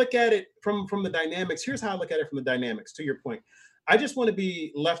you really look at it from the dynamics, here's how I look at it from the dynamics, to your point. I just want to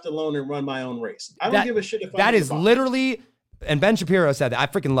be left alone and run my own race. I don't give a shit if that is literally, and Ben Shapiro said that. I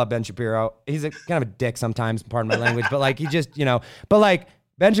freaking love Ben Shapiro. He's kind of a dick sometimes, pardon my language, but like, he just, but like,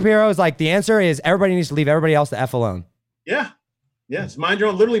 Ben Shapiro is like, the answer is everybody needs to leave everybody else the F alone. Yeah. Yes.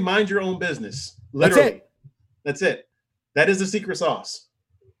 Literally mind your own business. Literally. That's it. That is the secret sauce.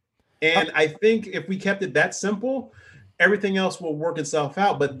 And I think if we kept it that simple, everything else will work itself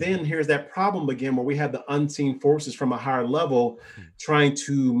out. But then here's that problem again, where we have the unseen forces from a higher level trying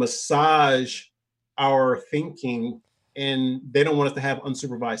to massage our thinking, and they don't want us to have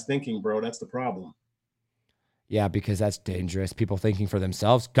unsupervised thinking, bro. That's the problem. Yeah, because that's dangerous. People thinking for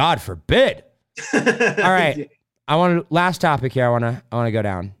themselves. God forbid. All right. Last topic here. I want to go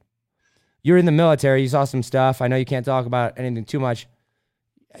down. You're in the military. You saw some stuff. I know you can't talk about anything too much.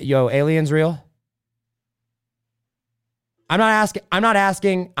 Yo, aliens real? I'm not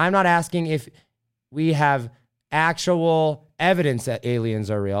asking if we have actual evidence that aliens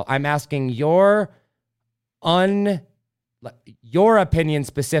are real. I'm asking your opinion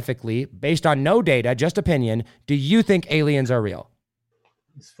specifically, based on no data, just opinion. Do you think aliens are real?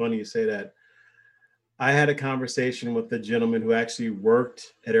 It's funny you say that. I had a conversation with the gentleman who actually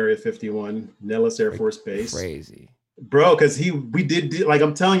worked at Area 51, Nellis Air Force Base. Crazy. Bro, because we did, like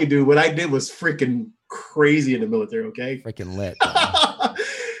I'm telling you, dude, what I did was freaking crazy in the military, okay? Freaking lit.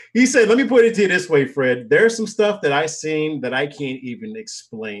 He said, let me put it to you this way, Fred. There's some stuff that I seen that I can't even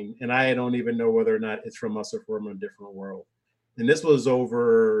explain. And I don't even know whether or not it's from us or from a different world. And this was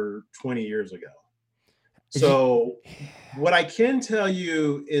over 20 years ago. So what I can tell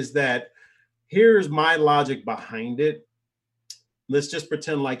you is that here's my logic behind it. Let's just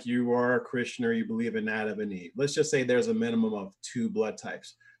pretend like you are a Christian or you believe in Adam and Eve. Let's just say there's a minimum of 2 blood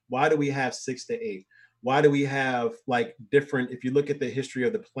types. Why do we have 6 to 8? Why do we have like different, if you look at the history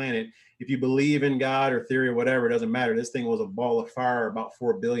of the planet, if you believe in God or theory or whatever, it doesn't matter. This thing was a ball of fire about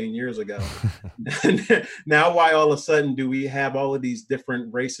 4 billion years ago. Now, why all of a sudden do we have all of these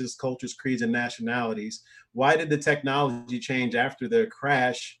different races, cultures, creeds, and nationalities? Why did the technology change after the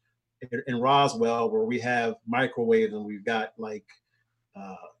crash in Roswell, where we have microwaves and we've got like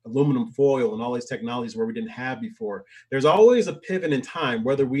aluminum foil and all these technologies where we didn't have before? There's always a pivot in time,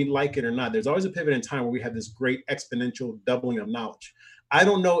 whether we like it or not. There's always a pivot in time where we have this great exponential doubling of knowledge. I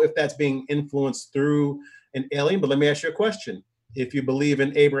don't know if that's being influenced through an alien, but let me ask you a question. If you believe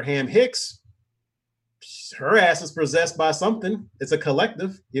in Abraham Hicks, her ass is possessed by something. It's a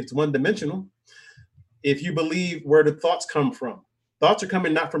collective. It's one-dimensional. If you believe where the thoughts come from, thoughts are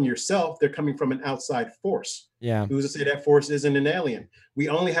coming not from yourself, they're coming from an outside force. Yeah. Who's to say that force isn't an alien? We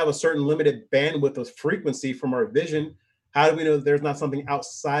only have a certain limited bandwidth of frequency from our vision. How do we know that there's not something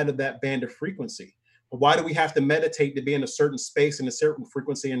outside of that band of frequency? Why do we have to meditate to be in a certain space and a certain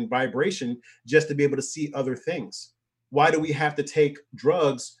frequency and vibration just to be able to see other things? Why do we have to take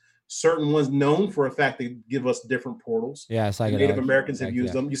drugs, certain ones known for a fact they give us different portals? Yeah, it's like Native Americans have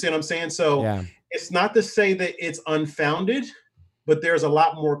used them. You see what I'm saying? So it's not to say that it's unfounded, but there's a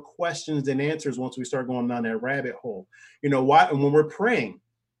lot more questions than answers once we start going down that rabbit hole. You know, why? And when we're praying,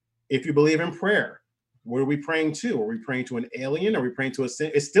 if you believe in prayer, what are we praying to? Are we praying to an alien? Are we praying to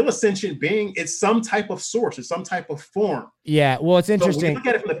it's still a sentient being. It's some type of source. It's some type of form. Yeah. Well, it's interesting. So when you look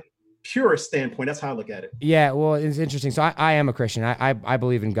at it from the purest standpoint, that's how I look at it. Yeah. Well, it's interesting. So I am a Christian. I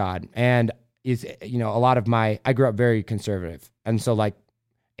believe in God, and it's, you know, a lot of I grew up very conservative. And so like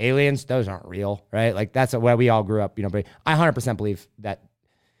aliens, those aren't real, right? Like that's where we all grew up, you know, but I 100% believe that.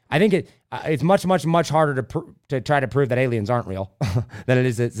 I think it's much harder to try to prove that aliens aren't real than it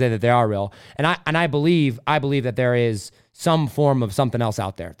is to say that they are real. And I believe that there is some form of something else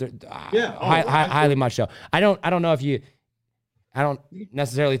out there. Highly much so. I don't know if I don't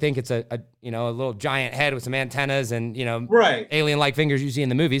necessarily think it's a little giant head with some antennas and, you know, alien-like fingers you see in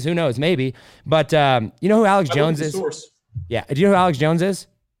the movies. Who knows? Maybe. But you know who Alex Jones is? Yeah. Do you know who Alex Jones is?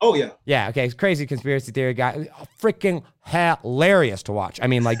 Oh, yeah. Yeah, okay. Crazy conspiracy theory guy. Freaking hilarious to watch. I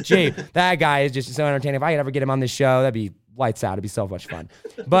mean, like, gee, that guy is just so entertaining. If I could ever get him on this show, that'd be lights out. It'd be so much fun.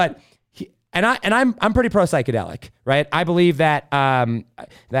 But I'm pretty pro psychedelic, right? I believe that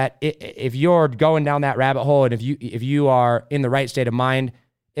if you're going down that rabbit hole and if you are in the right state of mind,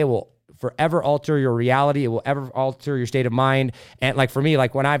 it will forever alter your reality. It will ever alter your state of mind. And like for me,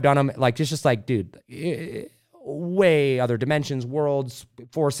 like when I've done them, like it's just like, dude, way other dimensions, worlds,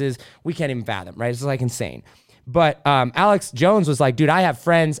 forces we can't even fathom, right? It's like insane. But Alex Jones was like, dude, I have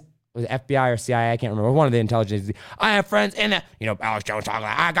friends with FBI or CIA, I can't remember, one of the intelligence agencies. I have friends in the, you know, Alex Jones talking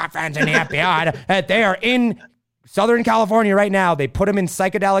like, I got friends in the FBI that they are in Southern California right now. They put them in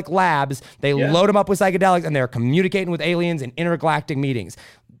psychedelic labs. They load them up with psychedelics and they're communicating with aliens in intergalactic meetings.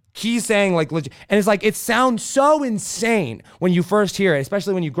 He's saying like, and it's like, it sounds so insane when you first hear it,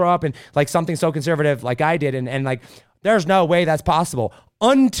 especially when you grow up in like something so conservative like I did. And like, there's no way that's possible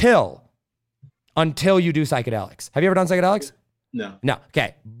until you do psychedelics. Have you ever done psychedelics? No.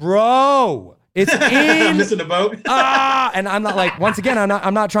 Okay. Bro, It's I'm missing the boat. And I'm not like, once again,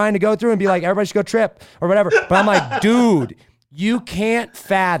 I'm not trying to go through and be like, everybody should go trip or whatever. But I'm like, dude, you can't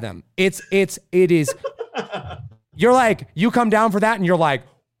fathom. It is. You're like, you come down for that and you're like,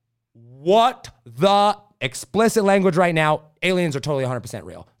 what the explicit language right now? Aliens are totally 100%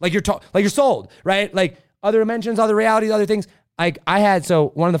 real. Like you're sold, right? Like other dimensions, other realities, other things. Like so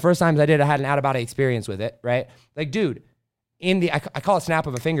one of the first times I had an out-of-body experience with it, right? Like, dude, I call it snap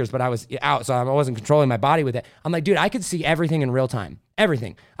of a fingers, but I was out, so I wasn't controlling my body with it. I'm like, dude, I could see everything in real time.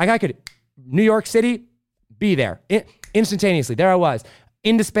 Everything. Like I could, New York City, be there. Instantaneously. There I was.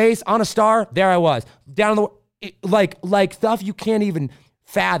 Into space, on a star, there I was. Down in the, like stuff you can't even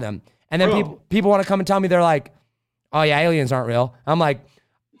fathom. And then people want to come and tell me, they're like, oh yeah, aliens aren't real. I'm like,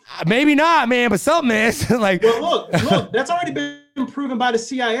 maybe not, man, but something is. Like, well, look, that's already been proven by the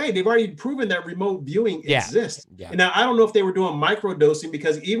CIA. They've already proven that remote viewing exists. Yeah. And now I don't know if they were doing microdosing,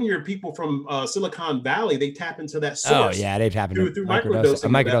 because even your people from Silicon Valley, they tap into that source. Oh yeah, they tap into through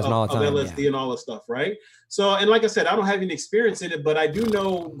microdosing all the time, of LSD and all that stuff, right? So, and like I said, I don't have any experience in it, but I do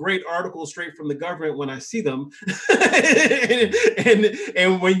know great articles straight from the government when I see them.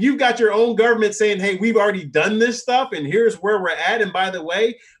 and when you've got your own government saying, hey, we've already done this stuff and here's where we're at. And by the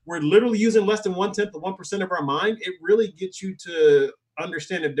way, we're literally using less than 1/10 of 1% of our mind. It really gets you to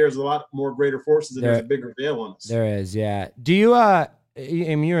understand that there's a lot more greater forces and there's a bigger veil on us. There is, yeah. Do you,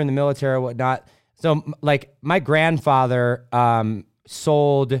 you're in the military or whatnot. So like my grandfather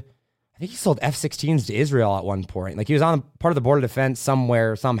sold F-16s to Israel at one point. Like he was on part of the Board of Defense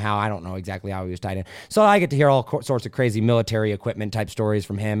somewhere, somehow. I don't know exactly how he was tied in. So I get to hear all sorts of crazy military equipment type stories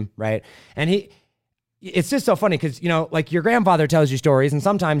from him, right? And it's just so funny because, you know, like your grandfather tells you stories and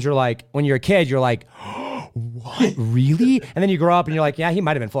sometimes you're like, when you're a kid, you're like, what, really? And then you grow up and you're like, yeah, he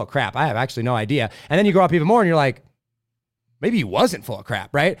might have been full of crap. I have actually no idea. And then you grow up even more and you're like, maybe he wasn't full of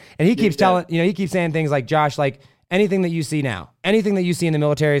crap, right? And he keeps telling, you know, he keeps saying things like, Josh, like, anything that you see now, anything that you see in the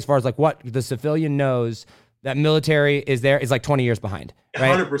military as far as like what the civilian knows that military is there is like 20 years behind,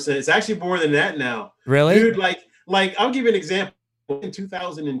 right? 100%. It's actually more than that now. Really? Dude, like I'll give you an example. In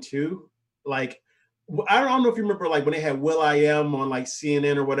 2002, like, I don't know if you remember like when they had Will.i.am on like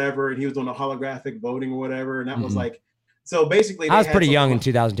CNN or whatever, and he was on a holographic voting or whatever. And that was like, so basically I was pretty young in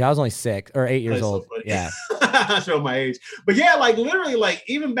 2002. I was only 6 or 8 years old. Yeah. I show my age. But yeah, like literally, like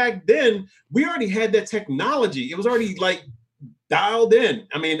even back then, we already had that technology. It was already like dialed in.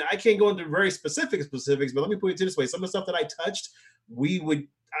 I mean, I can't go into very specifics, but let me put it this way. Some of the stuff that I touched,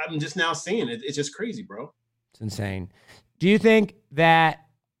 I'm just now seeing it. It's just crazy, bro. It's insane. Do you think that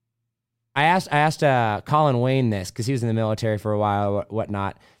I asked Colin Wayne this because he was in the military for a while or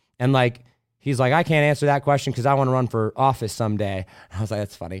whatnot. And like, he's like, I can't answer that question because I want to run for office someday. I was like,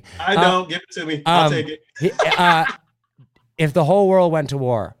 that's funny. I know. Give it to me. I'll take it. If the whole world went to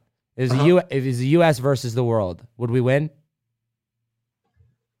war, if it's the U.S. versus the world, would we win?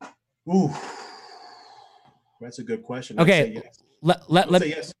 Ooh, that's a good question. Okay. Let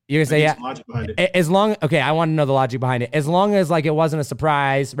yes. You're gonna say yeah. Logic behind it. As long, okay, I want to know the logic behind it. As long as like it wasn't a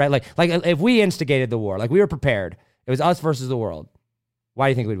surprise, right? Like if we instigated the war, like we were prepared, it was us versus the world. Why do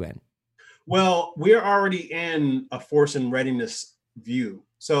you think we'd win? Well, we're already in a force and readiness view.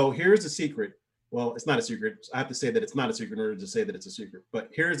 So here's the secret. Well, it's not a secret. I have to say that it's not a secret in order to say that it's a secret. But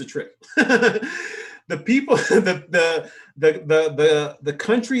here's the trick. The people, the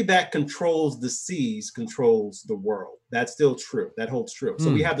country that controls the seas controls the world. That's still true. That holds true.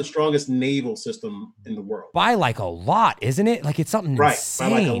 So we have the strongest naval system in the world. By like a lot, isn't it? Like it's something insane.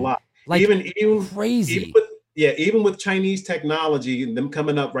 By like a lot. Like even crazy. Even with Chinese technology and them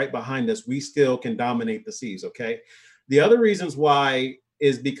coming up right behind us, we still can dominate the seas, okay? The other reasons why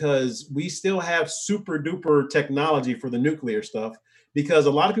is because we still have super duper technology for the nuclear stuff, because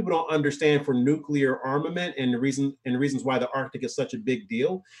a lot of people don't understand for nuclear armament, and the reasons why the Arctic is such a big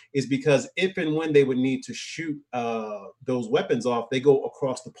deal is because if and when they would need to shoot those weapons off, they go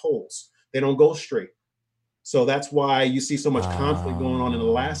across the poles. They don't go straight. So that's why you see so much conflict going on in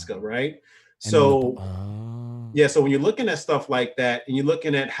Alaska, right? So when you're looking at stuff like that, and you're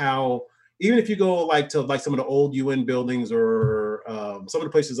looking at how, even if you go to some of the old UN buildings or some of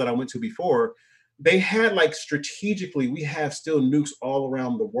the places that I went to before, they had strategically, we have still nukes all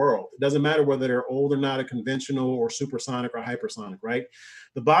around the world. It doesn't matter whether they're old or not, or conventional or supersonic or hypersonic, right?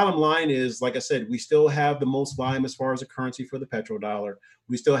 The bottom line is, like I said, we still have the most volume as far as a currency for the petrodollar.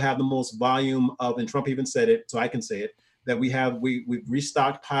 We still have the most volume of, and Trump even said it, so I can say it, that we've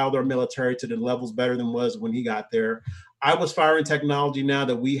restockpiled our military to the levels better than was when he got there. I was firing technology now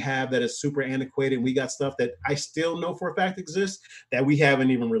that we have that is super antiquated. We got stuff that I still know for a fact exists that we haven't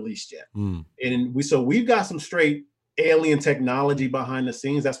even released yet. And we've got some straight alien technology behind the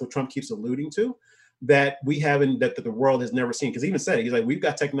scenes. That's what Trump keeps alluding to, that we haven't, that the world has never seen. Because he even said it, he's like, we've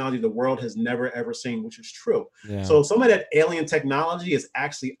got technology the world has never ever seen, which is true. Yeah. So some of that alien technology is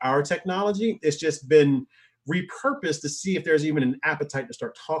actually our technology. It's just been repurposed to see if there's even an appetite to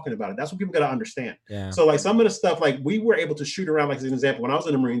start talking about it. That's what people got to understand. Yeah. So like some of the stuff, like we were able to shoot around, like as an example, when I was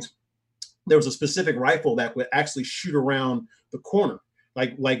in the Marines, there was a specific rifle that would actually shoot around the corner.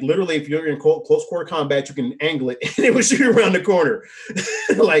 Like literally, if you're in close quarter combat, you can angle it and it would shoot around the corner.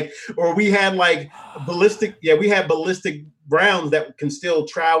 Like, or we had like ballistic rounds that can still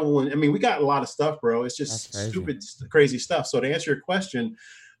travel. And I mean, we got a lot of stuff, bro. It's just stupid, crazy stuff. So to answer your question,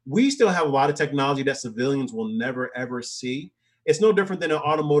 we still have a lot of technology that civilians will never, ever see. It's no different than an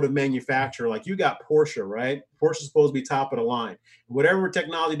automotive manufacturer. Like you got Porsche, right? Porsche's supposed to be top of the line. Whatever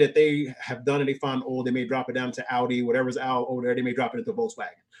technology that they have done and they find old, they may drop it down to Audi. Whatever's out over there, they may drop it into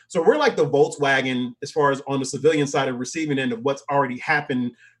Volkswagen. So we're like the Volkswagen as far as on the civilian side of receiving end of what's already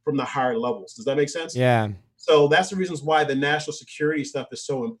happened from the higher levels. Does that make sense? Yeah. So that's the reasons why the national security stuff is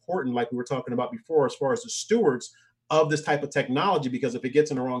so important, like we were talking about before, as far as the stewards of this type of technology, because if it gets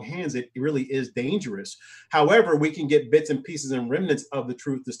in the wrong hands, it really is dangerous. However, we can get bits and pieces and remnants of the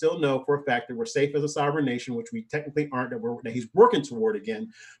truth to still know for a fact that we're safe as a sovereign nation, which we technically aren't, that he's working toward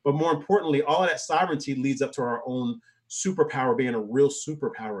again. But more importantly, all of that sovereignty leads up to our own superpower being a real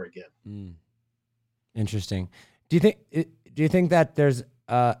superpower again. Mm. Interesting. Do you think that there's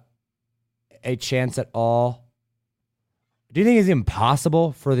a chance at all? Do you think it's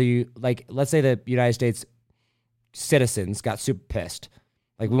impossible for let's say the United States citizens got super pissed,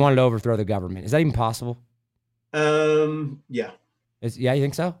 like we wanted to overthrow the government? Is that even possible? Yeah. You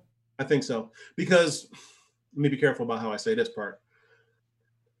think so? I think so, because let me be careful about how I say this part.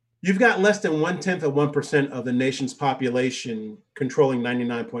 You've got less than 1/10 of 1% of the nation's population controlling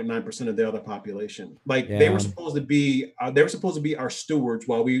 99.9% of the other population. Like they were supposed to be our stewards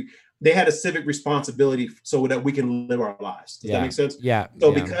while they had a civic responsibility so that we can live our lives. Does that make sense? Yeah.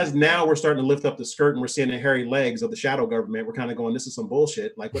 So because now we're starting to lift up the skirt and we're seeing the hairy legs of the shadow government, we're kind of going, this is some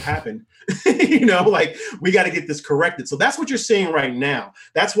bullshit. Like what happened? Like we got to get this corrected. So that's what you're seeing right now.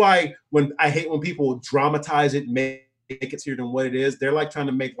 That's why when I hate when people dramatize it, make it here than what it is. They're like trying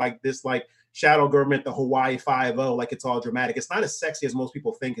to make like this like shadow government, the Hawaii 5-0, like it's all dramatic. It's not as sexy as most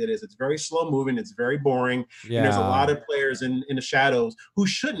people think it is. It's very slow moving. It's very boring. Yeah. And there's a lot of players in the shadows who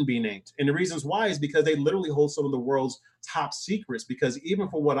shouldn't be named. And the reasons why is because they literally hold some of the world's top secrets. Because even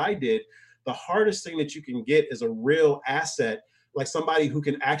for what I did, the hardest thing that you can get is a real asset, like somebody who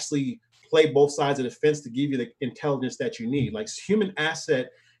can actually play both sides of the fence to give you the intelligence that you need. Like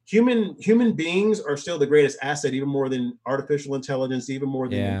human beings are still the greatest asset, even more than artificial intelligence, even more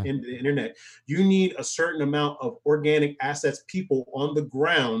than the internet. You need a certain amount of organic assets, people on the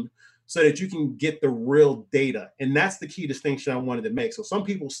ground, so that you can get the real data. And that's the key distinction I wanted to make. So some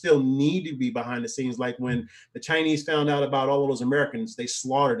people still need to be behind the scenes. Like when the Chinese found out about all of those Americans, they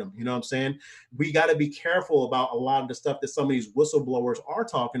slaughtered them. You know what I'm saying? We got to be careful about a lot of the stuff that some of these whistleblowers are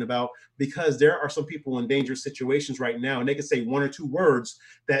talking about, because there are some people in dangerous situations right now, and they can say one or two words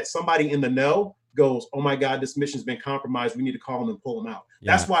that somebody in the know goes, oh my God, this mission's been compromised. We need to call them and pull them out.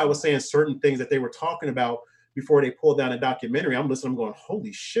 Yeah. That's why I was saying certain things that they were talking about before they pulled down a documentary. I'm listening, I'm going,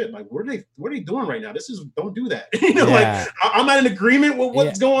 holy shit, like what are they doing right now? Don't do that. Like I'm not in agreement with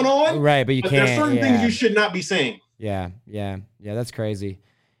what's going on. Right, but can't. There's certain things you should not be saying. Yeah, that's crazy.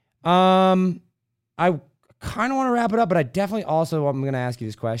 I kind of want to wrap it up, but I definitely also I'm going to ask you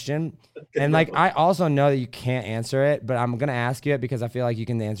this question. And like I also know that you can't answer it, but I'm going to ask you it because I feel like you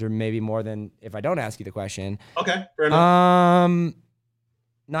can answer maybe more than if I don't ask you the question. Okay, fair enough.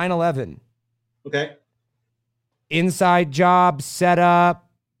 9/11. Okay. Inside job set up.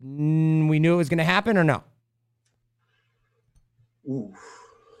 We knew it was going to happen or no? Ooh,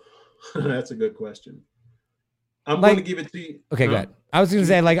 that's a good question. I'm going to give it to you. Okay, good. I was going to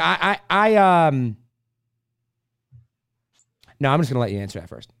say like no, I'm just going to let you answer that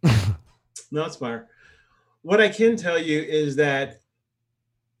first. No, it's fine. What I can tell you is that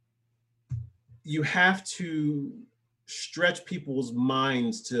you have to stretch people's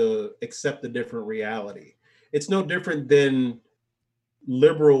minds to accept a different reality. It's no different than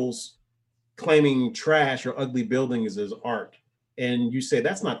liberals claiming trash or ugly buildings as art. And you say,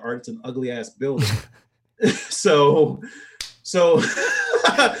 that's not art, it's an ugly ass building. so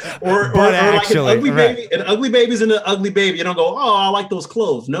or actually, like an ugly baby. An ugly baby is an ugly baby. You don't go, oh, I like those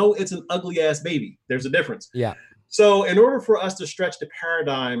clothes. No, it's an ugly ass baby. There's a difference. Yeah. So in order for us to stretch the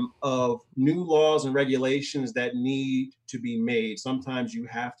paradigm of new laws and regulations that need to be made, sometimes you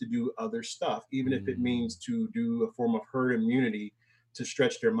have to do other stuff, even if it means to do a form of herd immunity to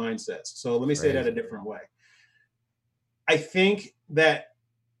stretch their mindsets. So let me say that a different way. I think that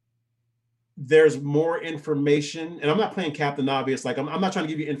there's more information, and I'm not playing Captain Obvious. Like I'm not trying to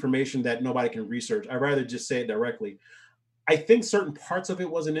give you information that nobody can research. I'd rather just say it directly. I think certain parts of it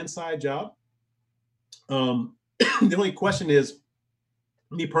was an inside job. The only question is,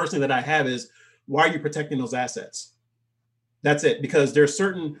 me personally, that I have is, why are you protecting those assets? That's it. Because there's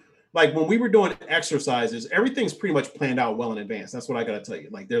certain, like when we were doing exercises, everything's pretty much planned out well in advance. That's what I got to tell you.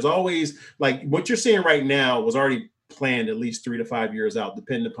 Like there's always, like what you're seeing right now was already planned at least 3 to 5 years out,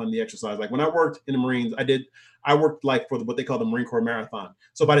 depending upon the exercise. Like when I worked in the Marines, I worked like for what they call the Marine Corps Marathon.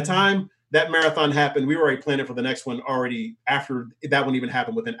 So by the time that marathon happened, we were already planning for the next one already after that one even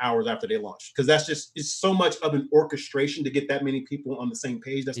happened, within hours after they launched. Because that's just, it's so much of an orchestration to get that many people on the same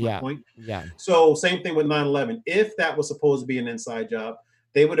page. That's my point. Yeah. So same thing with 9/11. If that was supposed to be an inside job,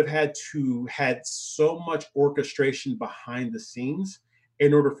 they would have had so much orchestration behind the scenes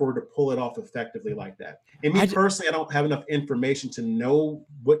in order for her to pull it off effectively like that. And me personally, I don't have enough information to know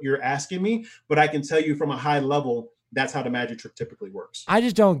what you're asking me, but I can tell you from a high level, that's how the magic trick typically works. I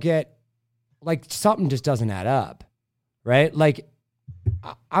just don't get, like, something just doesn't add up, right? Like,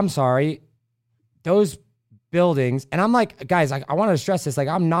 I'm sorry, those buildings, and I'm like, guys, I want to stress this, like,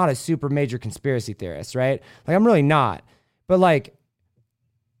 I'm not a super major conspiracy theorist, right? Like, I'm really not. But, like,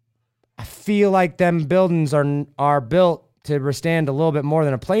 I feel like them buildings are built to withstand a little bit more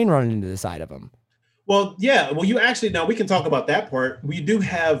than a plane running into the side of them. Well, yeah. Well, you actually, now we can talk about that part. We do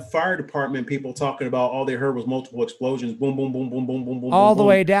have fire department people talking about all they heard was multiple explosions. Boom, boom, boom, boom, boom, boom, boom. All boom, the boom.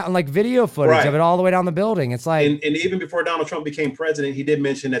 way down, like video footage of it all the way down the building. It's like, and even before Donald Trump became president, he did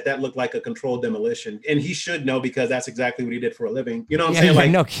mention that looked like a controlled demolition. And he should know, because that's exactly what he did for a living. You know what I'm saying? Like,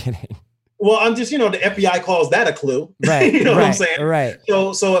 no kidding. Well, I'm just, the FBI calls that a clue. Right. You know what I'm saying? Right.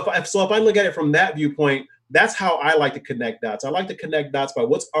 So if I look at it from that viewpoint, that's how I like to connect dots. I like to connect dots by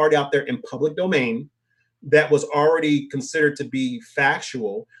what's already out there in public domain that was already considered to be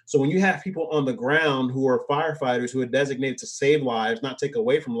factual. So when you have people on the ground who are firefighters who are designated to save lives, not take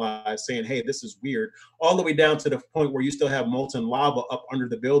away from lives, saying, hey, this is weird, all the way down to the point where you still have molten lava up under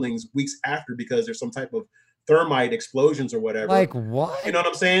the buildings weeks after because there's some type of thermite explosions or whatever. Like what? You know what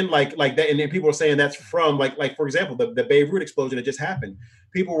I'm saying? Like that. And then people are saying that's from like for example, the Beirut explosion that just happened.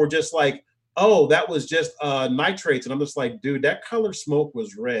 People were just like, oh, that was just nitrates. And I'm just like, dude, that color smoke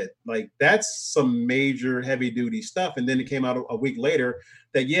was red. Like that's some major heavy duty stuff. And then it came out a week later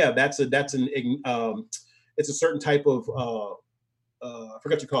that, yeah, it's a certain type of, I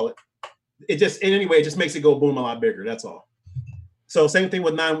forgot what you call it. It just, in any way, it just makes it go boom a lot bigger. That's all. So same thing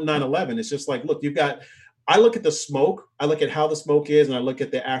with 9/11. It's just like, look, I look at the smoke, I look at how the smoke is, and I look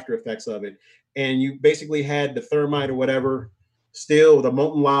at the after effects of it. And you basically had the thermite or whatever, still the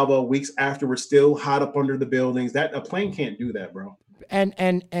molten lava weeks afterwards, still hot up under the buildings. That a plane can't do that, bro. And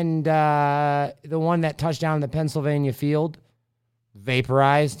the one that touched down in the Pennsylvania field,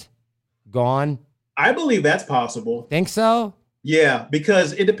 vaporized, gone. I believe that's possible. Think so? Yeah,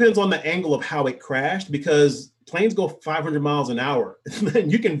 because it depends on the angle of how it crashed, because planes go 500 miles an hour.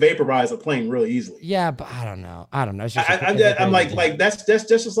 You can vaporize a plane really easily. Yeah, but I don't know. It's just I'm like that's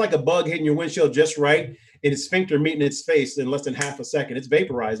just like a bug hitting your windshield just right, and its sphincter meeting its face in less than half a second. It's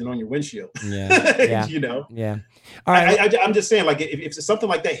vaporizing on your windshield. Yeah. Yeah. All right. I'm just saying, like, if something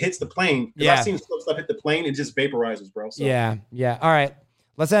like that hits the plane, because I've seen stuff hit the plane, it just vaporizes, bro. So. Yeah. All right.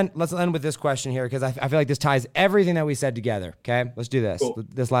 Let's end with this question here, because I feel like this ties everything that we said together. Okay, let's do this. Cool.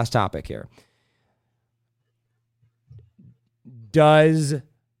 This last topic here. Does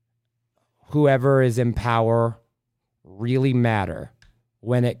whoever is in power really matter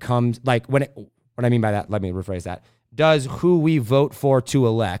when it comes, like, what I mean by that, let me rephrase that. Does who we vote for to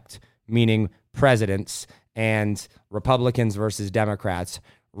elect, meaning presidents and Republicans versus Democrats,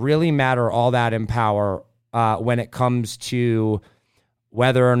 really matter all that in power when it comes to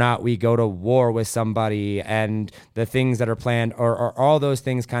whether or not we go to war with somebody, and the things that are planned, or all those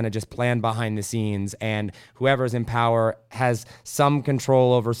things kind of just planned behind the scenes, and whoever's in power has some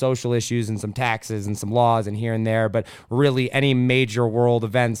control over social issues and some taxes and some laws and here and there, but really any major world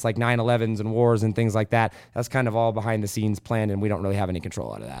events like 9/11s and wars and things like that, that's kind of all behind the scenes planned, and we don't really have any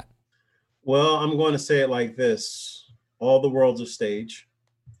control out of that. Well, I'm going to say it like this. All the world's a stage,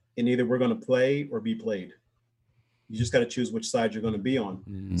 and either we're going to play or be played. You just got to choose which side you're going to be on.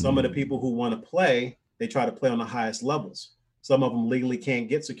 Mm-hmm. Some of the people who want to play, they try to play on the highest levels. Some of them legally can't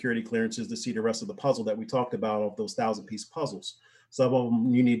get security clearances to see the rest of the puzzle that we talked about, of those 1,000-piece puzzles. Some of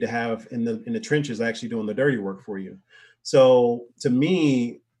them you need to have in the trenches actually doing the dirty work for you. So to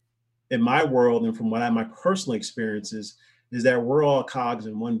me, in my world, and from my personal experiences, is that we're all cogs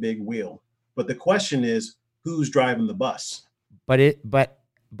in one big wheel. But the question is, who's driving the bus? But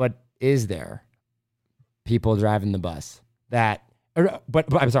is there people driving the bus but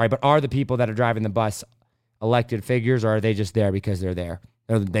are the people that are driving the bus elected figures, or are they just there because they're there?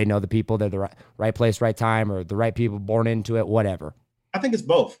 Or they know the people, they're the right place, right time, or the right people born into it, whatever. I think it's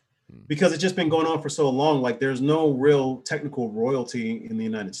both, because it's just been going on for so long. Like, there's no real technical royalty in the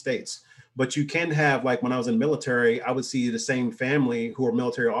United States. But you can have, like when I was in military, I would see the same family who are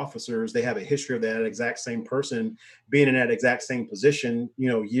military officers. They have a history of that exact same person being in that exact same position,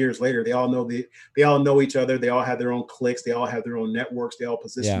 years later. They all know each other. They all have their own cliques. They all have their own networks. They all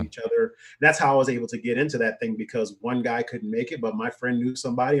position each other. And that's how I was able to get into that thing, because one guy couldn't make it, but my friend knew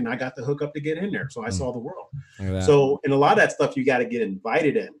somebody and I got the hook up to get in there. So I saw the world. So in a lot of that stuff, you got to get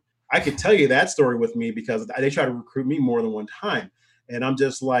invited in. I could tell you that story with me because they try to recruit me more than one time. And I'm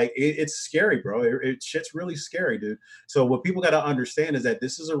just like, it's scary, bro. Shit's really scary, dude. So what people got to understand is that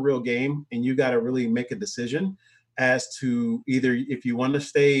this is a real game, and you got to really make a decision as to either if you want to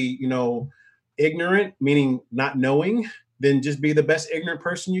stay, ignorant, meaning not knowing, then just be the best ignorant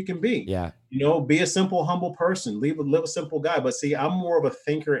person you can be. Yeah. Be a simple, humble person. Live a simple guy. But see, I'm more of a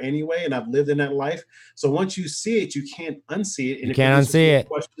thinker anyway, and I've lived in that life. So once you see it, you can't unsee it. And you can't unsee it.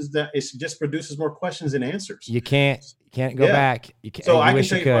 It just produces more questions than answers. You can't go back. You can't. So I can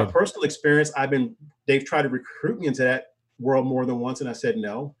tell you from my personal experience, they've tried to recruit me into that world more than once, and I said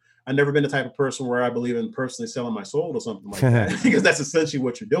no. I've never been the type of person where I believe in personally selling my soul or something like that, because that's essentially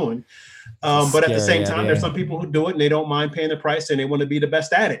what you're doing. But at the same time, there's some people who do it and they don't mind paying the price and they want to be the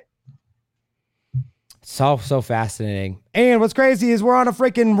best at it. So fascinating. And what's crazy is we're on a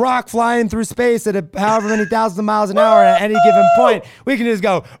freaking rock flying through space at however many thousands of miles an hour. At any given point, we can just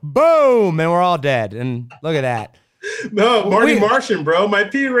go boom and we're all dead. And look at that. No, Martian, bro. My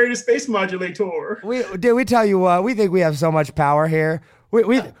P-rated space modulator. We tell you what, we think we have so much power here.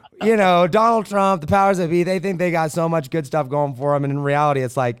 We Donald Trump, the powers that be, they think they got so much good stuff going for them. And in reality,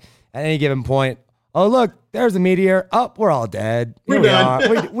 it's like at any given point, oh, look, there's a meteor. Oh, we're all dead. Here we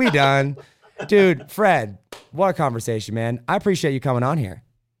are. We done. Dude, Fred, what a conversation, man. I appreciate you coming on here.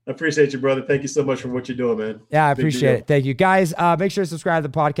 I appreciate you, brother. Thank you so much for what you're doing, man. Yeah, I appreciate it. Thank you. Guys, make sure to subscribe to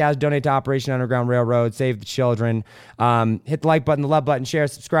the podcast, donate to Operation Underground Railroad, save the children. Hit the like button, the love button, share,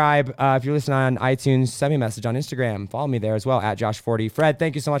 subscribe. If you're listening on iTunes, send me a message on Instagram. Follow me there as well, at Josh40. Fred,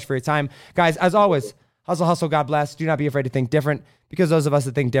 thank you so much for your time. Guys, as always, hustle, hustle, God bless. Do not be afraid to think different, because those of us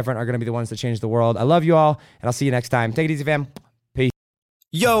that think different are going to be the ones that change the world. I love you all, and I'll see you next time. Take it easy, fam.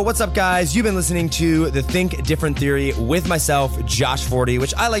 Yo, what's up, guys? You've been listening to the Think Different Theory with myself, Josh 40,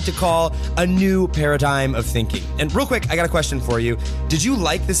 which I like to call a new paradigm of thinking. And real quick, I got a question for you. Did you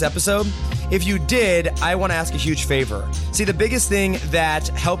like this episode? If you did, I want to ask a huge favor. See, the biggest thing that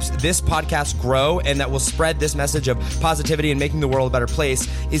helps this podcast grow and that will spread this message of positivity and making the world a better place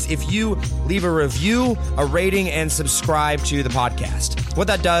is if you leave a review, a rating, and subscribe to the podcast. What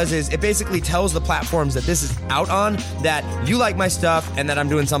that does is it basically tells the platforms that this is out on that you like my stuff and that I'm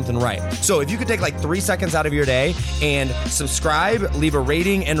doing something right. So if you could take like 3 seconds out of your day and subscribe, leave a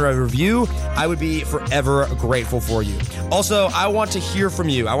rating and a review, I would be forever grateful for you. Also, I want to hear from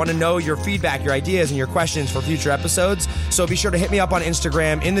you. I want to know your feedback, your ideas, and your questions for future episodes. So be sure to hit me up on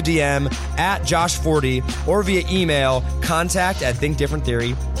Instagram in the DM at Josh40 or via email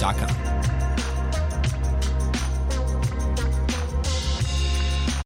contact@thinkdifferenttheory.com.